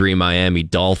 6-3 Miami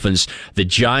Dolphins. The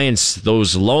Giants,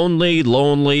 those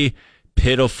lonely,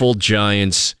 pitiful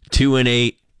Giants,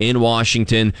 2-8 in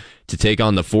Washington to take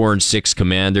on the 4-6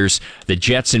 Commanders. The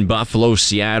Jets in Buffalo,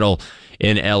 Seattle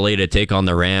in LA to take on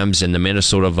the Rams, and the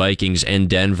Minnesota Vikings in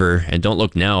Denver. And don't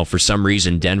look now, for some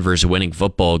reason Denver's winning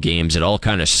football games. It all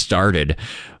kind of started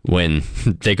when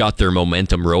they got their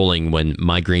momentum rolling when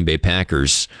my Green Bay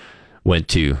Packers went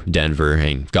to Denver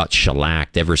and got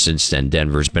shellacked. Ever since then,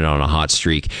 Denver's been on a hot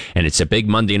streak. And it's a big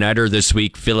Monday nighter this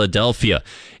week. Philadelphia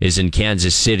is in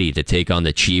Kansas City to take on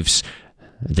the Chiefs.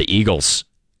 The Eagles,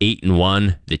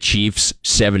 8-1. The Chiefs,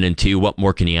 7-2. What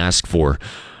more can you ask for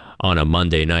on a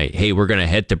Monday night? Hey, we're going to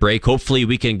head to break. Hopefully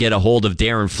we can get a hold of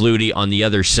Darren Flutie on the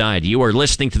other side. You are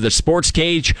listening to the Sports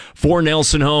Cage for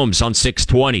Nelson Holmes on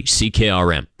 620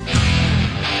 CKRM.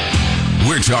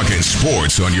 We're talking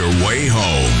sports on your way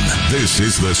home. This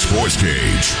is the Sports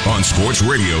Cage on Sports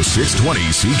Radio 620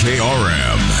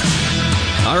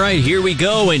 CKRM. All right, here we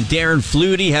go. And Darren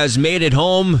Flutie has made it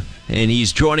home, and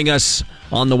he's joining us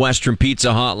on the Western Pizza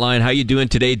Hotline. How you doing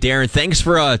today, Darren? Thanks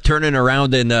for turning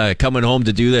around and coming home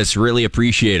to do this. Really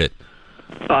appreciate it.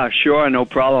 Sure, no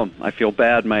problem. I feel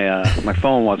bad. My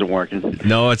phone wasn't working.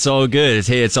 No, it's all good.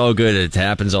 It's all good. It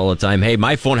happens all the time. Hey,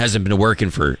 my phone hasn't been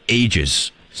working for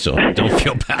ages, so don't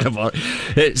feel bad about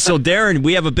it. So, Darren,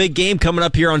 we have a big game coming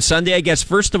up here on Sunday. I guess,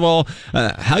 first of all,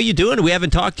 how you doing? We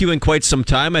haven't talked to you in quite some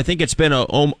time. I think it's been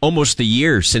almost a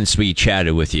year since we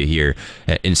chatted with you here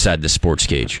inside the Sports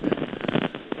Cage.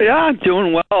 Yeah, I'm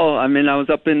doing well. I mean, I was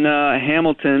up in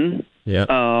Hamilton. Yeah.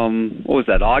 What was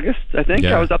that, August, I think?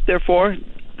 Yeah. I was up there for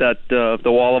that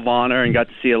the Wall of Honor and got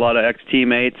to see a lot of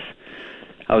ex-teammates.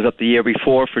 I was up the year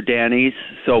before for Danny's,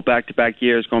 so back-to-back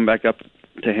years going back up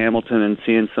to Hamilton and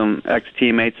seeing some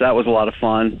ex-teammates. That was a lot of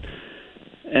fun.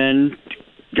 And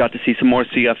got to see some more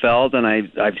CFL than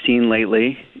I've seen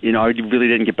lately. You know, I really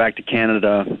didn't get back to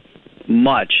Canada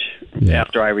much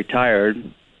after I retired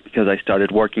because I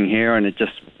started working here and it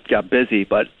just got busy.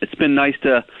 But it's been nice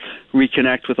to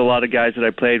reconnect with a lot of guys that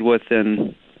I played with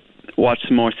and watch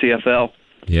some more CFL.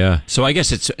 Yeah. So I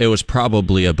guess it was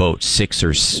probably about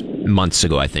 6 months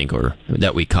ago, I think, or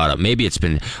that we caught up. Maybe it's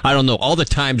been, I don't know, all the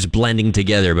times blending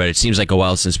together, but it seems like a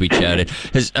while since we chatted.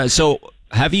 So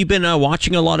have you been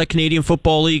watching a lot of Canadian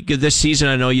Football League this season?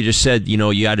 I know you just said, you know,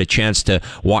 you had a chance to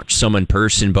watch some in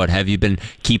person, but have you been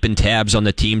keeping tabs on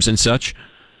the teams and such?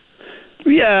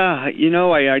 Yeah, you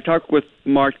know, I talked with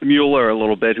Mark Mueller a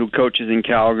little bit, who coaches in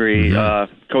Calgary,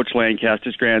 Coach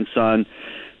Lancaster's grandson,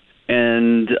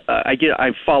 and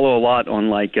I follow a lot on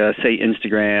say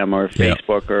Instagram or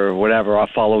Facebook or whatever.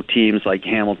 I'll follow teams like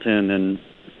Hamilton and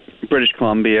British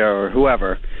Columbia or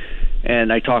whoever,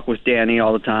 and I talk with Danny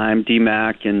all the time,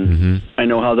 D-Mac, and I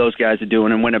know how those guys are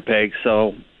doing in Winnipeg.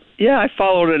 So yeah, I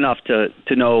followed enough to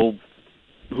know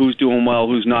who's doing well,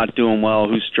 who's not doing well,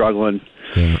 who's struggling.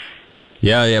 Yeah.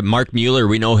 Yeah. Mark Mueller,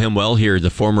 we know him well here, the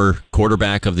former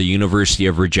quarterback of the University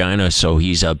of Regina, so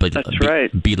he's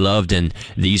beloved in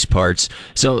these parts.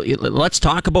 So let's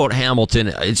talk about Hamilton.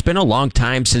 It's been a long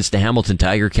time since the Hamilton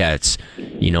Tiger Cats,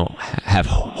 have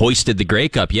hoisted the Grey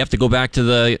Cup. You have to go back to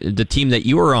the team that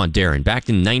you were on, Darren, back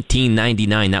in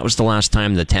 1999. That was the last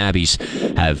time the Tabbies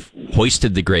have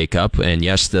hoisted the Grey Cup, and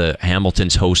yes, the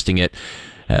Hamilton's hosting it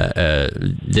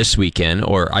this weekend,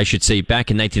 or I should say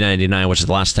back in 1999 was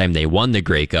the last time they won the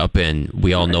Grey Cup, and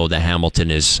we all know that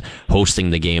Hamilton is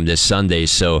hosting the game this Sunday,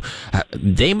 so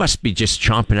they must be just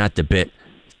chomping at the bit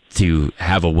to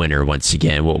have a winner once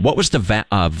again. Well, what was the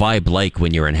vibe like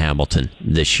when you were in Hamilton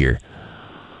this year?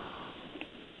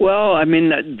 Well, I mean,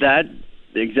 that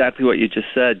exactly what you just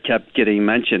said kept getting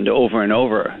mentioned over and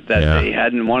over, that they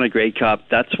hadn't won a Grey Cup.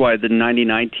 That's why the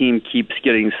 99 team keeps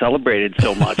getting celebrated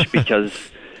so much, because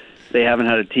they haven't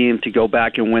had a team to go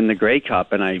back and win the Grey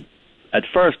Cup. And at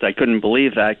first I couldn't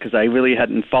believe that, because I really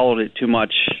hadn't followed it too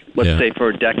much, let's say for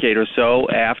a decade or so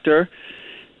after.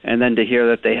 And then to hear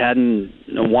that they hadn't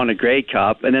won a Grey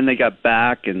Cup, and then they got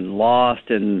back and lost,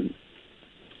 and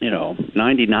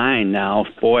 99 now,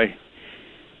 boy.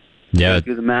 Yeah.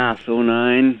 Do the math.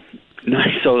 09.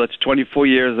 So that's 24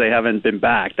 years they haven't been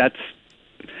back. That's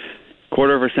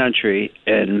quarter of a century,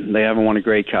 and they haven't won a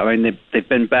Grey Cup. I mean, they've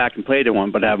been back and played in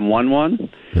one, but haven't won one.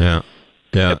 Yeah.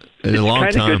 In a long time.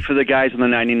 It's kind of good for the guys on the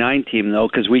 99 team, though,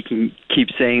 because we can keep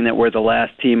saying that we're the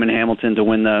last team in Hamilton to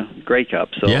win the Grey Cup.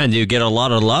 So. Yeah, and you get a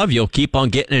lot of love. You'll keep on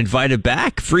getting invited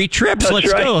back. Free trips.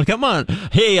 Let's go. Come on.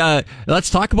 Hey, let's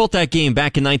talk about that game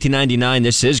back in 1999.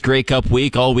 This is Grey Cup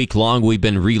week. All week long, we've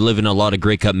been reliving a lot of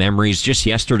Grey Cup memories. Just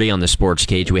yesterday on the Sports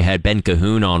Cage, we had Ben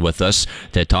Cahoon on with us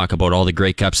to talk about all the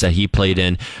Grey Cups that he played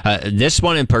in. This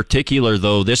one in particular,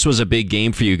 though, this was a big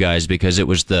game for you guys because it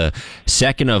was the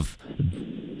second of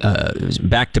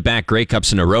back-to-back Grey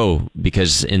Cups in a row,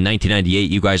 because in 1998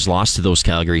 you guys lost to those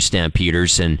Calgary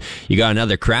Stampeders, and you got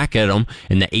another crack at them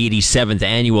in the 87th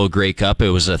annual Grey Cup. It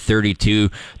was a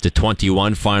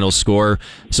 32-21 final score.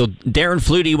 So Darren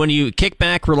Flutie, when you kick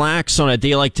back, relax on a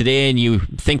day like today and you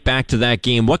think back to that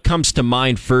game, what comes to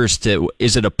mind first?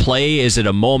 Is it a play? Is it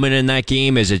a moment in that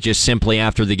game? Is it just simply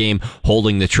after the game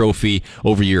holding the trophy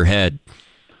over your head?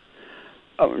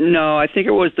 No, I think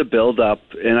it was the build-up,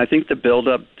 and I think the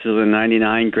build-up to the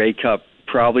 99 Grey Cup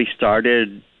probably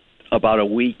started about a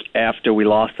week after we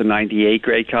lost the 98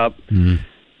 Grey Cup.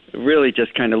 Mm-hmm. Really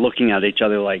just kind of looking at each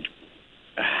other like,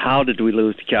 how did we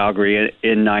lose to Calgary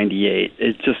in 98?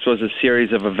 It just was a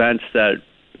series of events that,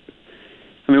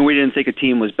 I mean, we didn't think a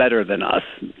team was better than us,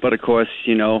 but of course,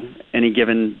 any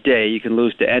given day you can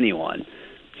lose to anyone.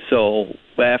 So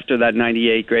after that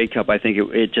 98 Grey Cup, I think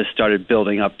it just started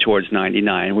building up towards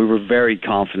 99. We were very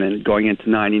confident going into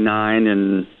 99,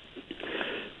 and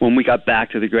when we got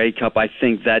back to the Grey Cup, I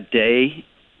think that day,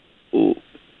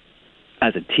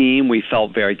 as a team, we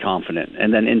felt very confident.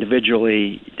 And then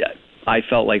individually, I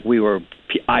felt like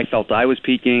I was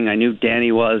peaking. I knew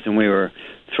Danny was, and we were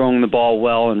throwing the ball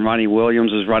well, and Ronnie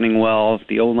Williams was running well.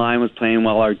 The O-line was playing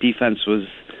well. Our defense was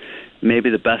maybe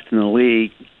the best in the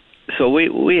league. So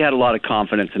we had a lot of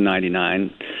confidence in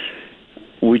 99.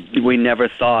 We never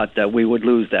thought that we would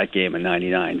lose that game in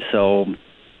 99. So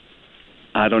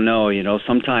I don't know,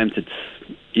 sometimes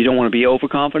you don't want to be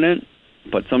overconfident,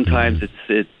 but sometimes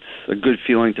it's a good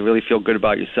feeling to really feel good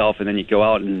about yourself, and then you go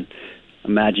out and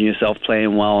imagine yourself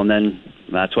playing well, and then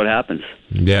that's what happens.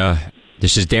 Yeah.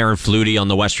 This is Darren Flutie on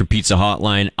the Western Pizza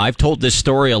Hotline. I've told this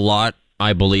story a lot,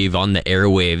 I believe, on the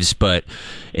airwaves, but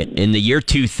in the year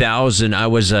 2000, I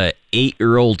was a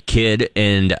 8-year-old kid,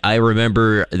 and I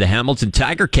remember the Hamilton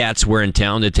Tiger Cats were in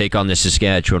town to take on the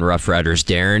Saskatchewan Roughriders,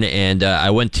 Darren, and I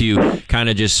went to kind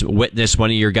of just witness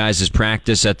one of your guys'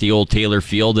 practice at the old Taylor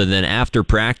Field, and then after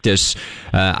practice,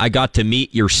 I got to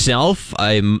meet yourself.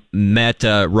 I met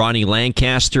Ronnie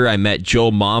Lancaster, I met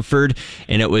Joe Momford,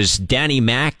 and it was Danny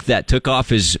Mack that took off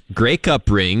his Grey Cup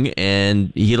ring,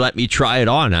 and he let me try it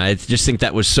on. I just think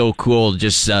that was so cool.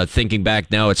 Just thinking back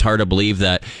now, it's hard to believe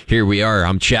that here we are.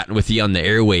 I'm chatting with you on the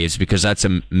airwaves, because that's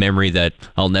a memory that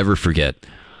I'll never forget.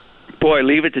 Boy,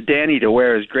 leave it to Danny to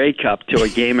wear his Grey Cup to a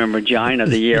game in Regina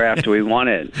the year after we won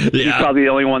it. Yeah. He's probably the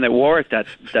only one that wore it that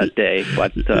day.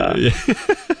 But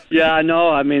yeah,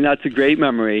 no, I mean, that's a great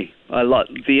memory. I love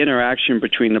the interaction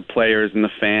between the players and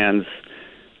the fans,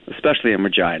 especially in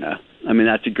Regina. I mean,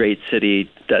 that's a great city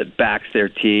that backs their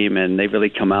team, and they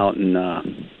really come out and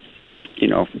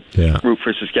root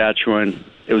for Saskatchewan.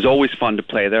 It was always fun to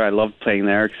play there. I loved playing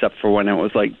there, except for when it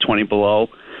was like 20 below.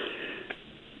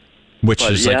 Which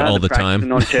is like all the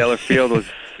time. On Taylor Field was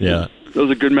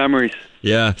those are good memories.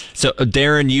 Yeah. So,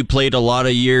 Darren, you played a lot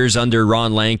of years under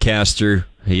Ron Lancaster,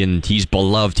 and he's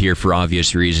beloved here for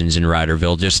obvious reasons in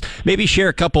Riderville. Just maybe share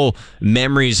a couple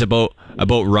memories about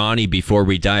Ronnie before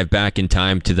we dive back in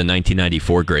time to the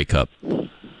 1994 Grey Cup.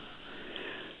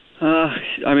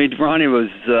 Ronnie was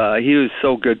he was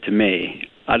so good to me.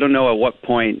 I don't know at what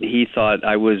point he thought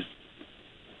I was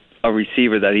a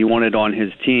receiver that he wanted on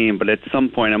his team, but at some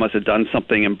point I must have done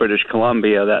something in British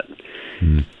Columbia that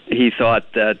he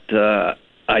thought that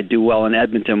I'd do well in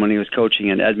Edmonton when he was coaching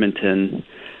in Edmonton.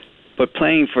 But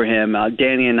playing for him,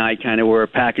 Danny and I kind of were a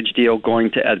package deal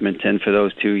going to Edmonton for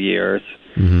those 2 years.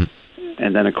 Mm-hmm.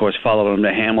 And then, of course, followed him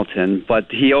to Hamilton.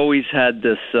 But he always had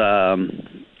this, I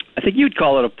think you'd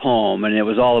call it a poem, and it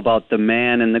was all about the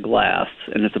man in the glass.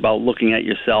 And it's about looking at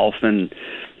yourself and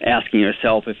asking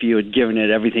yourself if you had given it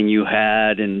everything you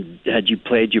had, and had you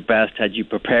played your best, had you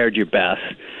prepared your best.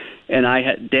 And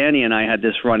Danny and I had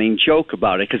this running joke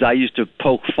about it, because I used to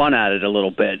poke fun at it a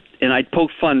little bit. And I'd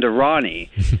poke fun to Ronnie.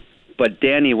 But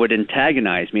Danny would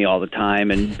antagonize me all the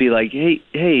time and be like,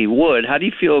 hey, Wood, how do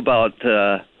you feel about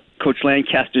Coach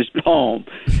Lancaster's poem?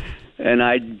 And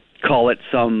I'd call it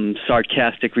some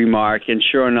sarcastic remark, and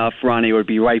sure enough, Ronnie would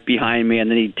be right behind me, and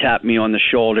then he'd tap me on the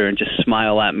shoulder and just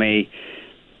smile at me.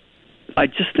 I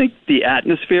just think the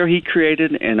atmosphere he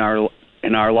created in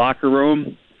our locker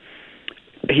room,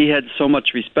 he had so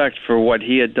much respect for what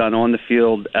he had done on the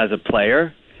field as a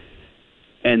player,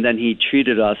 and then he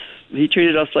treated us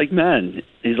like men.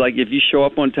 He's like, if you show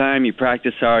up on time, you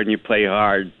practice hard, and you play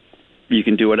hard, you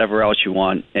can do whatever else you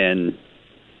want, and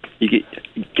you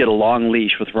get a long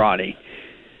leash with Ronnie.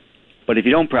 But if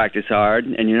you don't practice hard,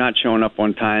 and you're not showing up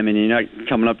on time, and you're not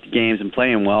coming up to games and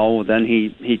playing well, then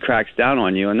he cracks down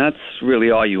on you, and that's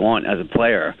really all you want as a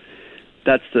player.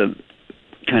 That's the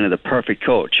kind of the perfect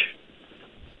coach.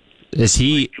 Is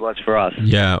he? Was for us.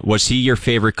 Yeah. Was he your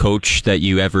favorite coach that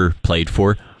you ever played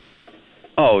for?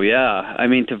 Oh yeah. I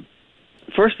mean,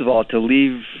 first of all, to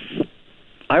leave,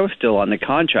 I was still on the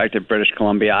contract at British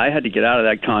Columbia. I had to get out of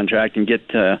that contract and get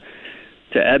to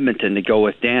Edmonton to go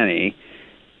with Danny.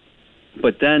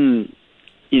 But then,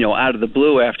 out of the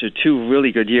blue, after 2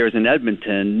 really good years in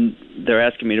Edmonton, they're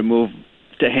asking me to move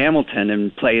to Hamilton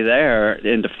and play there,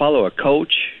 and to follow a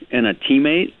coach and a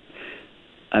teammate.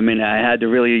 I mean, I had to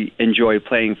really enjoy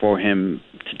playing for him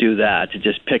to do that, to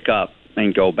just pick up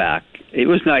and go back. It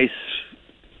was nice,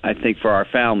 I think, for our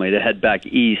family to head back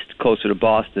east, closer to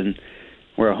Boston,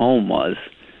 where home was.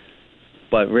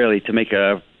 But really, to make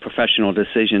a professional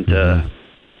decision to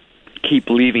keep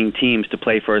leaving teams to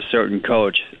play for a certain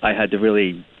coach, I had to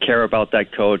really care about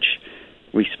that coach,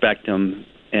 respect him,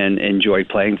 and enjoy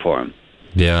playing for him.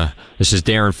 Yeah. This is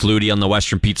Darren Flutie on the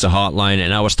Western Pizza Hotline,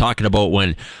 and I was talking about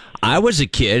when I was a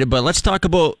kid, but let's talk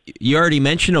about, you already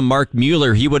mentioned him, Mark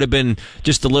Mueller. He would have been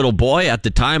just a little boy at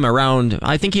the time, around,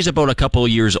 I think he's about a couple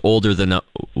of years older than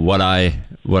what I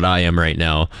am right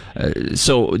now.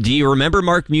 So do you remember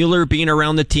Mark Mueller being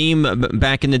around the team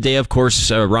back in the day? Of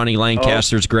course, Ronnie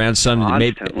Lancaster's grandson.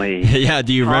 Constantly. Yeah,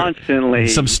 do you remember constantly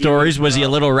some stories? Was he a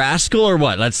little rascal or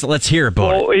what? Let's hear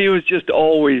about it. He was just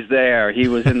always there. He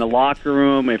was in the locker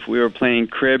room if we were playing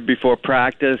crib before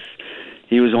practice.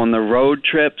 He was on the road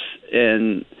trips,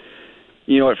 and,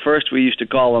 at first we used to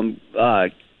call him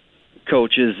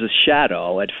coach's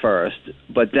shadow at first,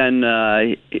 but then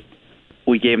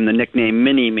we gave him the nickname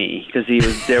Mini-Me, because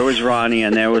there was Ronnie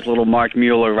and there was little Mark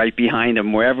Mueller right behind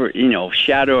him, wherever,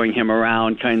 shadowing him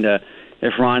around, kind of.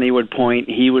 If Ronnie would point,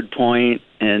 he would point,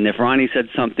 and if Ronnie said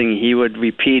something, he would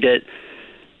repeat it.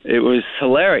 It was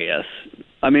hilarious.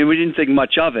 I mean, we didn't think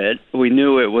much of it. We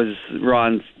knew it was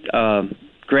Ron's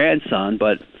grandson,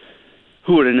 but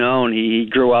who would have known? He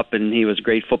grew up and he was a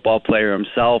great football player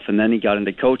himself, and then he got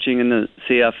into coaching in the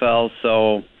CFL.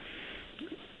 So,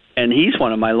 and he's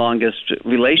one of my longest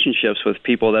relationships with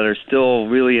people that are still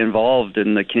really involved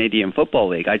in the Canadian Football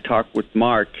League. I talk with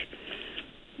Mark,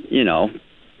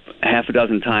 half a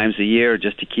dozen times a year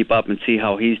just to keep up and see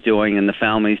how he's doing and the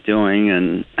family's doing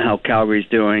and how Calgary's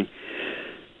doing.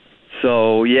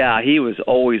 So, yeah, he was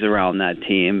always around that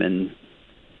team, and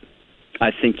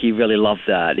I think he really loved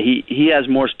that. He has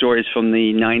more stories from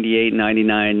the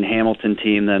 98-99 Hamilton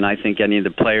team than I think any of the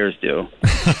players do.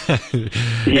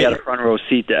 He had a front row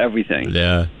seat to everything.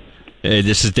 Yeah. Hey,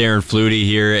 this is Darren Flutie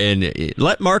here, and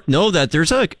let Mark know that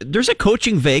there's a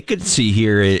coaching vacancy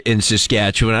here in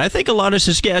Saskatchewan. I think a lot of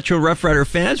Saskatchewan Rough Rider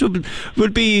fans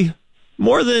would be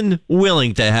more than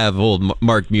willing to have old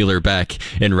Mark Mueller back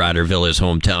in Riderville, his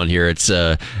hometown here. It's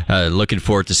looking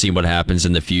forward to seeing what happens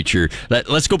in the future.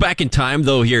 Let's go back in time,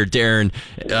 though, here, Darren.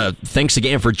 Thanks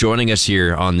again for joining us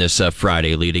here on this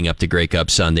Friday leading up to Grey Cup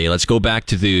Sunday. Let's go back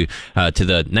to the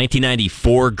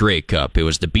 1994 Grey Cup. It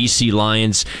was the BC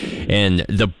Lions and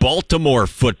the Baltimore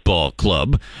Football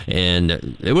Club,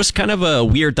 and it was kind of a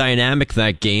weird dynamic,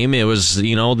 that game. It was,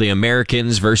 the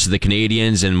Americans versus the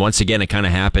Canadians, and once again, it kind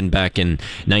of happened back in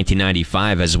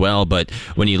 1995 as well. But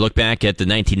when you look back at the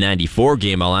 1994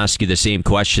 game, I'll ask you the same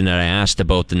question that I asked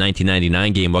about the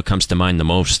 1999 game. What comes to mind the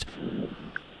most?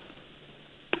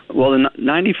 Well, the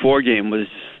 94 game was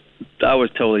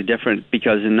totally different,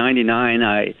 because in 99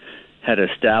 I had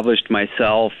established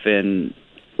myself, and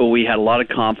we had a lot of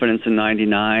confidence in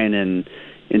 99, and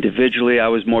individually I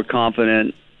was more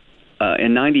confident.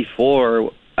 In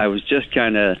 94, I was just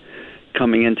kind of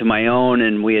coming into my own,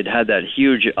 and we had that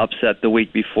huge upset the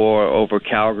week before over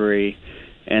Calgary,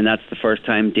 and that's the first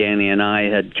time Danny and I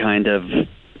had kind of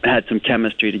had some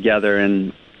chemistry together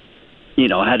and,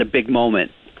 had a big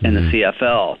moment in the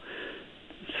CFL.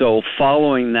 So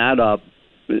following that up,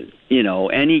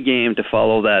 any game to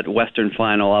follow that Western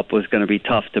final up was going to be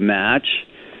tough to match,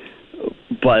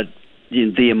 but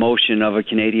the emotion of a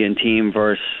Canadian team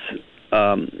versus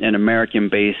an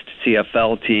American-based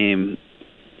CFL team,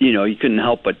 you couldn't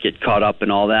help but get caught up in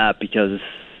all that, because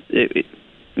it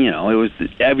was,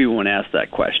 everyone asked that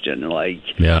question,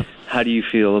 how do you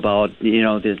feel about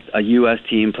a U.S.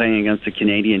 team playing against a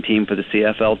Canadian team for the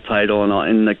CFL title,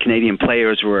 and the Canadian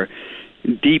players were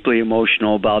deeply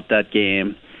emotional about that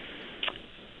game.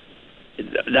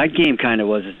 That game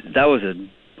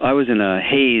I was in a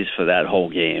haze for that whole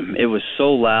game. It was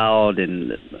so loud,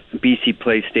 and BC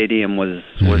Place Stadium was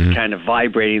kind of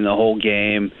vibrating the whole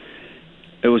game.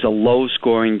 It was a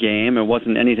low-scoring game. It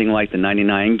wasn't anything like the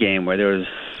 99 game where there was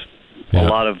a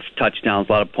lot of touchdowns,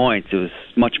 a lot of points. It was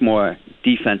much more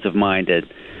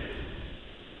defensive-minded.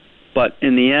 But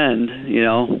in the end,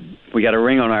 we got a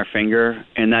ring on our finger,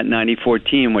 and that 94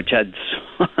 team, which had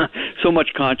so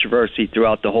much controversy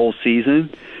throughout the whole season,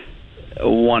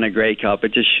 won a Grey Cup.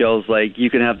 It just shows you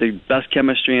can have the best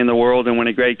chemistry in the world and win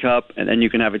a Grey Cup, and then you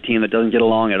can have a team that doesn't get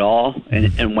along at all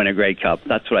and win a Grey Cup.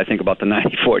 That's what I think about the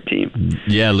 94 team.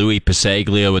 Yeah, Louis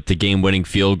Pasaglia with the game-winning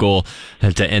field goal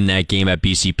to end that game at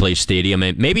BC Place Stadium.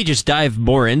 And maybe just dive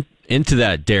more into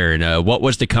that, Darren. What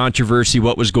was the controversy?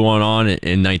 What was going on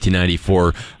in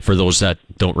 1994 for those that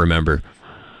don't remember?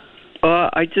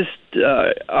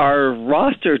 Our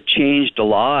roster changed a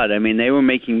lot. I mean, they were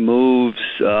making moves.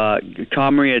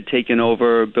 Comrie had taken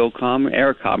over,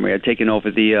 Eric Comrie had taken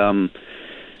over the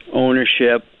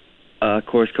ownership. Of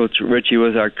course, Coach Ritchie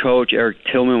was our coach. Eric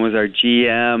Tillman was our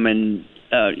GM, and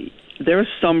there was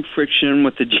some friction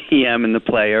with the GM and the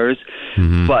players,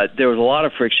 but there was a lot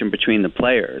of friction between the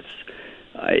players.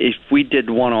 If we did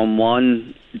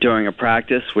one-on-one during a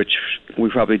practice, which we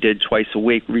probably did twice a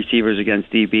week, receivers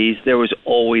against DBs, there was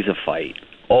always a fight.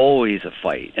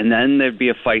 And then there'd be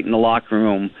a fight in the locker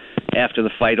room after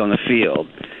the fight on the field.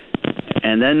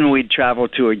 And then we'd travel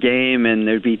to a game, and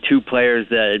there'd be two players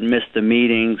that had missed the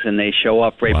meetings, and they show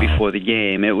up right before the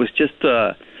game. It was just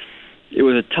it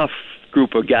was a tough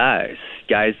group of guys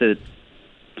that,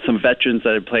 some veterans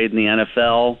that had played in the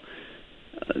NFL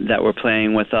that were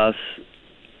playing with us,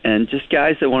 and just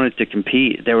guys that wanted to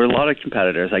compete. There were a lot of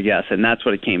competitors, I guess, and that's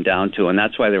what it came down to, and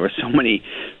that's why there were so many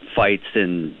fights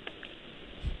and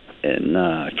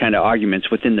kind of arguments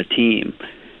within the team.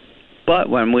 But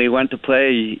when we went to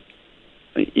play,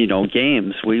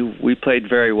 games, we played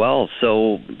very well.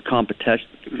 So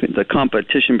the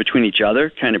competition between each other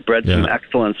kind of bred some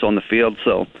excellence on the field.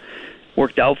 So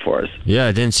worked out for us. Yeah,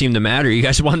 it didn't seem to matter. You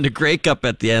guys won the Grey Cup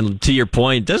at the end, to your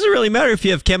point. Doesn't really matter if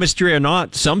you have chemistry or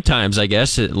not. Sometimes, I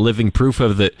guess, living proof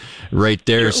of it right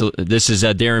there. So this is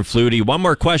Darren Flutie. One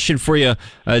more question for you,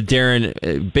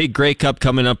 Darren. Big Grey Cup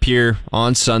coming up here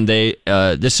on Sunday.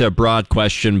 This is a broad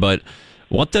question, but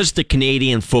what does the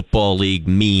Canadian Football League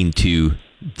mean to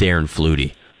Darren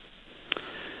Flutie?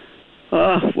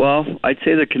 Well, I'd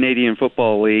say the Canadian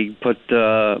Football League put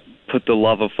the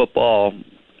love of football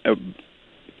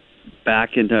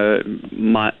back into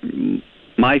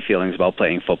my feelings about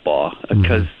playing football,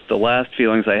 because the last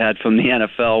feelings I had from the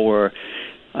NFL were,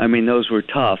 those were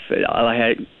tough.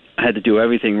 I had to do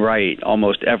everything right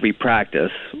almost every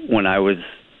practice when I was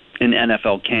in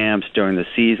NFL camps during the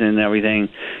season and everything.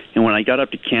 And when I got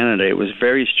up to Canada, it was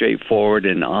very straightforward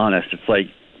and honest. It's like,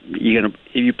 if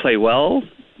you play well,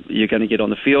 you're going to get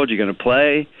on the field, you're going to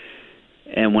play.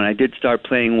 And when I did start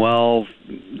playing well,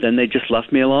 then they just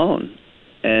left me alone.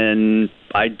 And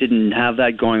I didn't have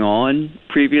that going on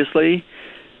previously.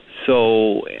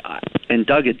 So, and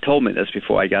Doug had told me this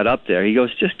before I got up there. He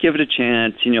goes, just give it a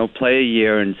chance, play a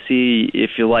year and see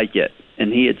if you like it.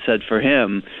 And he had said for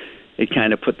him, it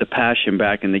kind of put the passion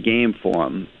back in the game for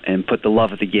him and put the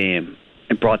love of the game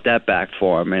and brought that back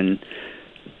for him. And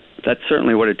that's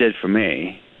certainly what it did for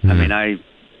me. I mean, I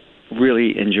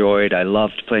really I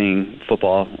loved playing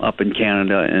football up in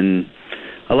Canada, and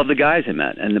I love the guys I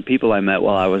met and the people I met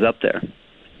while I was up there.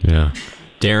 Yeah.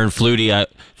 Darren Flutie,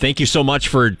 thank you so much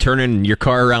for turning your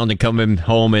car around and coming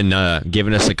home and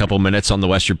giving us a couple minutes on the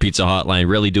Western Pizza Hotline.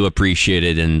 Really do appreciate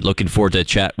it, and looking forward to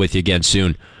chat with you again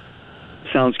soon.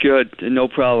 Sounds good. No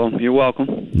problem. You're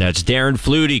welcome. That's Darren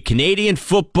Flutie, Canadian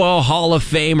Football Hall of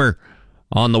Famer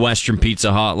on the Western Pizza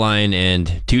Hotline,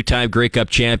 and two-time Grey Cup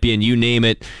champion, you name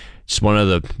it. It's one of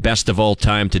the best of all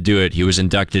time to do it. He was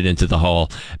inducted into the Hall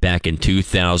back in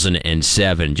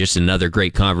 2007. Just another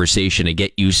great conversation to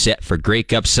get you set for Grey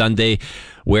Cup Sunday,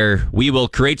 where we will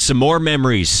create some more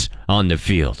memories on the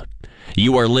field.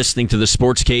 You are listening to the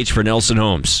Sports Cage for Nelson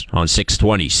Holmes on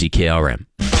 620 CKRM.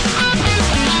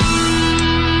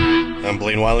 I'm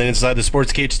Blaine Wiley inside the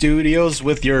Sports Cage Studios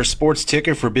with your sports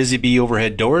ticker for Busy Bee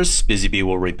Overhead Doors. Busy Bee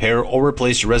will repair or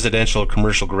replace your residential or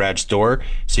commercial garage door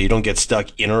so you don't get stuck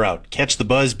in or out. Catch the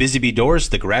buzz. Busy Bee Doors,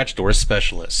 the garage door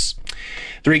specialists.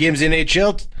 3 games in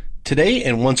NHL today,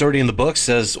 and one's already in the books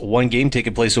as one game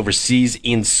taking place overseas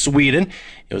in Sweden.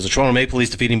 It was the Toronto Maple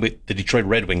Leafs defeating the Detroit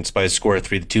Red Wings by a score of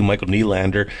 3-2.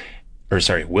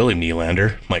 William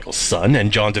Nylander, Michael's son,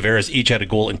 and John Tavares each had a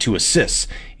goal and 2 assists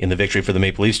in the victory for the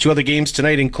Maple Leafs. 2 other games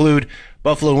tonight include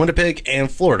Buffalo and Winnipeg and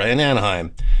Florida and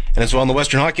Anaheim. And as well in the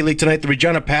Western Hockey League tonight, the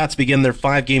Regina Pats begin their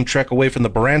 5-game trek away from the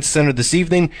Barant Center this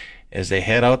evening as they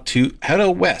head out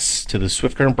west to the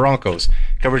Swift Current Broncos.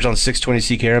 Coverage on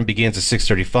 620 CKRM begins at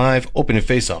 6:35. Opening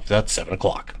face-off at 7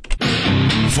 o'clock.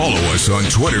 Follow us on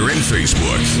Twitter and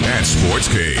Facebook at Sports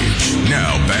Cage.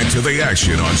 Now back to the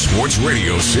action on Sports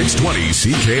Radio 620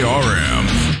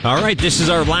 CKRM. All right, this is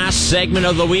our last segment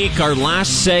of the week, our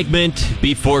last segment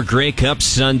before Grey Cup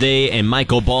Sunday, and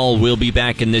Michael Ball will be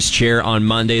back in this chair on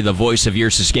Monday, the voice of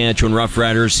your Saskatchewan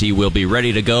Roughriders. He will be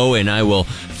ready to go, and I will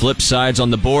flip sides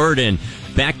on the board and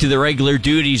back to the regular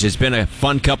duties. It's been a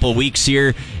fun couple weeks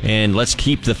here, and let's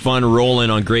keep the fun rolling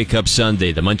on Grey Cup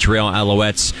Sunday. The Montreal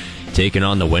Alouettes taking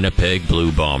on the Winnipeg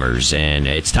Blue Bombers. And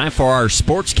it's time for our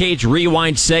Sports Cage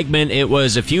Rewind segment. It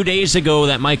was a few days ago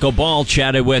that Michael Ball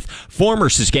chatted with former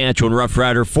Saskatchewan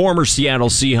Roughrider, former Seattle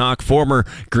Seahawk, former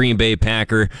Green Bay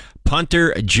Packer,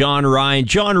 punter John Ryan.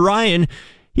 John Ryan,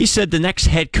 he said the next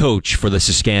head coach for the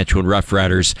Saskatchewan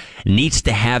Roughriders needs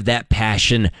to have that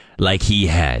passion like he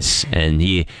has. And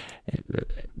he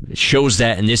shows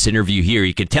that in this interview here.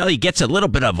 You can tell he gets a little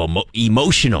bit of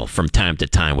emotional from time to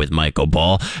time with Michael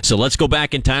Ball. So let's go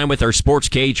back in time with our Sports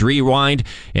Cage Rewind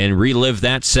and relive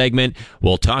that segment.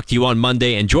 We'll talk to you on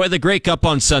Monday. Enjoy the Grey Cup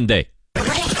on Sunday.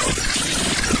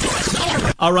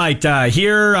 All right,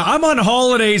 here, I'm on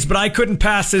holidays, but I couldn't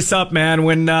pass this up, man.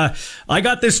 When I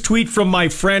got this tweet from my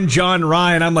friend John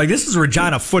Ryan, I'm like, this is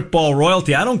Regina football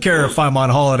royalty. I don't care if I'm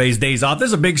on holidays, days off. This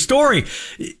is a big story.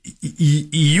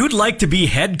 You'd like to be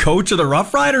head coach of the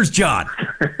Rough Riders, John?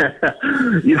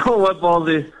 You know what,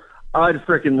 Ballsy? I'd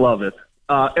freaking love it.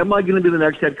 Am I going to be the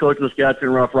next head coach of the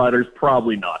Saskatchewan Rough Riders?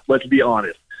 Probably not. Let's be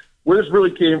honest. Where this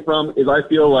really came from is I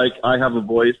feel like I have a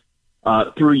voice.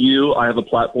 Through you, I have a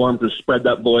platform to spread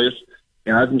that voice,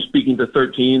 and I've been speaking to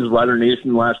 13s, Rider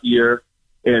Nation last year,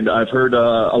 and I've heard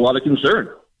a lot of concern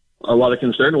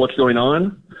what's going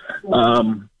on.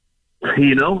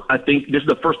 I think this is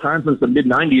the first time since the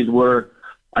mid-'90s where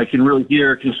I can really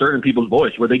hear concern in people's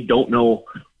voice, where they don't know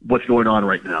what's going on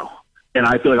right now. And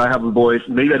I feel like I have a voice.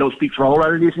 Maybe I don't speak for all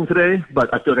Rider Nation today,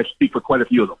 but I feel like I speak for quite a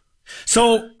few of them.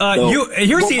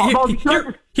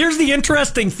 Here's the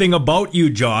interesting thing about you,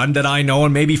 John, that I know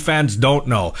and maybe fans don't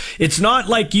know. It's not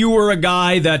like you were a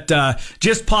guy that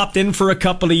just popped in for a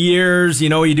couple of years. You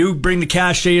know, you do bring the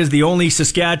cachet as the only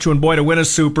Saskatchewan boy to win a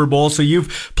Super Bowl, so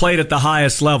you've played at the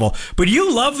highest level. But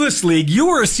you love this league. You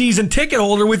were a season ticket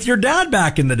holder with your dad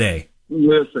back in the day.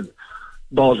 Listen,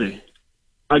 Ballsy,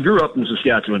 I grew up in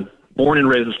Saskatchewan, born and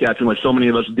raised in Saskatchewan like so many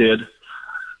of us did.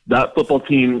 That football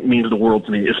team means the world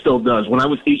to me. It still does. When I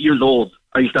was 8 years old,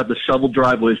 I used to have to shovel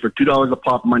driveways for $2 a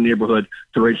pop in my neighborhood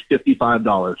to raise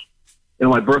 $55. And on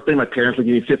my birthday, my parents would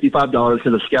give me $55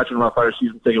 because the Saskatchewan Roughriders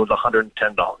season ticket was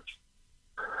 $110.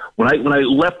 When I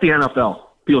left the NFL,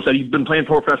 people said, you've been playing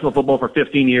professional football for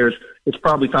 15 years. It's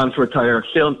probably time to retire.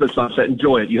 Sail into the sunset.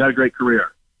 Enjoy it. You had a great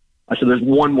career. I said, there's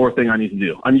one more thing I need to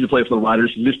do. I need to play for the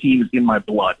Riders. This team is in my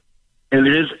blood. And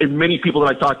it is, and many people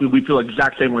that I talk to, we feel the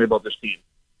exact same way about this team.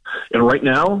 And right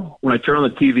now, when I turn on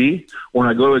the TV, when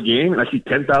I go to a game and I see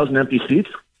 10,000 empty seats,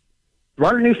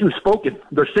 Rider Nation has spoken.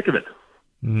 They're sick of it.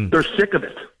 They're sick of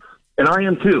it. And I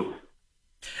am too.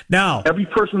 Now, every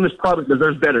person in this province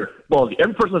deserves better. Ballsy.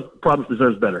 Every person in this province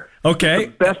deserves better. Okay.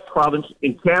 It's the best province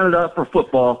in Canada for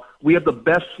football. We have the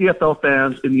best CFL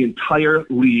fans in the entire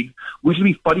league. We should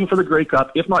be fighting for the Grey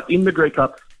Cup, if not in the Grey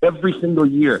Cup, every single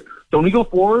year. So when we go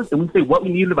forward and we say what we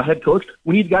need of a head coach,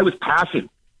 we need a guy with passion.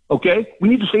 Okay? We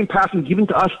need the same passion given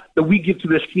to us that we give to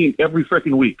this team every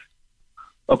freaking week.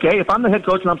 Okay? If I'm the head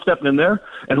coach and I'm stepping in there,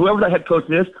 and whoever that head coach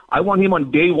is, I want him on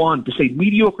day one to say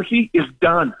mediocrity is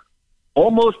done.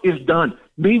 Almost is done.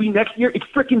 Maybe next year it's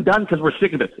freaking done because we're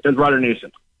sick of it as Rider Nation.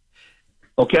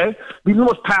 Okay? These are the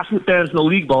most passionate fans in the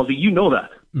league, Ballsy. You know that.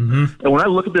 And when I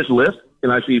look at this list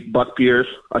and I see Buck Pierce,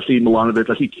 I see Milanovic,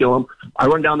 I see Killam, I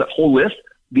run down that whole list.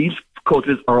 These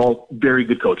coaches are all very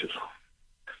good coaches.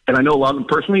 And I know a lot of them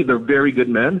personally. They're very good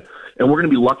men. And we're going to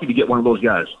be lucky to get one of those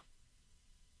guys.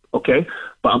 Okay?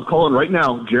 But I'm calling right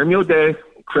now Jeremy O'Day,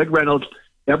 Craig Reynolds,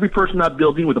 every person in that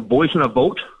building with a voice and a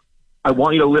vote. I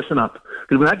want you to listen up.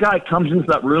 Because when that guy comes into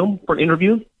that room for an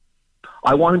interview,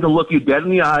 I want him to look you dead in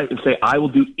the eye and say, I will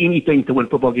do anything to win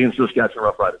football games for the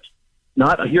Saskatchewan Roughriders.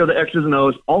 Not I hear the X's and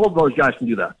O's. All of those guys can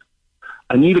do that.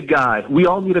 I need a guy. We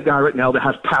all need a guy right now that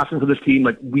has passion for this team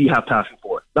like we have passion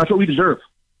for it. That's what we deserve.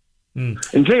 And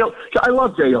J.O., I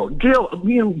love J.O. J.O.,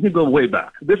 me and him go way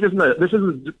back.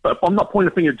 I'm not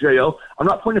pointing a finger at J.O. I'm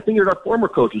not pointing a finger at our former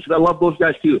coaches. I love those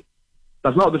guys too.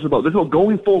 That's not what this is about. This is about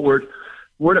going forward.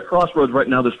 We're at a crossroads right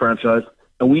now, this franchise,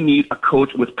 and we need a coach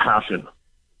with passion.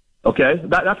 Okay?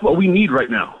 That's what we need right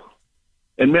now.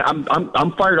 And man,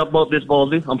 I'm fired up about this,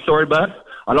 Ballsy. I'm sorry, bud.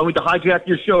 I don't mean to hijack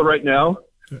your show right now,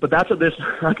 but that's what this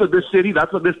city,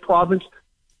 that's what this province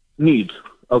needs.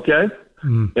 Okay?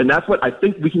 And that's what I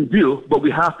think we can do, but we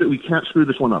can't screw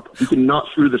this one up. We cannot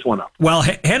screw this one up. Well,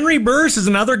 Henry Burse is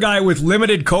another guy with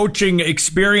limited coaching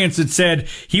experience that said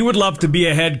he would love to be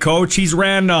a head coach. He's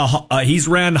ran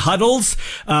huddles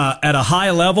at a high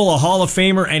level, a Hall of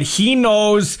Famer, and he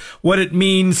knows what it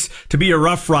means to be a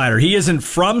Rough Rider. He isn't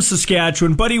from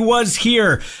Saskatchewan, but he was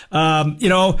here. And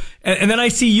then I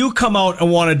see you come out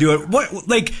and want to do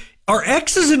it. Are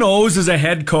X's and O's as a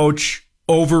head coach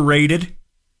overrated?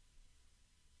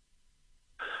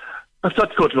 I've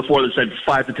talked to coaches before that said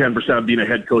 5 to 10% of being a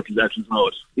head coach is X's and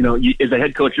O's. As a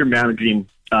head coach, you're managing,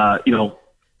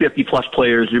 50 plus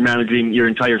players. You're managing your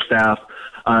entire staff.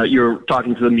 You're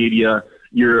talking to the media.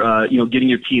 You're, getting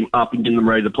your team up and getting them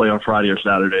ready to play on Friday or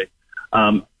Saturday.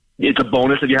 It's a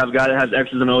bonus if you have a guy that has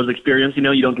X's and O's experience.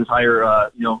 You don't just hire,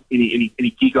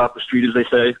 any geek off the street, as they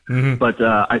say. But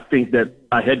I think that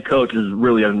a head coach is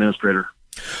really an administrator.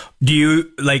 Do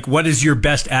you what is your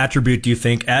best attribute, do you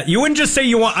think? You wouldn't just say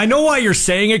you want, I know why you're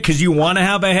saying it, because you want to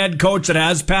have a head coach that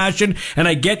has passion, and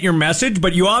I get your message,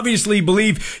 but you obviously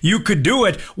believe you could do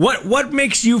it. What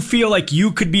makes you feel like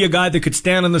you could be a guy that could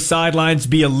stand on the sidelines,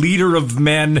 be a leader of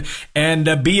men,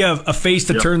 and be a face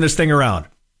to turn this thing around?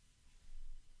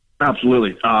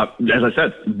 Absolutely. As I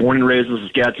said, born and raised in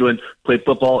Saskatchewan, played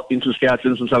football in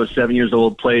Saskatchewan since I was 7 years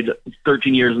old, played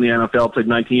 13 years in the NFL, played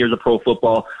 19 years of pro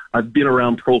football. I've been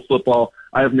around pro football.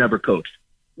 I have never coached.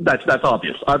 That's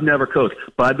obvious. I've never coached,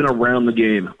 but I've been around the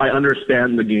game. I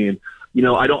understand the game. I'm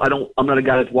not a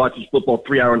guy that watches football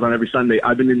 3 hours on every Sunday.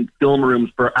 I've been in film rooms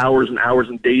for hours and hours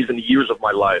and days and years of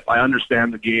my life. I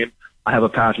understand the game. I have a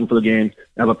passion for the game.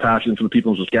 I have a passion for the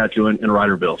people in Saskatchewan and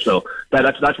Riderville. So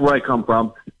that's where I come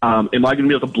from. Am I going to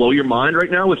be able to blow your mind right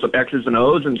now with some X's and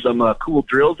O's and some cool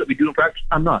drills that we do in practice?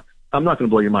 I'm not. I'm not going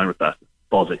to blow your mind with that,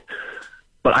 Ballsy.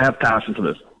 But I have passion for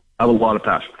this. I have a lot of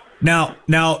passion. Now,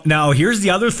 here's the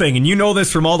other thing, and you know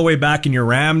this from all the way back in your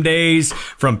Ram days,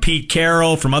 from Pete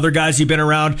Carroll, from other guys you've been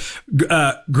around.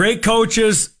 Great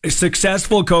coaches,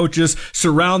 successful coaches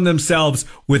surround themselves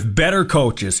with better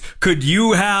coaches. Could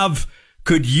you have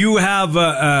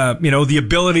the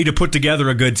ability to put together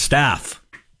a good staff?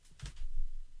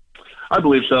 I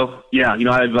believe so. Yeah,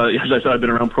 as I said, I've been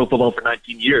around pro football for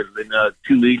 19 years in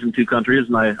 2 leagues in 2 countries,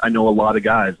 and I know a lot of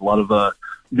guys, a lot of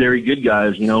very good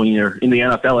guys. When you're in the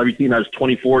NFL, every team has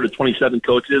 24 to 27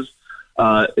 coaches.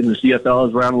 In the CFL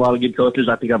is around a lot of good coaches.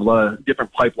 I think I have a lot of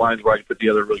different pipelines where I can put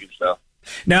together really good stuff.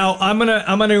 Now I'm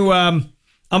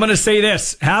gonna say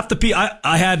this. Half the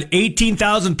I had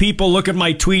 18,000 people look at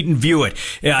my tweet and view it.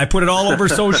 Yeah, I put it all over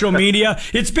social media.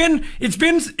 It's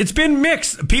been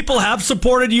mixed. People have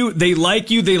supported you. They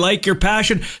like you. They like your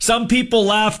passion. Some people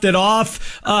laughed it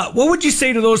off. What would you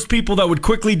say to those people that would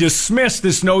quickly dismiss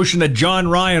this notion that John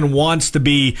Ryan wants to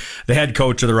be the head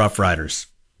coach of the Rough Riders?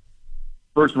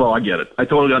 first of all, I get it. I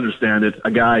totally understand it.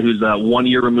 A guy who's 1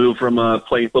 year removed from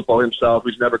playing football himself,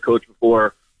 who's never coached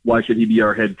before, why should he be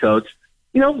our head coach?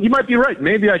 You know, you might be right.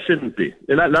 Maybe I shouldn't be.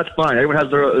 And that's fine. Everyone has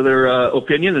their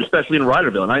opinion, especially in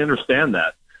Riderville, and I understand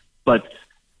that. But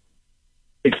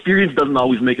experience doesn't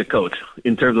always make a coach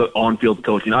in terms of on-field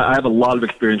coaching. I have a lot of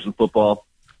experience in football,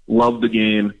 love the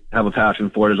game, have a passion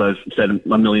for it, as I've said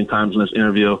a million times in this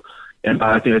interview. And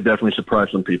I think it definitely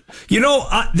surprised some people. You know,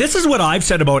 this is what I've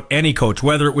said about any coach,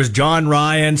 whether it was John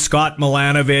Ryan, Scott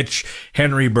Milanovich,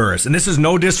 Henry Burris. And this is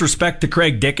no disrespect to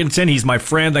Craig Dickinson. He's my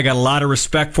friend. I got a lot of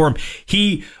respect for him.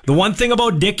 The one thing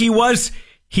about Dickie was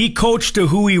he coached to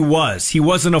who he was. He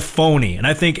wasn't a phony. And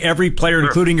I think every player,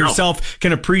 including yourself,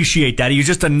 can appreciate that. He was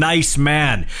just a nice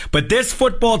man. But this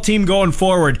football team going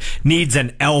forward needs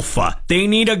an alpha. They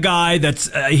need a guy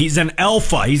he's an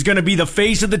alpha. He's going to be the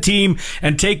face of the team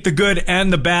and take the good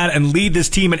and the bad and lead this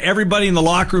team. And everybody in the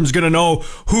locker room is going to know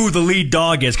who the lead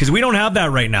dog is, because we don't have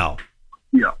that right now.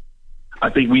 Yeah. I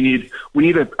think we need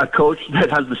a coach that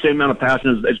has the same amount of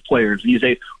passion as players. You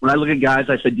say, when I look at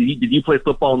guys, I said, did you play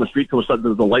football on the street till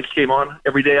the lights came on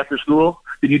every day after school?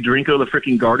 Did you drink out of the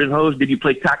freaking garden hose? Did you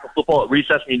play tackle football at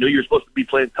recess when you knew you were supposed to be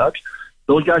playing touch?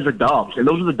 Those guys are dogs, and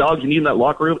those are the dogs you need in that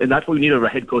locker room, and that's what we need out of a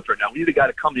head coach right now. We need a guy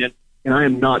to come in, and I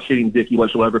am not shitting Dickie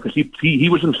whatsoever, because he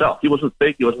was himself. He wasn't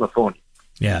fake. He wasn't a phony.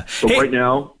 Yeah. So right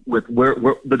now, with where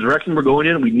the direction we're going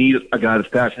in, we need a guy that's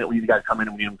passionate. We need a guy to come in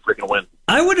and we need him to freaking win.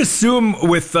 I would assume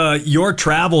with your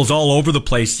travels all over the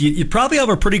place, you probably have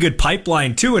a pretty good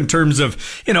pipeline too, in terms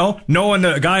of, you know, knowing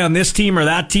a guy on this team or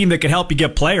that team that can help you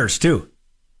get players too.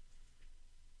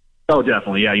 Oh,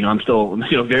 definitely. Yeah. You know, I'm still,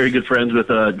 very good friends with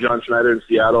John Schneider in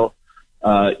Seattle.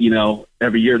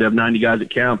 Every year they have 90 guys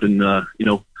at camp, and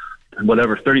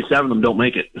 37 of them don't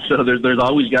make it. So there's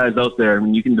always guys out there. I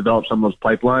mean, you can develop some of those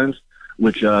pipelines,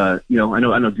 which I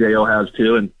know Jo has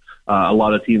too, and a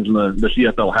lot of teams in the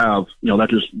CFL have.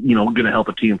 That's just going to help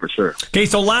a team for sure. Okay,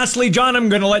 so lastly, John, I'm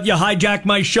going to let you hijack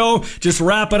my show. Just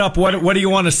wrap it up. What do you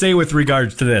want to say with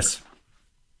regards to this?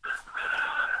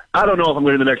 I don't know if I'm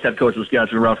going to be the next head coach of the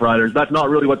Saskatchewan Rough Riders. That's not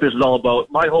really what this is all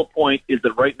about. My whole point is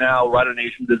that right now, Rider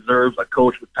Nation deserves a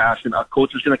coach with passion, a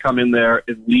coach who's going to come in there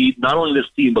and lead not only this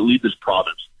team, but lead this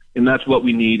province. And that's what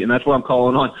we need. And that's what I'm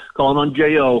calling on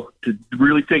Jo to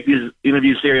really take these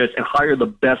interviews serious and hire the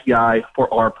best guy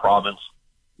for our province.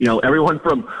 Everyone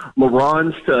from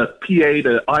Lawrence to PA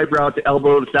to Eyebrow to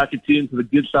Elbow to Saskatoon to the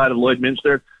good side of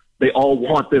Lloydminster, they all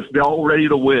want this. They're all ready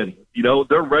to win.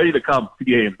 They're ready to come to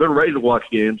games. They're ready to watch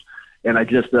games. And I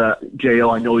just, Jo,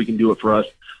 I know he can do it for us.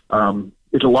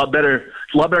 It's a lot better.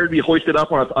 It's a lot better to be hoisted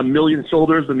up on a million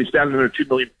shoulders than be standing under 2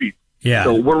 million feet. Yeah.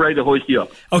 So we're ready to hoist you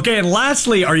up. Okay. And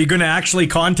lastly, are you going to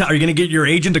actually are you going to get your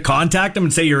agent to contact them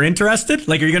and say you're interested?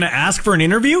 Like, are you going to ask for an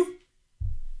interview?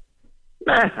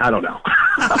 I don't know.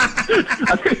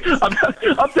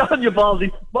 I'm telling you,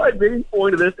 Ballsy, my main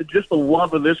point of this is just the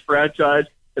love of this franchise.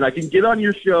 And I can get on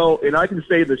your show and I can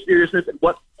say the seriousness and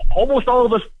what almost all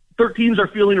of us 13s are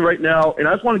feeling right now. And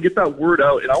I just want to get that word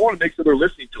out, and I want to make sure they're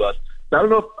listening to us. I don't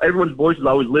know if everyone's voice is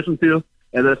always listened to.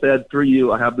 As I said, through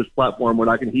you, I have this platform where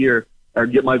I can hear or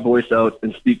get my voice out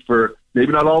and speak for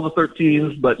maybe not all the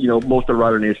 13s, but, most of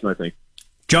Rider Nation, I think.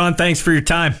 John, thanks for your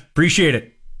time. Appreciate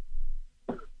it.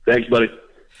 Thanks, buddy.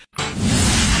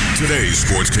 Today's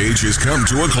Sportscage has come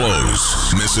to a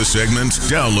close. Miss a segment?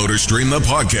 Download or stream the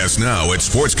podcast now at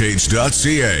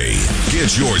sportscage.ca.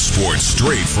 Get your sports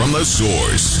straight from the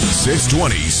source.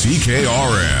 620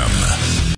 CKRM.